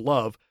full of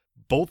love,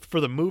 both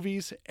for the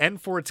movies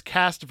and for its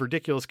cast of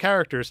ridiculous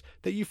characters,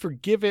 that you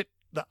forgive it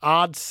the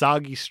odd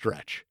soggy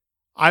stretch.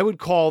 I would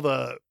call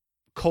the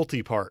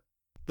culty part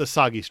the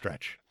soggy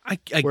stretch,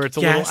 where it's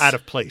a little out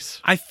of place.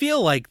 I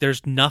feel like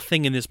there's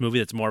nothing in this movie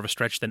that's more of a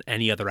stretch than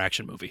any other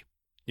action movie.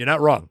 You're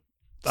not wrong.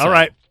 So, all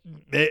right.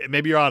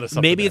 Maybe you're on to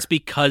something. Maybe there. it's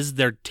because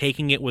they're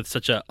taking it with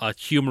such a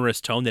humorous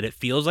tone that it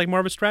feels like more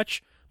of a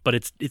stretch, but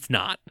it's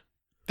not.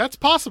 That's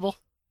possible.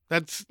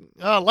 That's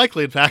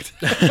likely, in fact.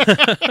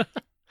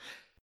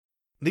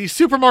 The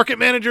supermarket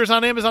managers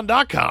on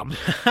Amazon.com.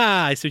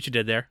 I see what you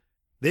did there.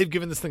 They've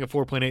given this thing a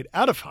 4.8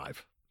 out of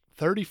 5.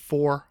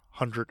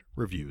 3,400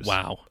 reviews.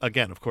 Wow.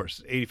 Again, of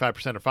course,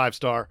 85% are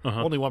 5-star.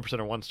 Only 1%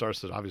 are 1-star,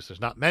 so obviously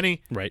there's not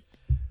many. Right.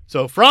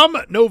 So from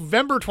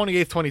November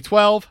 28th,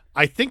 2012,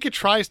 I think it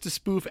tries to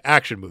spoof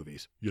action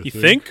movies. You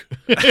think?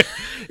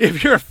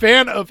 If you're a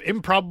fan of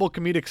improbable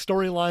comedic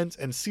storylines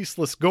and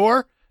ceaseless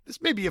gore,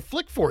 this may be a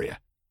flick for you.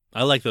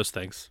 I like those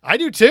things. I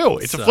do too.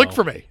 It's a flick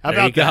for me. How there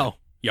about you that? go.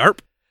 Yarp.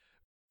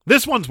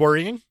 This one's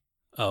worrying.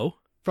 Oh.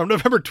 From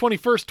November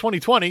 21st,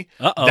 2020.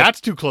 Uh-oh.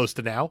 That's too close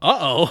to now.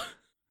 Uh-oh.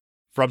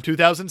 From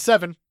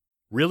 2007.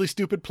 Really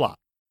stupid plot.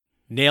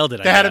 Nailed it,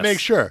 I They had to guess. make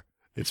sure.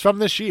 It's from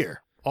this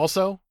year.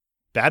 Also,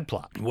 bad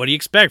plot. What do you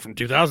expect from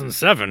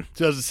 2007?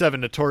 2007,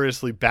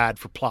 notoriously bad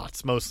for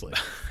plots, mostly.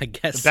 I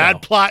guess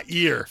Bad plot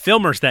year.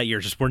 Filmers that year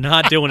just were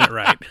not doing it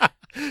right.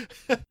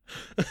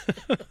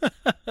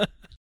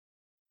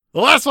 The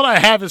last one I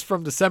have is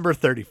from December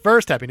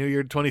 31st. Happy New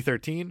Year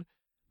 2013.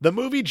 The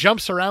movie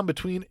jumps around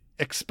between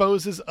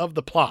exposes of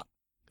the plot.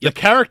 Yep. The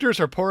characters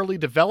are poorly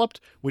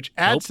developed, which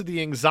adds to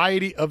the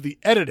anxiety of the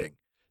editing.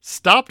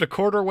 Stopped a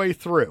quarter way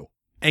through.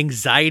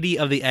 Anxiety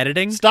of the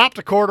editing? Stopped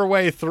a quarter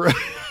way through.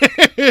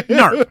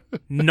 Narp.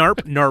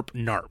 Narp, narp,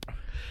 narp.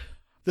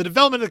 The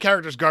development of the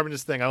characters garbage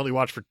this thing. I only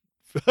watched for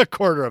a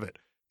quarter of it.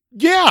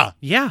 Yeah.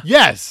 Yeah.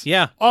 Yes.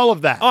 Yeah. All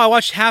of that. Oh, I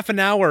watched half an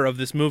hour of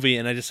this movie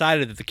and I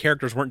decided that the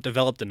characters weren't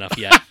developed enough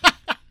yet.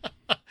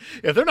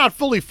 If they're not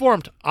fully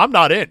formed, I'm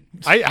not in.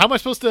 How am I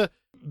supposed to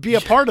be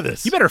a part of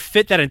this? You better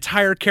fit that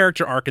entire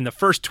character arc in the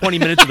first 20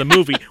 minutes of the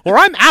movie or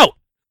I'm out.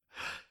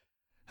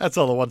 That's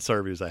all the 1-star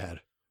reviews I had.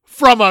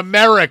 From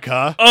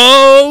America.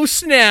 Oh,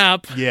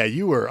 snap. Yeah,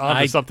 you were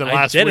on to something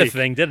last week. I did a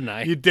thing, didn't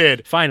I? You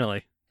did.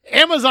 Finally.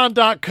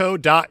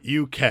 Amazon.co.uk.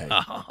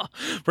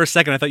 For a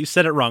second, I thought you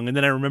said it wrong, and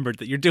then I remembered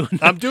that you're doing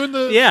I'm doing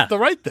the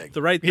right thing.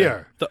 The right thing.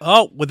 Here.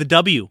 With the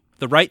W.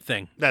 The right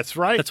thing. That's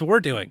right. That's what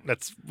we're doing.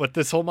 That's what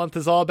this whole month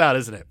is all about,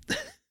 isn't it?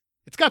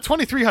 It's got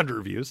 2,300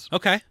 reviews.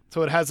 Okay.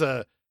 So it has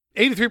a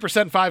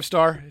 83%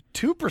 5-star,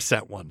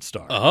 2%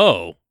 1-star.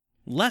 Oh.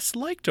 Less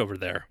liked over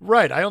there.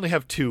 Right. I only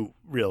have 2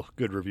 real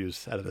good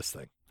reviews out of this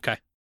thing. Okay.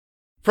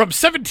 From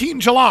 17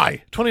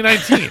 July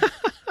 2019.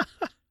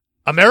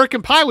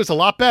 American Pie was a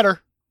lot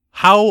better.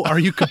 How are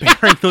you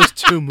comparing those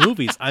two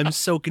movies? I'm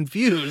so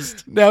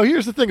confused. Now,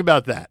 here's the thing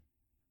about that.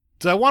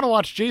 Do I want to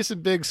watch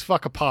Jason Biggs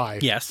fuck a pie?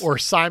 Yes. Or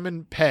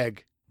Simon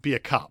Pegg be a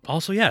cop?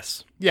 Also,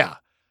 yes. Yeah.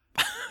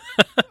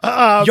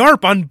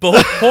 Yarp on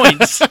both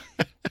points.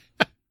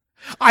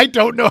 I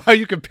don't know how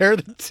you compare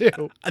the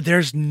two.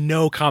 There's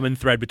no common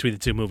thread between the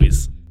two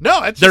movies.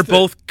 No, it's They're just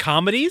both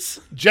comedies?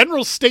 a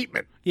general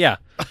statement. Yeah.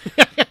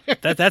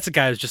 That's a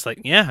guy who's just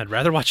like, yeah, I'd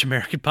rather watch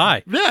American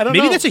Pie. Yeah, I don't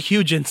Maybe know. that's a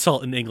huge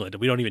insult in England.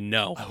 We don't even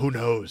know. Who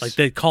knows?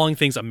 Like, calling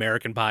things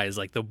American Pie is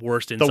like the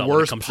worst insult the when it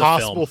worst comes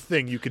possible to film.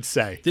 thing you could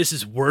say. This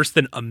is worse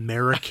than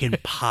American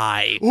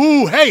Pie.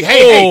 Ooh,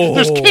 hey,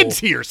 there's kids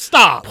here.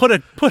 Stop. Put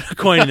a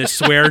coin in the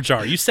swear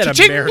jar. You said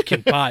Cha-ching.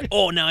 American Pie.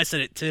 Oh, now I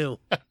said it too.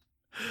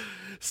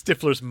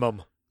 Stifler's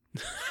mum.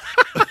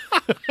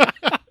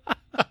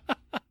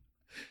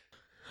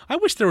 I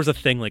wish there was a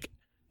thing like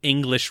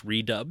English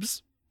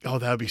redubs. Oh,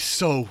 that would be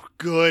so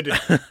good.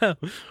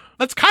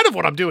 That's kind of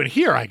what I'm doing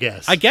here, I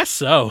guess. I guess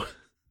so.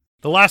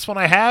 The last one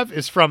I have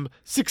is from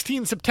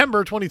 16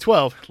 September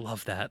 2012.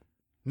 Love that.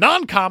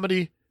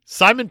 Non-comedy,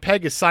 Simon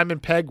Pegg is Simon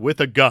Pegg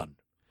with a gun.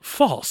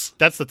 False.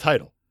 That's the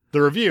title.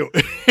 The review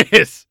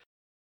is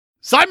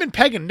Simon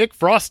Pegg and Nick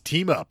Frost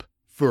team up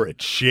for a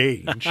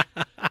change.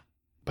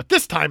 But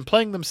this time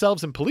playing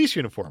themselves in police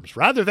uniforms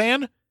rather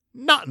than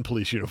not in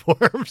police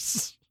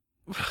uniforms.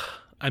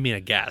 I mean, I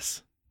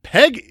guess.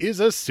 Pegg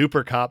is a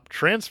super cop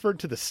transferred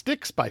to the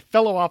sticks by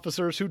fellow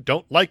officers who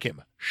don't like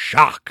him.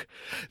 Shock.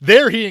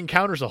 There he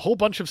encounters a whole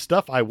bunch of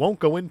stuff I won't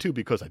go into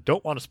because I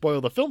don't want to spoil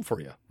the film for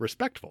you.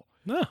 Respectful.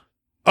 No.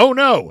 Oh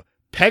no,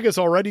 Pegg has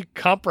already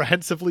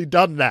comprehensively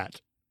done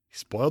that. He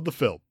spoiled the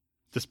film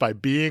just by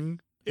being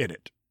in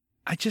it.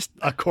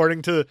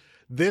 According to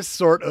this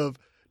sort of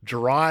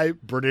dry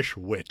British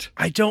wit.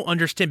 I don't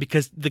understand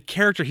because the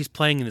character he's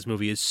playing in this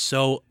movie is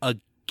so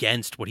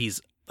against what he's...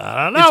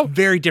 I don't know. It's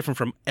very different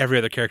from every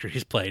other character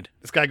he's played.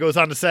 This guy goes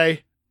on to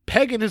say,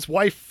 Pegg and his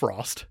wife,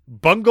 Frost,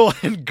 bungle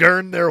and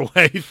gurn their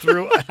way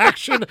through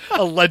action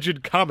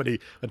alleged comedy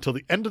until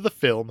the end of the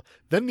film.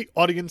 Then the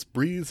audience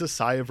breathes a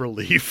sigh of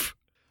relief.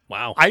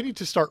 Wow. I need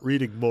to start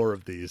reading more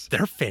of these.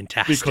 They're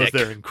fantastic. Because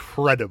they're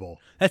incredible.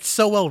 That's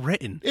so well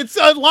written. It's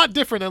a lot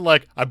different than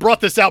like, I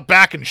brought this out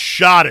back and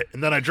shot it,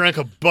 and then I drank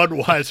a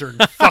Budweiser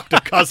and fucked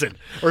a cousin,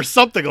 or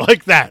something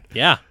like that.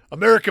 Yeah.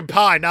 American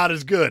Pie, not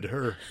as good,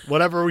 or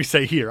whatever we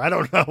say here. I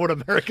don't know what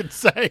Americans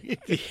say.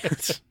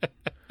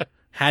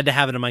 Had to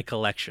have it in my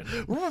collection.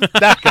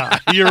 That guy,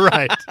 you're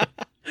right.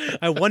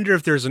 I wonder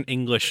if there's an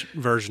English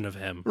version of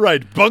him.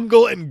 Right,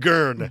 bungle and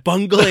gurn.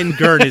 Bungle and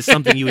gurn is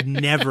something you would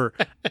never,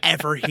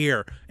 ever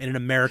hear in an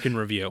American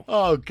review.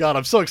 Oh, God,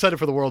 I'm so excited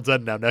for The World's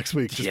End now next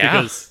week, just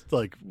because,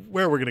 like,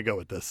 where we're going to go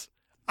with this.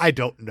 I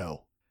don't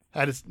know.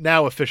 That is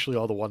now officially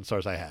all the 1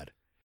 stars I had.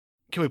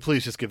 Can we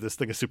please just give this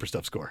thing a super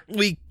stuff score?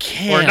 We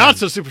can. Or not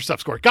so super stuff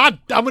score. God,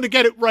 I'm going to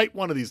get it right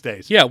one of these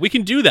days. Yeah, we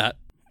can do that,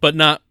 but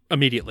not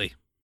immediately.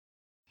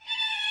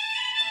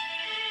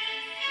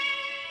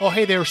 Oh,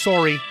 hey there,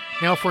 sorry.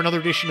 Now for another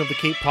edition of the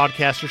Cape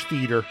Podcasters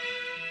Theater.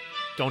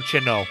 Don't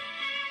you know?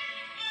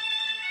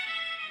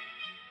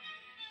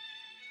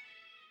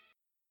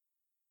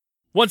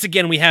 Once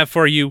again, we have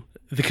for you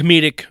the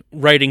comedic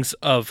writings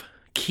of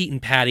Keaton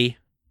Patty,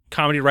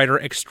 comedy writer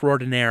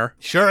extraordinaire.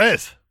 Sure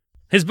is.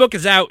 His book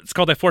is out. It's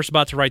called I Forced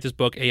About to Write This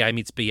Book, AI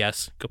Meets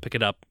BS. Go pick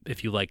it up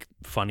if you like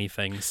funny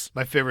things.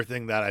 My favorite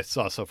thing that I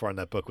saw so far in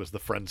that book was the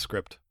friend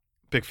script.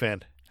 Big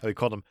fan. How he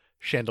called him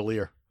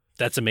Chandelier.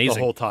 That's amazing.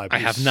 The whole time. I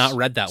have not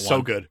read that one.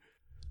 So good.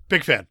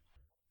 Big fan.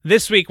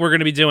 This week we're going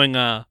to be doing,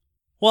 well,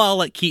 I'll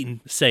let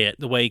Keaton say it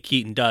the way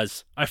Keaton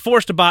does. I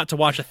forced a bot to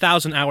watch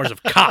 1,000 hours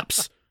of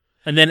Cops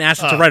and then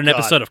asked it to write an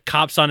episode of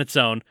Cops on its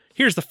own.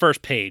 Here's the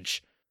first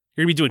page.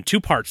 You're going to be doing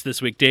 2 parts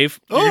this week, Dave.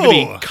 You're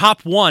going to be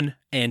Cop 1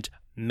 and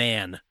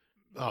Man.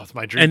 Oh, it's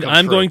my dream And come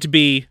I'm true. going to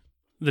be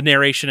the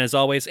narration as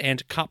always,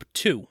 and Cop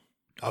 2.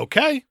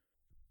 Okay.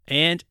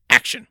 And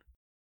action.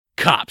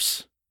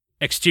 Cops.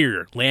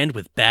 Exterior, land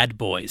with bad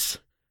boys.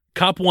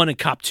 Cop 1 and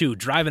Cop 2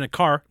 drive in a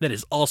car that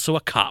is also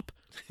a cop.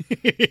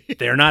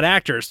 They're not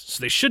actors,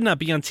 so they should not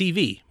be on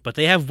TV, but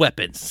they have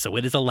weapons, so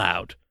it is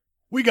allowed.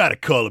 We got a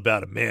call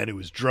about a man who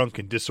was drunk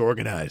and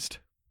disorganized.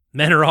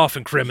 Men are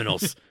often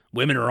criminals.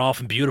 Women are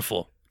often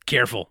beautiful.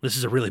 Careful, this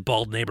is a really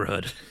bald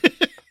neighborhood.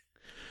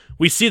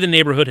 We see the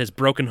neighborhood has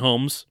broken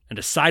homes and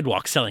a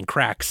sidewalk selling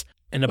cracks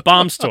and a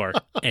bomb store,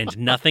 and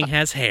nothing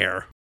has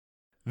hair.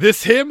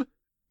 This him?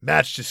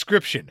 Match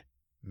description.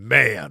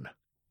 Man.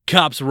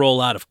 Cops roll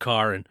out of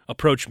car and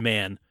approach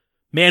Man.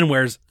 Man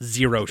wears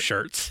 0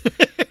 shirts.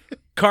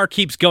 Car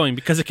keeps going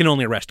because it can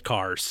only arrest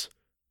cars.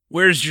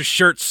 Where's your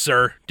shirts,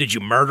 sir? Did you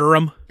murder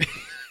him?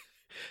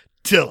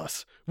 Tell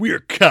us. We are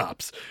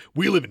cops.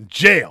 We live in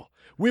jail.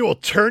 We will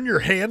turn your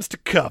hands to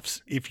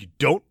cuffs if you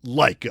don't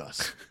like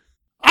us.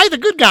 I, the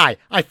good guy.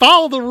 I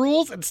follow the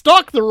rules and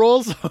stalk the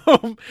rules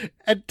home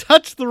and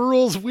touch the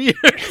rules weird.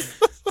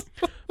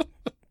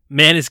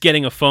 Man is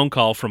getting a phone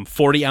call from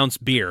 40-ounce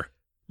beer.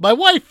 My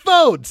wife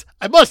phones.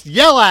 I must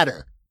yell at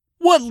her.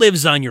 What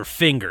lives on your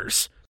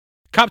fingers?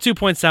 Cop 2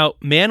 points out,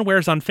 man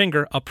wears on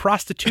finger a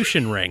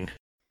prostitution ring.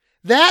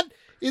 That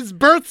is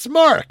birth's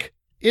mark.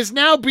 Is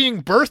now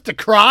being birthed a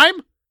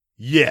crime?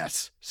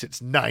 Yes,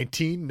 since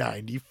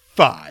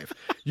 1995.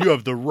 You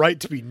have the right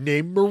to be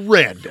named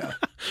Miranda.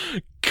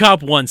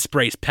 Cop 1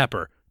 sprays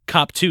pepper.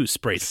 Cop 2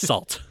 sprays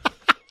salt.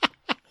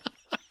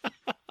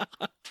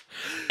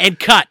 And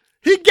cut.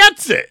 He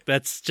gets it.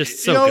 That's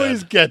just so he good.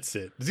 always gets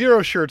it.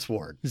 0 shirts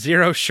worn.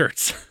 0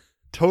 shirts.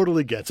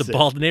 Totally gets it. It's a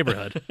bald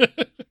neighborhood.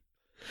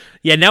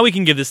 Yeah, now we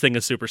can give this thing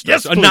a super stuff.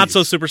 Yes, A not please.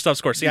 so super stuff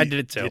score. See, I did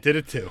it too. You did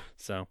it too.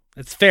 So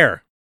it's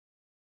fair.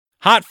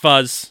 Hot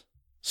Fuzz.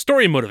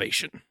 Story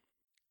motivation.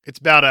 It's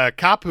about a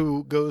cop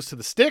who goes to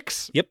the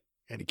sticks. Yep.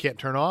 And he can't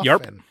turn off.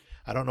 Yep. And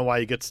I don't know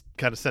why he gets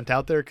kind of sent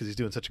out there because he's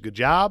doing such a good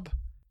job.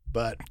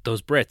 But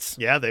Those Brits.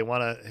 yeah, they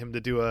want him to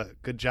do a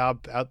good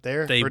job out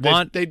there. They Or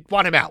want- they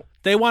want him out.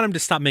 They want him to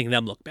stop making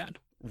them look bad.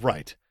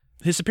 Right.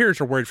 His superiors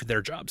are worried for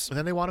their jobs. And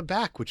then they want him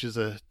back, which is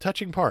a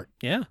touching part.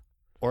 Yeah,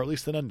 Or at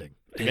least an ending.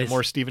 To It get is.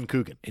 more Stephen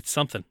Coogan. it's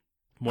something.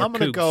 More I'm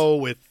going to cougs. go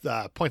with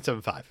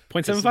 0.75.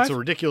 0.75? It's a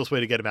ridiculous way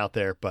to get him out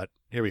there, but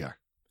here we are.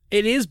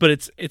 It is, but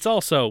it's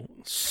also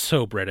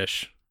so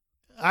British.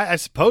 I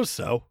suppose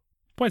so.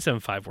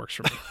 0.75 works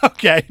for me.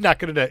 Okay, not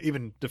going to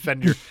even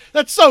defend your...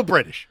 That's so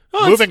British.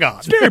 Oh, Moving on.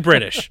 It's very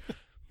British.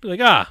 Be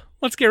like,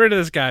 let's get rid of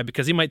this guy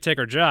because he might take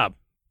our job.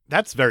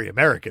 That's very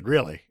American,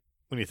 really,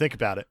 when you think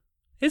about it.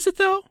 Is it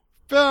though?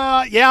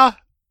 Yeah.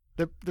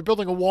 They're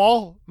building a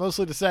wall,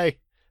 mostly to say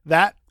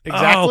that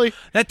exactly.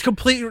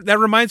 Oh, that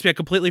reminds me, I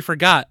completely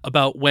forgot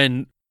about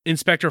when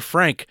Inspector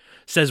Frank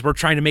says we're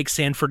trying to make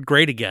Sanford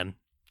great again.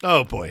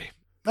 Oh, boy.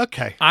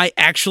 Okay. I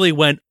actually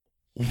went,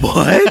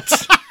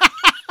 what?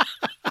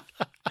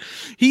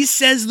 He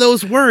says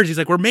those words. He's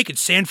like, we're making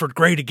Sanford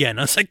great again.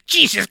 I was like,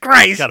 Jesus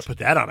Christ. Got to put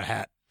that on a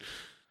hat.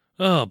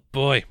 Oh,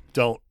 boy.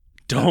 Don't.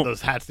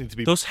 Those hats need to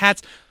be Those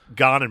hats.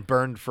 gone and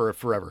burned for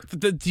forever.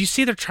 Do you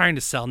see they're trying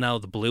to sell now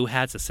the blue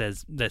hats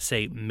that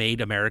say "Made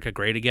America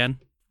Great Again"?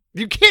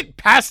 You can't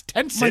past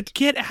tense Like, it.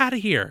 get out of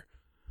here!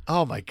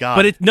 Oh, my God.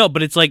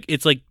 But it's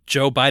like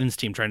Joe Biden's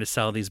team trying to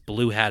sell these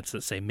blue hats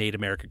that say "Made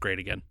America Great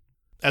Again,"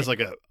 As like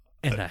a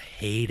and I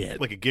hate it.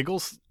 like a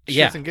giggles?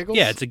 Yeah, Shits and giggles?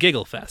 yeah, it's a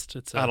giggle fest.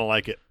 I don't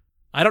like it.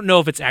 I don't know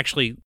if it's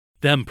actually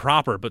them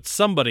proper, but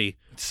somebody's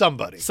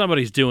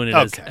doing it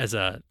Okay. as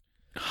a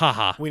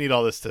haha. We need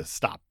all this to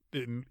stop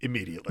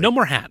immediately. No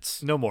more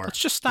hats. No more. Let's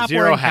just stop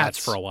 0 wearing hats.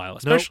 hats for a while. Nope.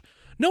 Especially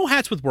no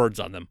hats with words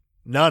on them.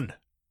 None.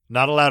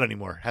 Not allowed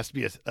anymore. Has to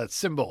be a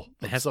symbol.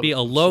 It of has to some be a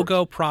sort.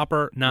 logo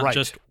proper, not Right.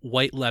 just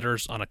white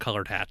letters on a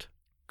colored hat.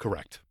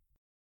 Correct.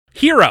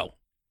 Hero.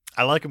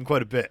 I like him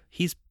quite a bit.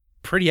 He's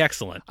pretty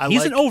excellent. I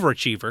He's like- an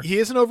overachiever. He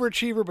is an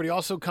overachiever, but he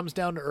also comes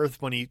down to earth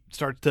when he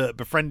starts to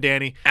befriend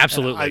Danny.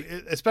 Absolutely.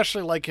 And I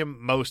especially like him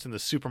most in the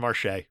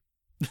supermarché.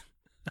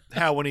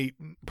 How when he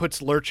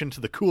puts Lurch into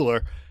the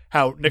cooler,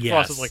 how Nick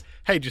Frost is Yes. like,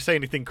 "Hey, did you say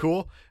anything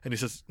cool?" And he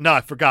says, "No,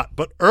 I forgot.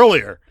 But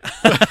earlier,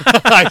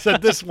 I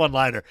said this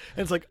one-liner."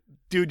 And it's like,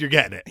 dude, you're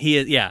getting it. He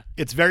is, yeah.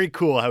 It's very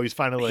cool how he's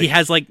finally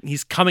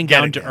He's coming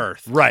down getting to there.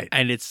 earth. Right.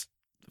 And it's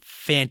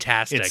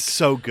fantastic. It's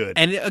so good.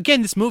 And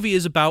again, this movie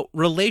is about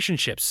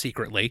relationships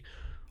secretly.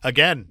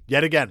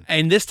 Yet again.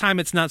 And this time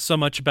it's not so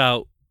much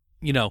about,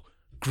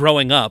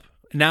 growing up.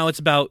 Now it's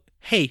about,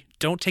 hey,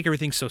 don't take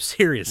everything so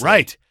seriously.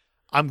 Right.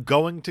 I'm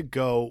going to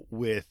go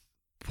with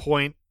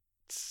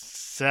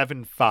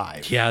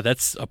 0.75. Yeah,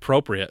 that's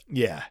appropriate.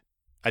 Yeah.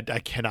 I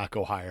cannot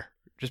go higher.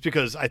 Just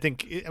because I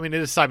think, it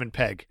is Simon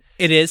Pegg.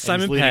 It is and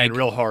Simon he's leaning Pegg. in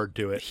real hard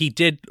to it. He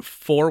did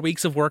 4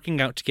 weeks of working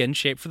out to get in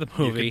shape for the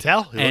movie. You can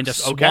tell. He And a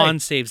looks okay. swan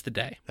saves the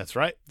day. That's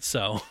right.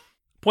 So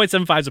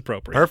 0.75 is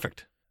appropriate.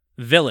 Perfect.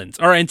 Villains,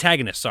 or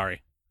antagonists,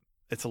 sorry.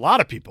 It's a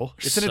lot of people.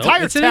 It's an So-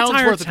 entire it's an town's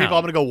entire worth of people. town.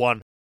 I'm going to go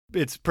 1.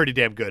 It's pretty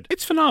damn good.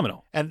 It's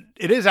phenomenal. And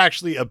it is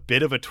actually a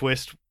bit of a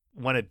twist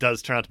when it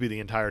does turn out to be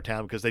the entire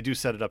town because they do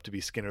set it up to be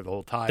Skinner the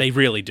whole time. They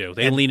really do.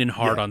 They And- lean in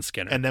hard yeah. on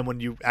Skinner. And then when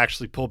you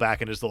actually pull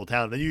back into the whole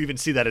town, then you even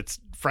see that it's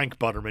Frank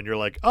Butterman. You're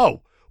like,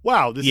 oh,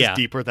 wow, this Yeah. is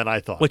deeper than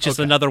I thought. Which is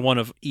Okay. another one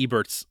of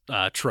Ebert's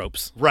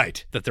tropes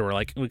Right. that they were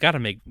like, we got to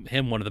make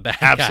him one of the bad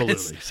guys.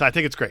 Absolutely. So I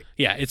think it's great.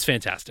 Yeah, it's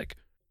fantastic.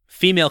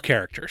 Female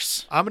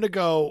characters. I'm going to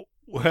go.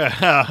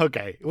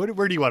 Okay.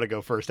 Where do you want to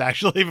go first,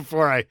 actually,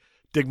 before I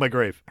dig my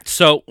grave?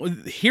 So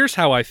here's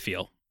how I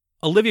feel.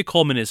 Olivia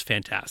Colman is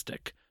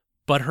fantastic,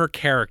 but her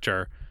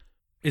character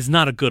is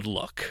not a good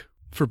look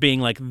for being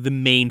like the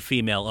main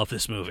female of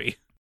this movie.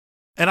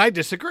 And I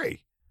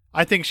disagree.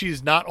 I think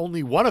she's not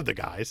only one of the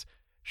guys,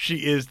 she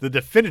is the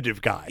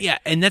definitive guy. Yeah,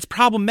 and that's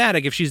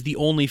problematic if she's the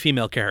only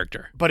female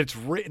character. But it's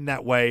written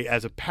that way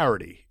as a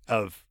parody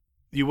of,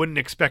 you wouldn't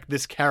expect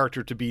this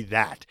character to be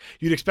that.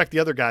 You'd expect the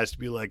other guys to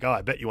be like, oh,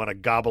 I bet you want to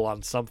gobble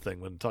on something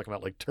when talking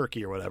about like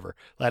turkey or whatever.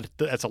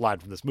 That's a line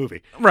from this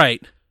movie.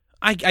 Right.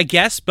 I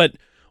guess, but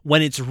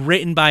when it's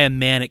written by a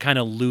man, it kind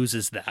of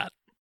loses that.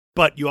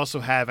 But you also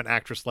have an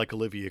actress like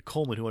Olivia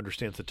Colman who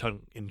understands the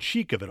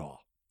tongue-in-cheek of it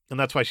all. And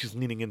that's why she's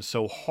leaning in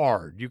so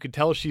hard. You can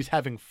tell she's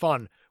having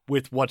fun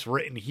with what's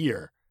written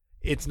here.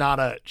 It's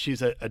not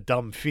she's a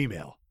dumb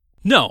female.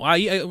 No,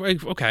 I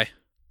okay.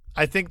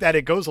 I think that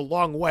it goes a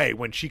long way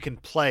when she can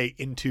play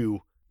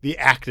into the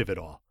act of it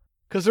all.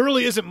 Because there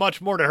really isn't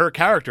much more to her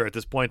character at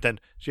this point than,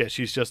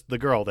 she's just the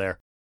girl there.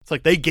 It's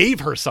like they gave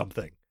her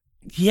something.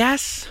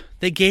 Yes,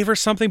 they gave her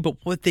something, but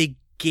what they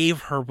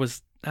gave her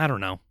was, I don't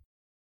know.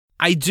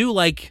 I do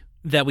like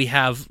that we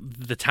have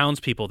the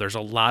townspeople. There's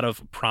a lot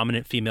of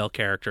prominent female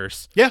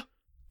characters. Yeah.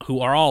 Who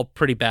are all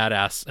pretty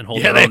badass and hold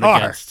Yeah, their they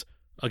own are.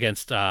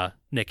 against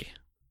Nikki.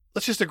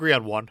 Let's just agree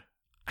on one.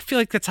 I feel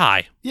like that's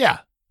high. Yeah.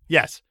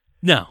 Yes.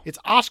 No. It's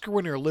Oscar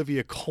winner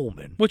Olivia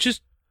Colman, Which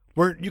is...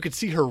 where you can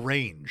see her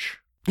range.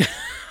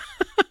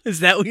 Is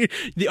that what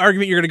the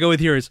argument you're going to go with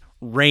here is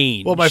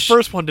range? Well, my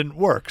first one didn't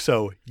work,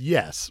 so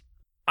yes.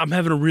 I'm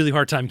having a really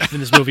hard time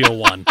giving this movie a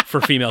 1 for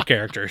female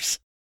characers.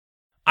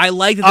 I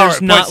like that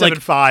there's not like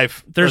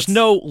 0.75. there's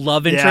no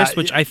love interest,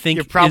 which I think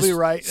you're probably is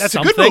right. That's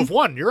something. a good move.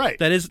 1, you're right.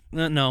 That is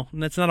no,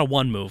 that's not a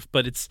 1 move,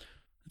 but it's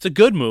a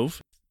good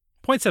move.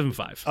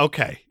 0.75.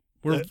 Okay,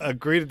 We're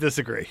agree to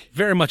disagree.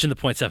 very much in the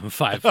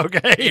 0.75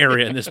 Okay,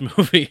 area in this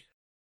movie.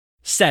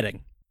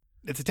 Setting.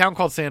 It's a town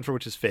called Sanford,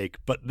 which is fake,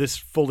 but this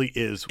fully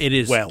is. It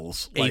is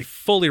Wells, a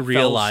fully Fells,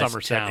 realized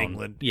Somerset, town.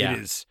 England. Yeah. It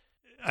is.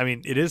 I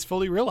mean, it is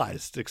fully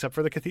realized, except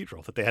for the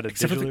cathedral that they had to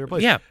Except for digitally the-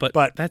 replace. yeah, but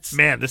that's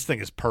man, this thing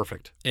is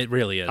perfect. it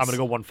really is. I'm gonna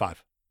go 1.5.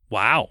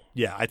 Wow.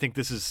 Yeah, I think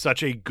this is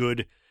such a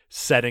good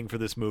setting for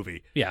this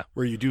movie. Yeah.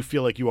 Where you do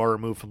feel like you are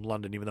removed from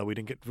London, even though we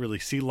didn't get to really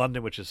see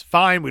London, which is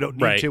fine. We don't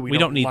need Right. to. We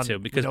don't need London- to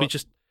because we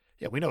just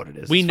yeah, we know what it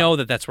is. we It's know fine.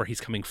 that that's where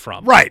he's coming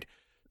from. Right.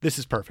 This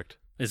is perfect.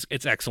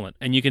 It's excellent,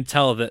 and you can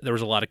tell that there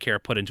was a lot of care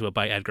put into it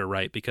by Edgar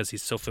Wright because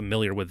he's so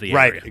familiar with the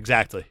Right, area.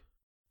 exactly.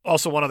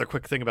 Also, one other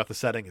quick thing about the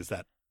setting is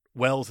that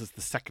Wells is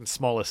the second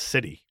smallest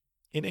city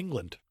in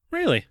England.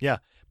 Really? Yeah,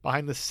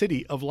 behind the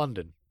city of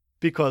London.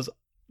 Because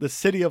the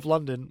city of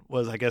London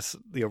was, I guess,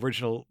 the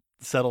original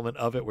settlement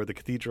of it where the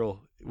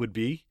cathedral would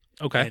be.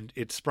 Okay. And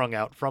it sprung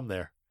out from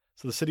there.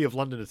 So the city of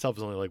London itself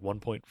is only like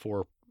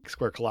 1.4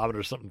 square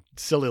kilometers, something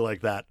silly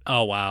like that.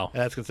 Oh wow,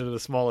 And that's considered the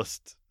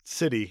smallest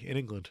city in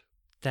England.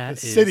 that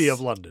The is city of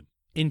London.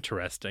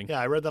 interesting. Yeah,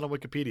 I read that on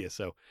Wikipedia,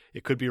 so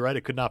it could be right,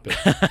 it could not be.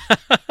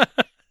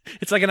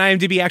 It's like an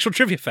IMDb actual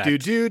trivia fact.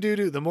 do.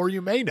 The more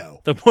you may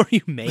know. The more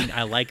you may,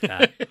 I like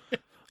that.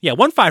 Yeah,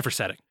 1.5 for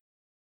setting.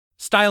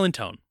 Style and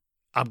tone.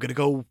 I'm going to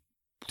go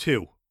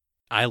 2.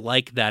 I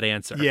like that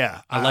answer.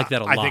 Yeah. I like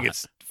that a lot. I think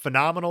it's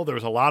phenomenal. There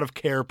was a lot of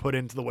care put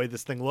into the way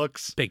this thing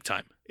looks. Big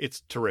time.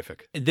 It's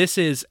terrific. This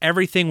is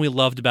everything we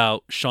loved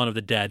about Shaun of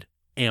the Dead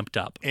amped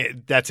up.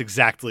 That's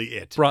exactly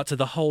it. Brought to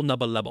the whole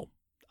nubba level.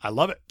 I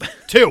love it.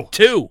 2.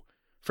 2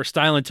 for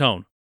style and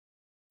tone.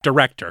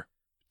 Director.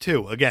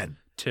 2, again.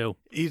 2.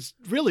 He's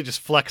really just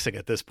flexing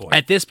at this point.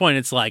 At this point,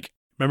 it's like,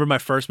 remember my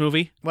first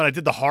movie? When I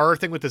did the horror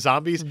thing with the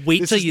zombies,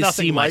 Wait this till is you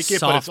nothing see my like it,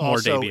 but it's sophomore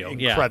also debut.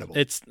 incredible.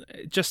 Yeah, it's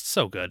just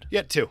so good.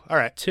 Yeah, 2. All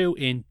right. 2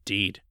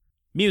 indeed.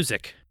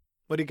 Music.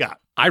 What do you got?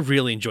 I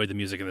really enjoyed the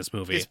music in this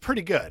movie. It's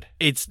pretty good.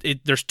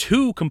 There's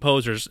 2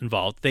 composers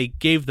involved. They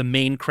gave the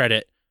main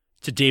credit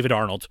to David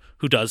Arnold,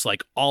 who does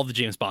like all the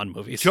James Bond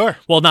movies. Sure.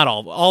 Well, not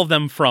all of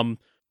them from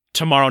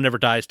Tomorrow Never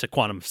Dies to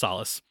Quantum of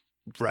Solace.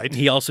 Right.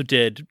 He also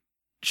did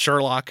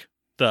Sherlock,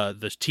 the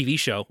TV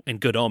show, and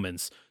Good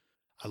Omens.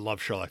 I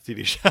love Sherlock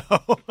TV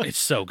show. It's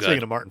so good.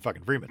 Speaking of Martin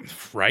fucking Freeman.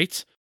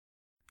 Right?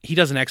 He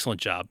does an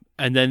excellent job.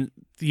 And then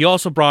he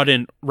also brought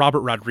in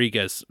Robert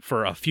Rodriguez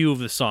for a few of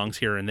the songs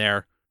here and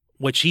there,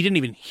 which he didn't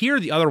even hear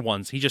the other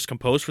ones. He just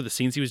composed for the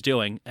scenes he was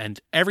doing, and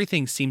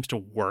everything seems to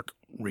work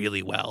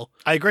really well.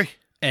 I agree.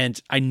 And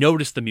I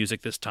noticed the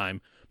music this time,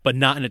 but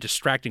not in a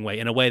distracting way,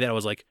 in a way that I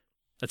was like,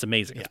 that's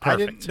amazing. It's I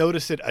perfect. didn't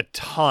notice it a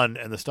ton,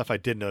 and the stuff I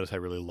did notice I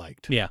really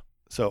liked. Yeah.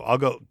 So I'll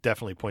go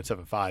definitely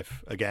 0.75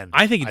 again.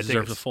 I think it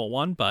deserves a it's- full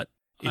 1, but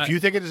If you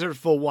think it deserves a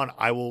full 1,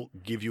 I will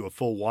give you a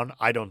full 1.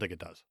 I don't think it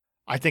does.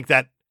 I think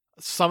that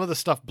some of the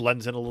stuff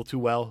blends in a little too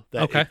well,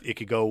 that Okay. it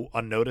could go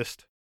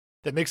unnoticed.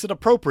 That makes it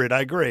appropriate,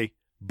 I agree,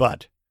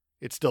 but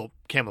it still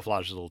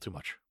camouflages a little too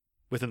much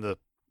within the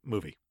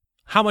movie.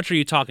 how much are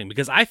you talking?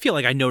 Because I feel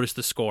like I noticed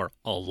the score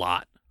a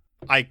lot.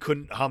 I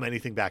couldn't hum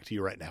anything back to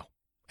you right now,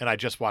 and I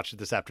just watched it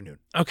this afternoon.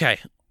 Okay,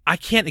 I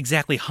can't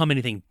exactly hum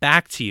anything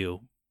back to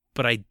you,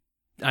 but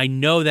I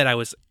know that I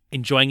was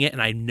enjoying it,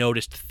 and I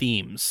noticed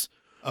themes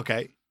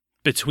Okay.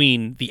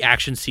 between the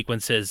action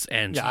sequences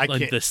and Yeah, I like,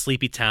 can't- the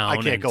sleepy town. I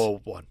can't and-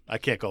 go 1. I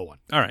can't go 1.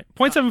 All right,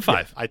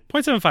 0.75. Yeah,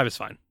 0.75 is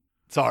fine.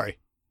 Sorry.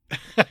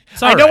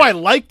 It's I all know right. I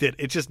liked it.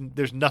 It's just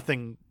there's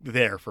nothing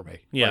there for me.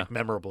 Yeah. Like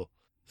memorable.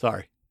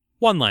 Sorry.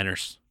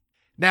 One-liners.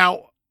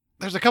 Now,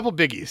 there's a couple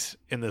biggies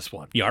in this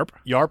one. Yarp.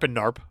 Yarp and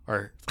Narp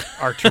are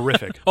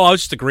terrific. Oh, I was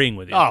just agreeing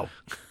with you. Oh,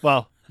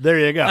 well, there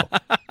you go.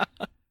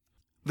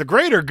 The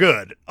Greater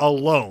Good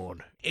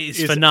alone It's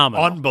is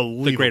phenomenal.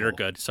 unbelievable. The greater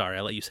good. Sorry,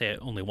 I let you say it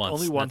only once.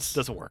 Only once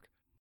That's- doesn't work.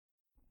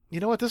 You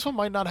know what? This one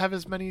might not have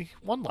as many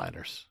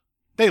one-liners.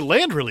 They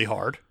land really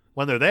hard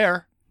when they're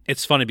there.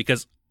 It's funny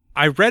because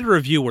I read a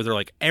review where they're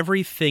like,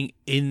 everything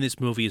in this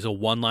movie is a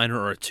one-liner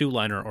or a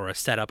two-liner or a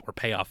setup or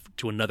payoff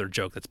to another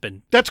joke that's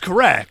been, That's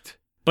correct.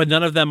 but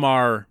none of them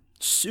are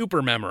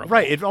super memorable.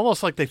 Right. It's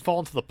almost like they fall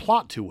into the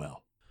plot too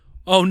well.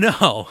 Oh,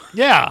 no.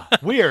 Yeah,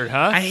 weird,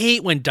 huh? I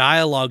hate when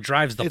dialogue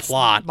drives the It's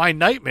plot. my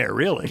nightmare,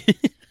 really.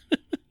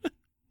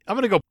 I'm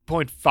going to go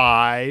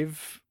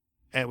 0.5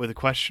 and with a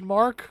question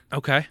mark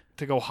Okay.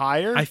 to go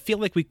higher. I feel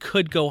like we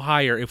could go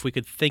higher if we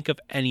could think of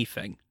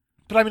anything.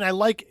 But I mean, I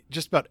like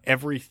just about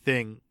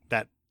everything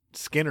that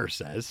Skinner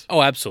says.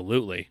 Oh,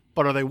 absolutely.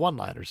 But are they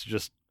one-liners?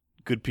 Just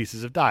good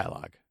pieces of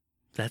dialogue?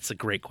 That's a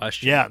great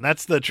question. Yeah, and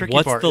that's the tricky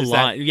What's part. the is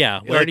line? that, Yeah,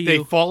 where like, do they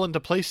you... fall into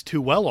place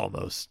too well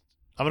almost.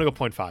 I'm going to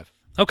go 0.5.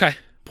 Okay,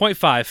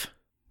 0.5.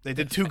 They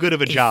did too good of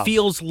a It job.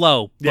 feels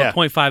low, but Yeah.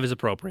 0.5 is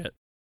appropriate.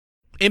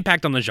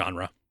 Impact on the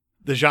genre.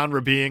 The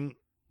genre being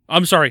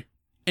I'm sorry.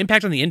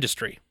 Impact on the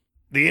industry.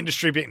 the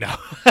industry being no.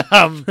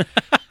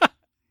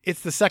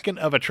 It's the second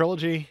of a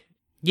trilogy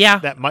Yeah.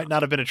 that might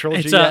not have been a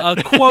trilogy It's yet.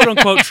 a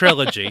quote-unquote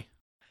trilogy.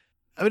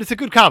 I mean, it's a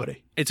good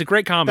comedy. It's a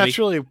great comedy. That's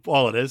really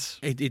all it is.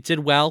 It did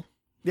well.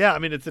 Yeah, I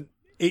mean, it's an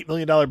 $8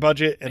 million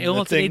budget. And Well,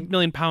 the it's an thing, £8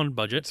 million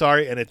budget.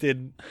 sorry, and it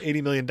did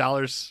 $80 million.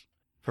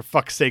 For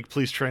fuck's sake,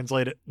 please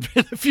translate it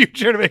in the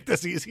future to make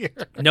this easier.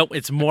 Nope,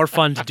 it's more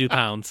fun to do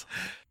pounds.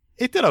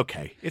 It did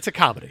okay. It's a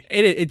comedy.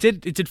 It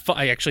did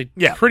actually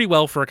Yeah. pretty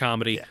well for a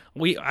comedy.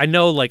 Yeah. I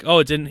know like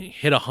it didn't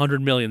hit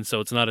 100 million, so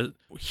it's not a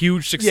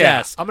huge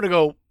success. Yeah, I'm going to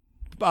go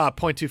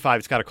 0.25.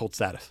 It's got a cult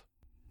status.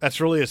 That's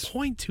really a...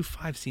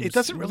 0.25 seems It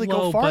doesn't really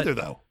low, go farther,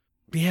 but though.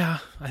 yeah,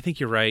 I think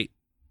you're right.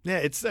 Yeah,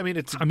 it's very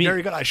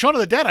good. Shaun of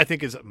the Dead, I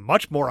think, is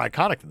much more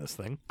iconic than this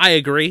thing. I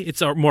agree.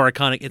 It's more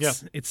iconic.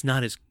 It's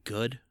not as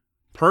good.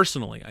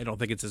 Personally, I don't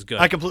think it's as good.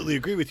 I completely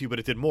agree with you, but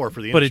it did more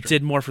for the but industry. it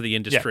did more for the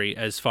industry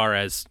as far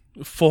as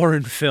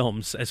foreign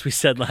films, as we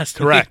said last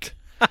Correct.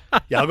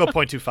 Yeah, I'll go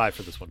 0.25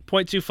 for this one,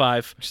 week.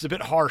 0.25. which is a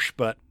bit harsh,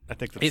 but I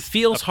think that's It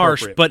feels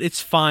harsh, appropriate. but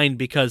it's fine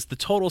because the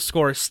total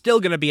score is still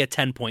going to be a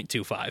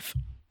 10.25.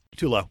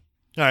 Too low. All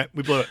right,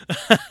 we blew it.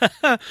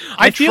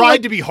 I feel tried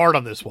like to be hard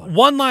on this one.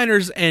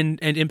 one-liners and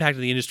impact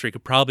of the industry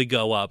could probably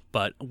go up,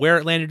 but where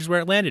it landed is where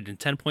it landed, and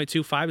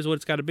 10.25 is what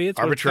it's got to be. It's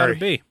Arbitrary. what it's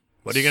got to be.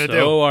 What are you going to So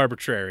do?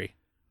 arbitrary.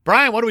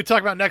 Brian, what do we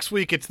talk about next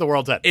week? It's The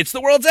World's End. It's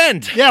The World's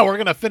End. Yeah, we're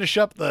going to finish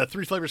up the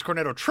Three Flavors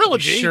Cornetto We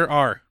trilogy. sure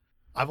are.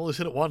 I've only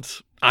seen it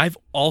once. I've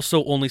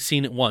also only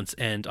seen it once,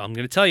 and I'm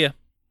going to tell you,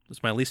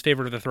 it's my least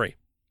favorite of the three.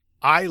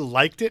 I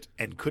liked it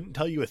and couldn't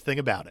tell you a thing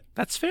about it.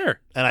 That's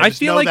fair. And I just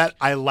feel know like that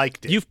I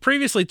liked it. You've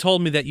previously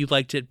told me that you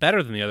liked it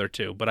better than the other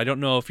two, but I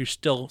don't know if you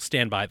still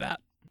stand by that.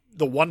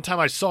 The one time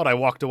I saw it, I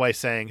walked away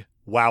saying,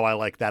 wow, I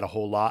like that a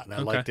whole lot, and I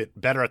Okay. liked it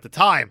better at the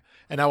time.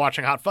 And now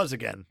watching Hot Fuzz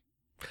again,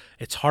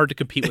 It's hard to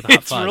compete with Hot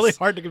it's Fuzz. really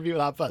hard to compete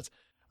with Hot Fuzz.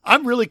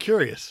 I'm really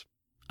curious.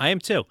 I am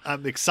too.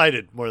 I'm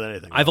excited more than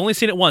anything. I've only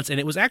seen it once,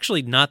 and it was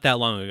actually not that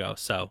long ago,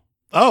 so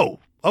Oh,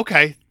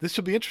 okay. This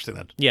should be interesting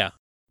then. yeah.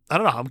 I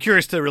don't know. I'm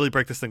curious to really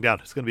break this thing down.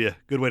 It's going to be a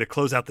good way to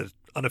close out the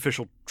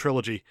unofficial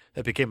trilogy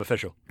that became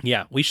official.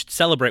 Yeah, we should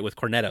celebrate with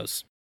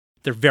cornettos.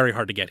 They're very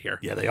hard to get here.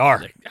 Yeah, they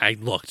are. I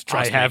looked, I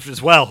trust me. have as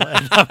well,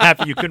 and I'm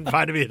happy you couldn't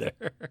find them either.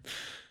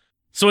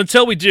 So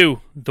until we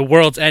do The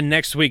World's End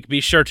next week, be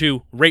sure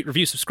to rate,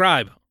 review,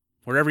 subscribe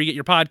wherever you get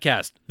your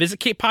podcast. Visit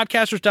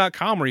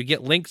CapePodcasters.com where you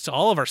get links to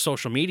all of our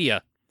social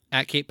media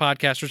at Cape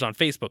Podcasters on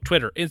Facebook,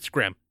 Twitter,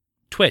 Instagram,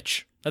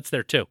 Twitch. That's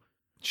there too.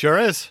 Sure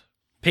is.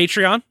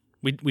 Patreon.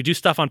 We do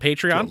stuff on Do a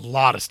Patreon.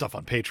 lot of stuff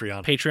on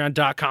Patreon.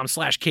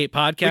 Patreon.com/Cape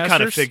Podcasters. We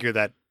kind of figure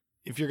that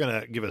if you're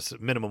going to give us a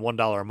minimum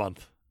 $1 a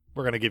month,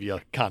 we're going to give you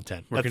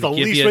content. We're That's the gonna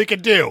give least you- we can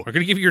do. We're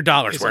going to give you your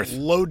dollar's It's worth.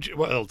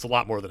 it's a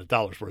lot more than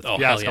 $1 worth. Oh, if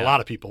you hell ask yeah. a lot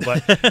of people,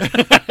 but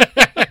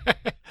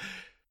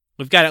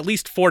We've got at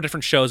least 4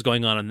 different shows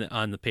going on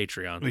the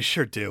Patreon. we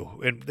sure do.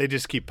 And they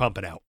just keep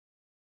pumping out.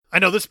 I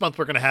know this month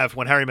we're going to have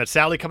When Harry Met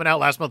Sally coming out.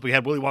 Last month we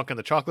had Willy Wonka and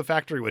the Chocolate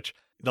Factory, which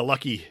the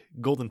lucky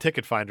golden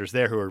ticket finders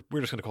there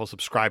we're just going to call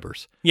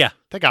subscribers. Yeah.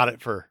 They got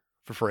it for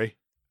free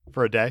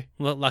for a day.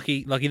 Well,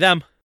 lucky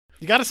them.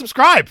 You got to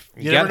subscribe.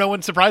 You You never gotta- know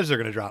when surprises are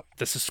going to drop.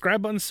 The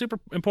subscribe button is super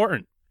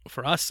important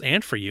for us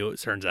and for you, it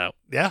turns out.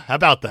 Yeah, how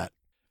about that?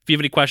 If you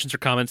have any questions or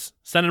comments,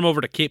 send them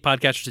over to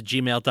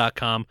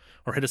capepodcasters@gmail.com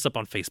or hit us up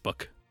on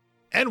Facebook.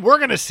 And we're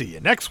going to see you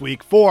next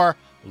week for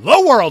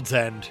The World's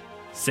End.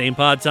 Same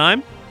pod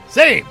time.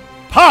 Same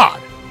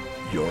pod.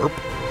 Yerp.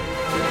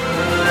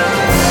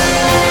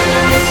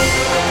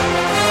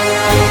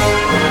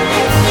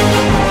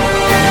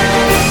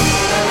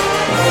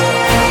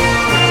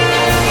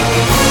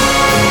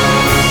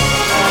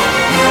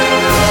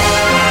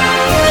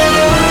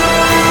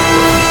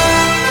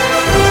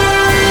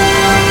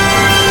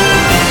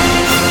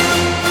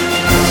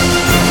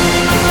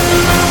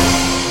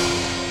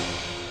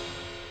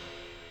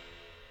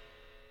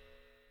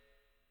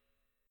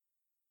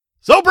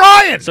 So,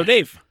 Brian, So,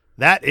 Dave,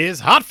 that is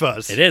Hot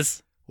Fuzz. it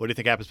is. What do you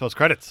think happens post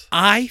credits?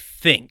 I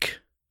think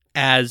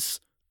as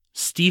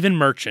Stephen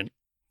Merchant,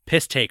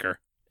 piss taker,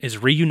 is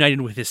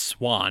reunited with his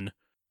swan,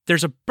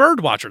 there's a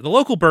bird watcher. The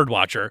local bird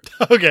watcher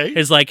Okay.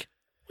 is like,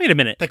 wait a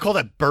minute, They call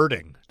that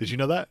birding. Did you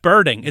know that?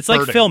 birding. It's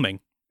like Birding. filming.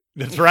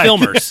 That's right.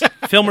 Filmers.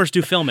 Filmers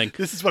do filming.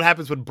 This is what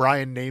happens when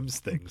Brian names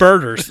things.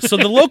 Birders. So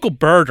the local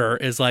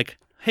birder is like,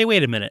 hey,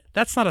 wait a minute.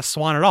 That's not a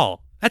swan at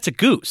all. That's a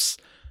goose.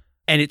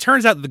 And it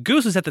turns out the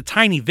goose is at the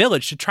tiny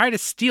village to try to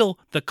steal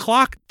the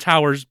clock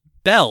tower's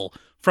bell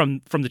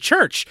from the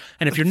church.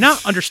 And if you're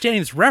not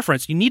understanding this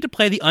reference, you need to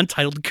play the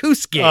Untitled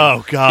Goose Game.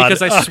 Oh, God.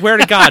 Because I swear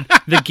to God,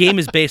 the game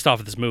is based off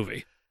of this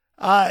movie.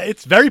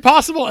 It's very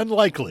possible and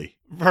likely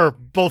for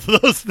both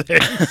of those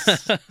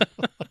things.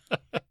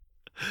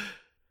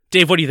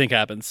 Dave, what do you think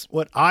happens?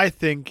 What I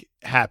think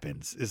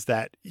happens is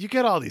that you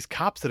get all these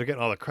cops that are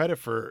getting all the credit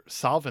for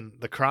solving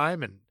the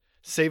crime and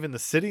saving the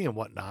city and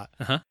whatnot.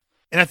 Uh-huh.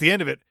 And at the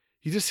end of it,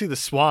 you just see the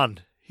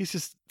swan. He's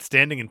just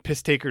standing in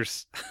Piss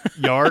Taker's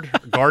yard,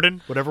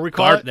 garden, whatever we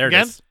call it. There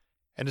again. it is.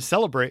 And to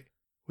celebrate,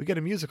 we get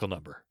a musical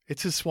number.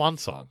 It's his swan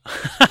song.